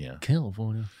California.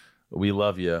 We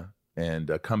love you.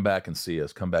 And come back and see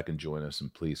us. Come back and join us.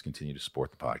 And please continue to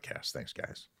support the podcast. Thanks,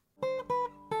 guys.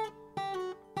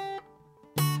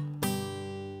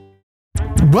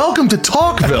 Welcome to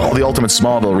Talkville, the ultimate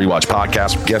Smallville rewatch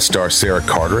podcast. Guest star Sarah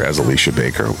Carter as Alicia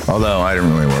Baker, although I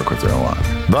didn't really work with her a lot.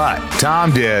 But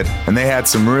Tom did, and they had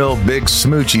some real big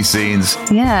smoochy scenes.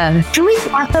 Yeah. Can we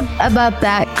talk about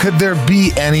that? Could there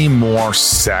be any more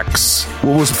sex?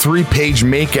 What was a 3-page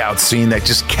makeout scene that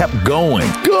just kept going?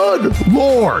 Good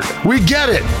Lord, we get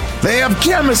it. They have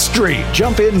chemistry.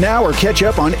 Jump in now or catch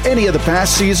up on any of the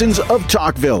past seasons of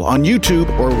Talkville on YouTube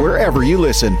or wherever you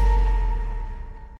listen.